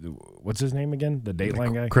 What's his name again? The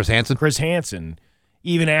Dateline guy, Chris Hansen. Chris Hansen.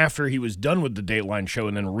 Even after he was done with the Dateline show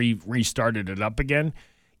and then restarted it up again,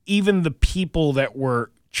 even the people that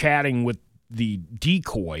were chatting with the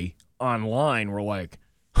decoy online were like,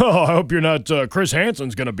 "Oh, I hope you're not Chris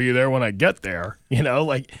Hansen's going to be there when I get there." And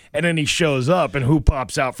then he shows up, and who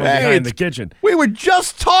pops out from behind the kitchen? We were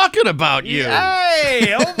just talking about you.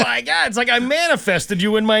 Hey, oh my God. It's like I manifested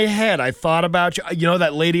you in my head. I thought about you.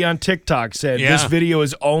 That lady on TikTok said, this video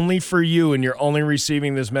is only for you, and you're only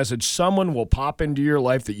receiving this message. Someone will pop into your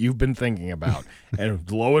life that you've been thinking about. And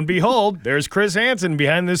lo and behold, there's Chris Hansen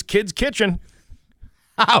behind this kid's kitchen.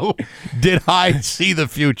 How did I see the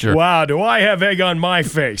future? Wow, do I have egg on my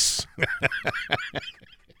face?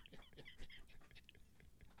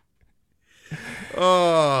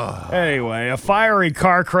 Anyway, a fiery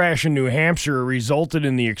car crash in New Hampshire resulted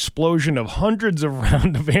in the explosion of hundreds of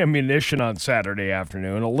rounds of ammunition on Saturday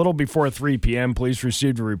afternoon. A little before 3 p.m., police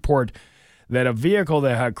received a report that a vehicle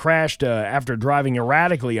that had crashed after driving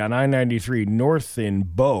erratically on I-93 north in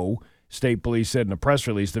Bow. State police said in a press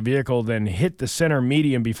release, the vehicle then hit the center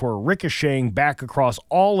median before ricocheting back across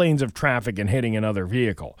all lanes of traffic and hitting another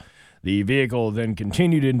vehicle. The vehicle then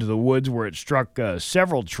continued into the woods where it struck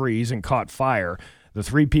several trees and caught fire. The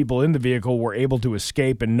 3 people in the vehicle were able to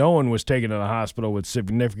escape, and no one was taken to the hospital with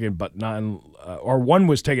significant but one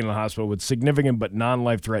was taken to the hospital with significant but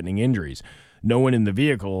non-life-threatening injuries. No one in the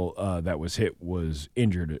vehicle that was hit was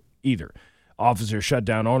injured either. Officers shut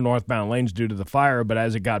down all northbound lanes due to the fire, but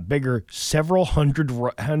as it got bigger, several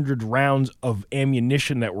hundred rounds of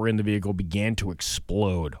ammunition that were in the vehicle began to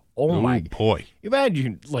explode. Oh my boy!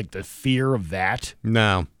 Imagine the fear of that.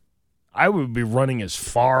 No. I would be running as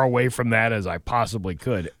far away from that as I possibly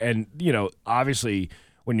could. And, obviously,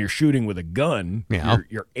 when you're shooting with a gun,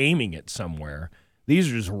 you're aiming it somewhere.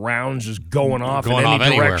 These are just rounds just going off in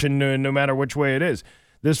any direction, no matter which way it is.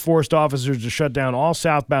 This forced officers to shut down all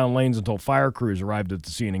southbound lanes until fire crews arrived at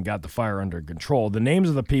the scene and got the fire under control. The names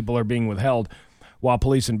of the people are being withheld while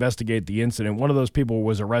police investigate the incident. One of those people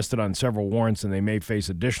was arrested on several warrants, and they may face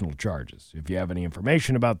additional charges. If you have any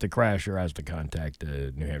information about the crash, you're asked to contact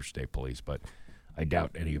New Hampshire State Police, but I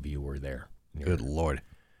doubt any of you were there. Good Lord.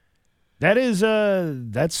 That is,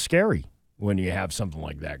 that's scary when you have something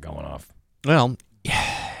like that going off. Well,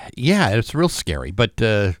 yeah, it's real scary, but...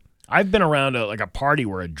 I've been around a party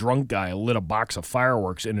where a drunk guy lit a box of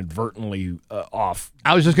fireworks inadvertently off.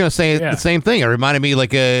 I was just going to say the same thing. It reminded me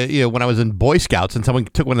when I was in Boy Scouts and someone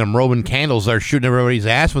took one of them Roman candles, started shooting everybody's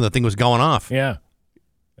ass when the thing was going off. Yeah.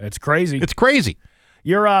 It's crazy. It's crazy.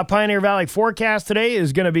 Your Pioneer Valley forecast today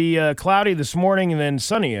is going to be cloudy this morning and then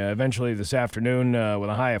sunny eventually this afternoon with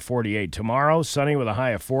a high of 48. Tomorrow, sunny with a high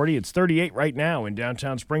of 40. It's 38 right now in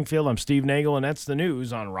downtown Springfield. I'm Steve Nagle, and that's the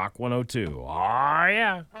news on Rock 102. Oh,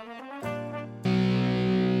 yeah.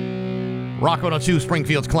 Rock 102,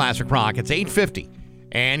 Springfield's Classic Rock. It's 8:50.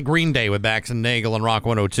 And Green Day with Bax and Nagle on Rock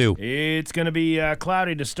 102. It's going to be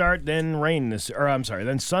cloudy to start, then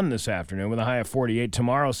then sun this afternoon with a high of 48.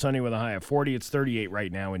 Tomorrow, sunny with a high of 40. It's 38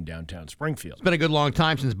 right now in downtown Springfield. It's been a good long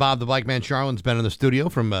time since Bob the Bike Man Charlin's been in the studio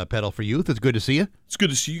from Pedal for Youth. It's good to see you. It's good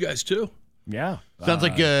to see you guys, too. Yeah. Sounds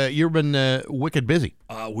like you've been wicked busy.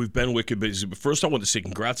 We've been wicked busy. But first, I want to say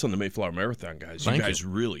congrats on the Mayflower Marathon, guys. You guys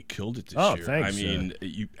really killed it this year. Thanks. I mean,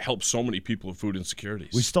 you helped so many people with food insecurities.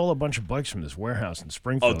 We stole a bunch of bikes from this warehouse in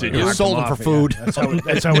Springfield. Oh, did you? Sold them for food. That's how we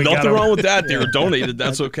got Nothing wrong with that. They were donated.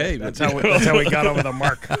 That's okay. That's how we got over the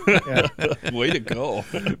mark. Yeah. Way to go.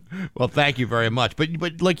 Well, thank you very much.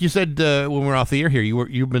 But like you said when we were off the air here,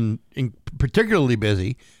 you've been particularly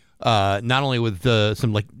busy. Not only with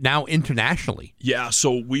now internationally. Yeah,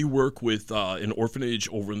 so we work with an orphanage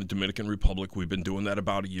over in the Dominican Republic. We've been doing that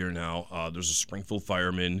about a year now. There's a Springfield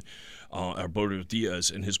fireman, Alberto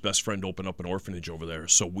Diaz, and his best friend opened up an orphanage over there.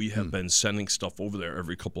 So we have been sending stuff over there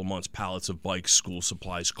every couple of months, pallets of bikes, school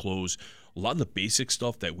supplies, clothes. A lot of the basic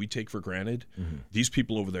stuff that we take for granted, these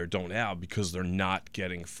people over there don't have because they're not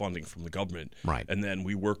getting funding from the government. Right. And then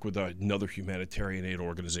we work with another humanitarian aid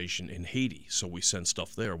organization in Haiti, so we send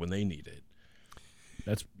stuff there when they need it.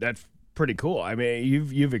 That's pretty cool. I mean,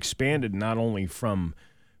 you've expanded not only from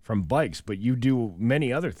bikes, but you do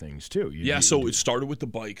many other things too. So it started with the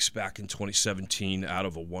bikes back in 2017 out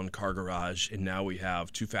of a one-car garage, and now we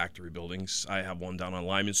have 2 factory buildings. I have one down on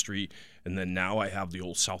Lyman Street, and then now I have the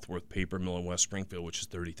old Southworth Paper Mill in West Springfield, which is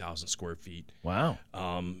 30,000 square feet. Wow.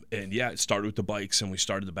 It started with the bikes, and we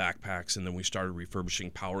started the backpacks, and then we started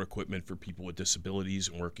refurbishing power equipment for people with disabilities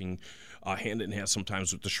and working hand in hand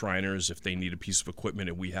sometimes with the Shriners. If they need a piece of equipment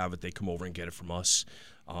and we have it, they come over and get it from us.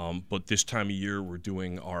 But this time of year, we're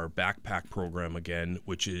doing our backpack program again,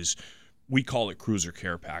 which is, we call it Cruiser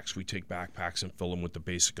Care Packs. We take backpacks and fill them with the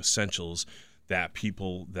basic essentials that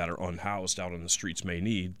people that are unhoused out on the streets may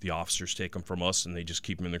need. The officers take them from us, and they just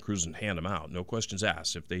keep them in their cruiser and hand them out. No questions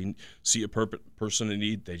asked. If they see a person in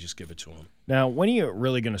need, they just give it to them. Now, when are you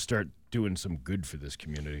really going to start doing some good for this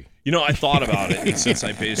community? I thought about it, and since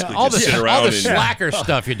I basically sit around all the slacker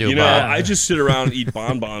stuff you do, Bob. I just sit around and eat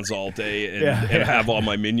bonbons all day and have all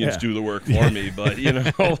my minions do the work for me. But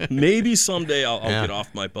maybe someday I'll get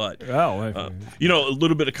off my butt. Oh, a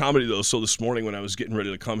little bit of comedy though. So this morning when I was getting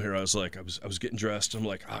ready to come here, I was getting dressed. I'm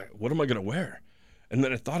like, what am I gonna wear? And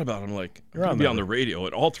then I thought about it. I'm like, I'm going to be on the radio.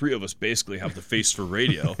 And all 3 of us basically have the face for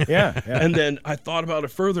radio. Yeah. And then I thought about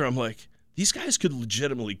it further. I'm like, these guys could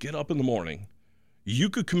legitimately get up in the morning.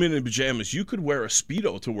 You could come in pajamas. You could wear a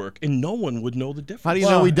Speedo to work, and no one would know the difference. How do you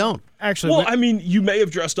know we don't? Actually, you may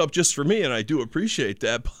have dressed up just for me, and I do appreciate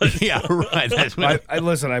that. But yeah, right.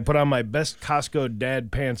 I put on my best Costco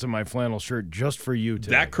dad pants and my flannel shirt just for you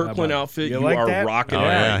today. That Kirkland outfit, you like are that? rocking. Oh,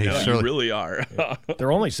 yeah, you really are.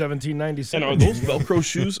 They're only $17.97. And are those Velcro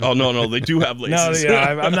shoes? Oh no, they do have laces. No,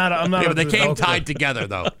 I'm not. Yeah, but they came tied together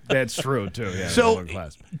though. That's true too. Yeah. So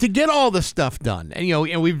to get all this stuff done, and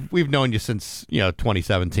and we've known you since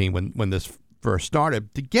 2017 when this first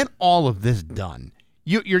started. To get all of this done,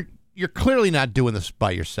 you're clearly not doing this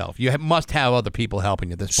by yourself. You must have other people helping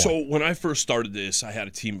you at this point. So when I first started this, I had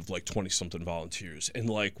a team of like 20-something volunteers. And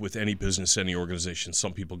like with any business, any organization,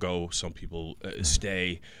 some people go, some people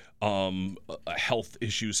stay. Health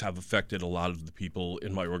issues have affected a lot of the people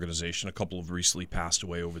in my organization. A couple have recently passed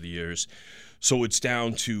away over the years. So it's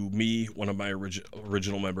down to me, one of my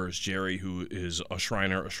original members, Jerry, who is a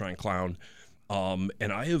Shriner, a shrine clown.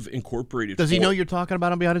 And I have incorporated. Does he know you're talking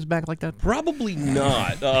about him behind his back like that? Probably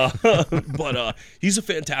not. But he's a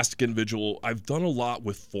fantastic individual. I've done a lot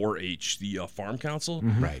with 4-H, the Farm Council.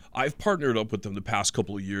 Mm-hmm. Right. I've partnered up with them the past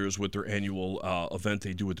couple of years with their annual event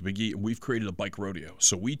they do at the Big E, and we've created a bike rodeo.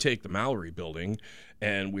 So we take the Mallory building,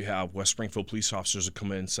 and we have West Springfield police officers that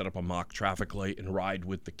come in, set up a mock traffic light, and ride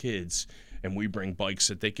with the kids. And we bring bikes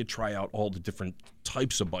that they could try out all the different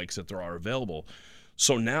types of bikes that there are available.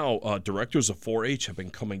 So now directors of 4-H have been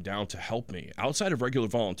coming down to help me. Outside of regular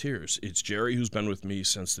volunteers, it's Jerry who's been with me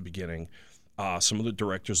since the beginning, some of the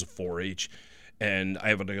directors of 4-H, and I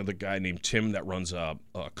have another guy named Tim that runs a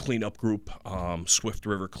cleanup group, Swift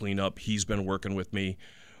River Cleanup. He's been working with me.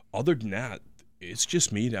 Other than that, it's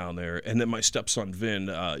just me down there. And then my stepson, Vin,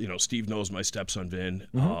 Steve knows my stepson, Vin.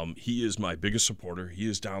 Mm-hmm. He is my biggest supporter. He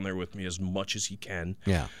is down there with me as much as he can.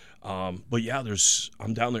 Yeah. But yeah,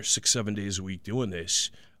 I'm down there 6-7 days a week doing this.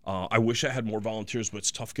 I wish I had more volunteers, but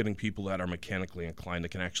it's tough getting people that are mechanically inclined that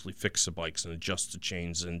can actually fix the bikes and adjust the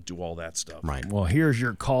chains and do all that stuff. Right. Well, here's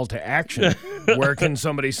your call to action. Where can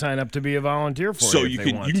somebody sign up to be a volunteer for So you?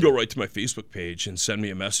 you can go right to my Facebook page and send me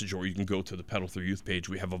a message, or you can go to the Pedal Through Youth page.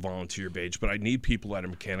 We have a volunteer page, but I need people that are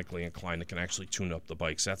mechanically inclined that can actually tune up the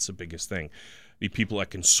bikes. That's the biggest thing. I need people that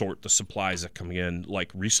can sort the supplies that come in.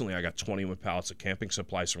 Like recently, I got 21 pallets of camping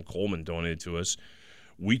supplies from Coleman donated to us.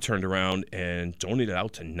 We turned around and donated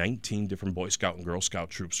out to 19 different Boy Scout and Girl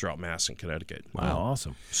Scout troops throughout Mass and Connecticut. Wow,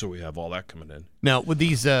 awesome! So we have all that coming in. Now with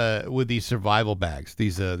these survival bags,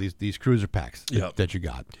 these cruiser packs that you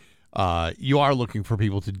got, you are looking for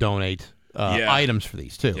people to donate items for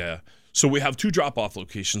these too. Yeah. So we have 2 drop-off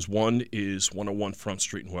locations. One is 101 Front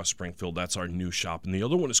Street in West Springfield. That's our new shop. And the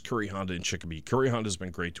other one is Curry Honda in Chicopee. Curry Honda has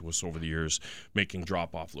been great to us over the years, making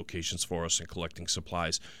drop-off locations for us and collecting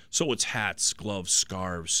supplies. So it's hats, gloves,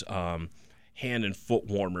 scarves, hand and foot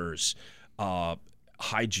warmers,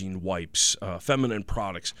 hygiene wipes, feminine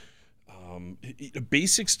products.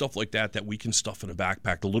 Basic stuff like that we can stuff in a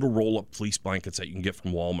backpack. The little roll-up fleece blankets that you can get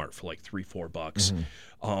from Walmart for like $3-4.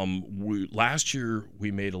 Last year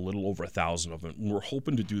we made a little over 1,000 of them. We're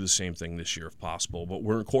hoping to do the same thing this year if possible. But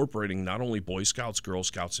we're incorporating not only Boy Scouts, Girl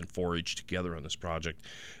Scouts, and 4-H together on this project.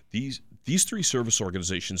 These 3 service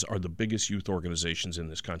organizations are the biggest youth organizations in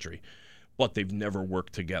this country, but they've never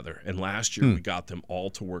worked together. And last year we got them all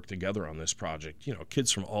to work together on this project. You know,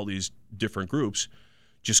 kids from all these different groups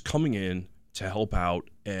just coming in to help out.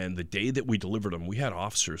 And the day that we delivered them, we had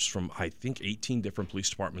officers from, I think, 18 different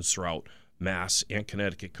police departments throughout Mass and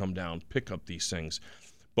Connecticut come down, pick up these things.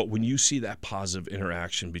 But when you see that positive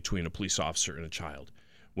interaction between a police officer and a child,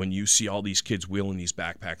 when you see all these kids wheeling these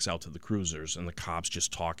backpacks out to the cruisers and the cops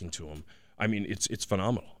just talking to them, I mean, it's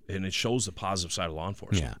phenomenal. And it shows the positive side of law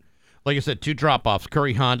enforcement. Yeah. Like I said, 2 drop-offs,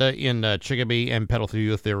 Curry Honda in Chicopee and Pedal Through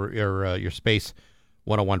Youth, your space,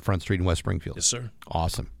 101 Front Street in West Springfield. Yes, sir.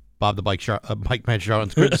 Awesome. Bob the Bike Man Charlotte,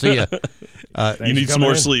 it's good to see you. You need some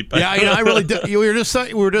more sleep. Yeah, I really do. We were just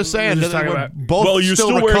saying that we're both well, you're still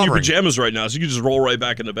wearing recovering. your pajamas right now, so you can just roll right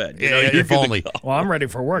back into bed. If only. Well, I'm ready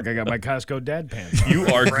for work. I got my Costco dad pants. You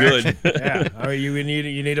are good. Yeah. Oh, you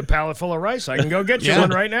need a pallet full of rice. I can go get you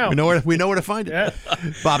one right now. We know where to find it. Yeah.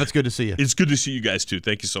 Bob, it's good to see you. It's good to see you guys too.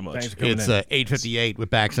 Thank you so much. Thanks for coming in. It's 8:58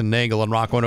 with Bax and Nagle on Rock 101.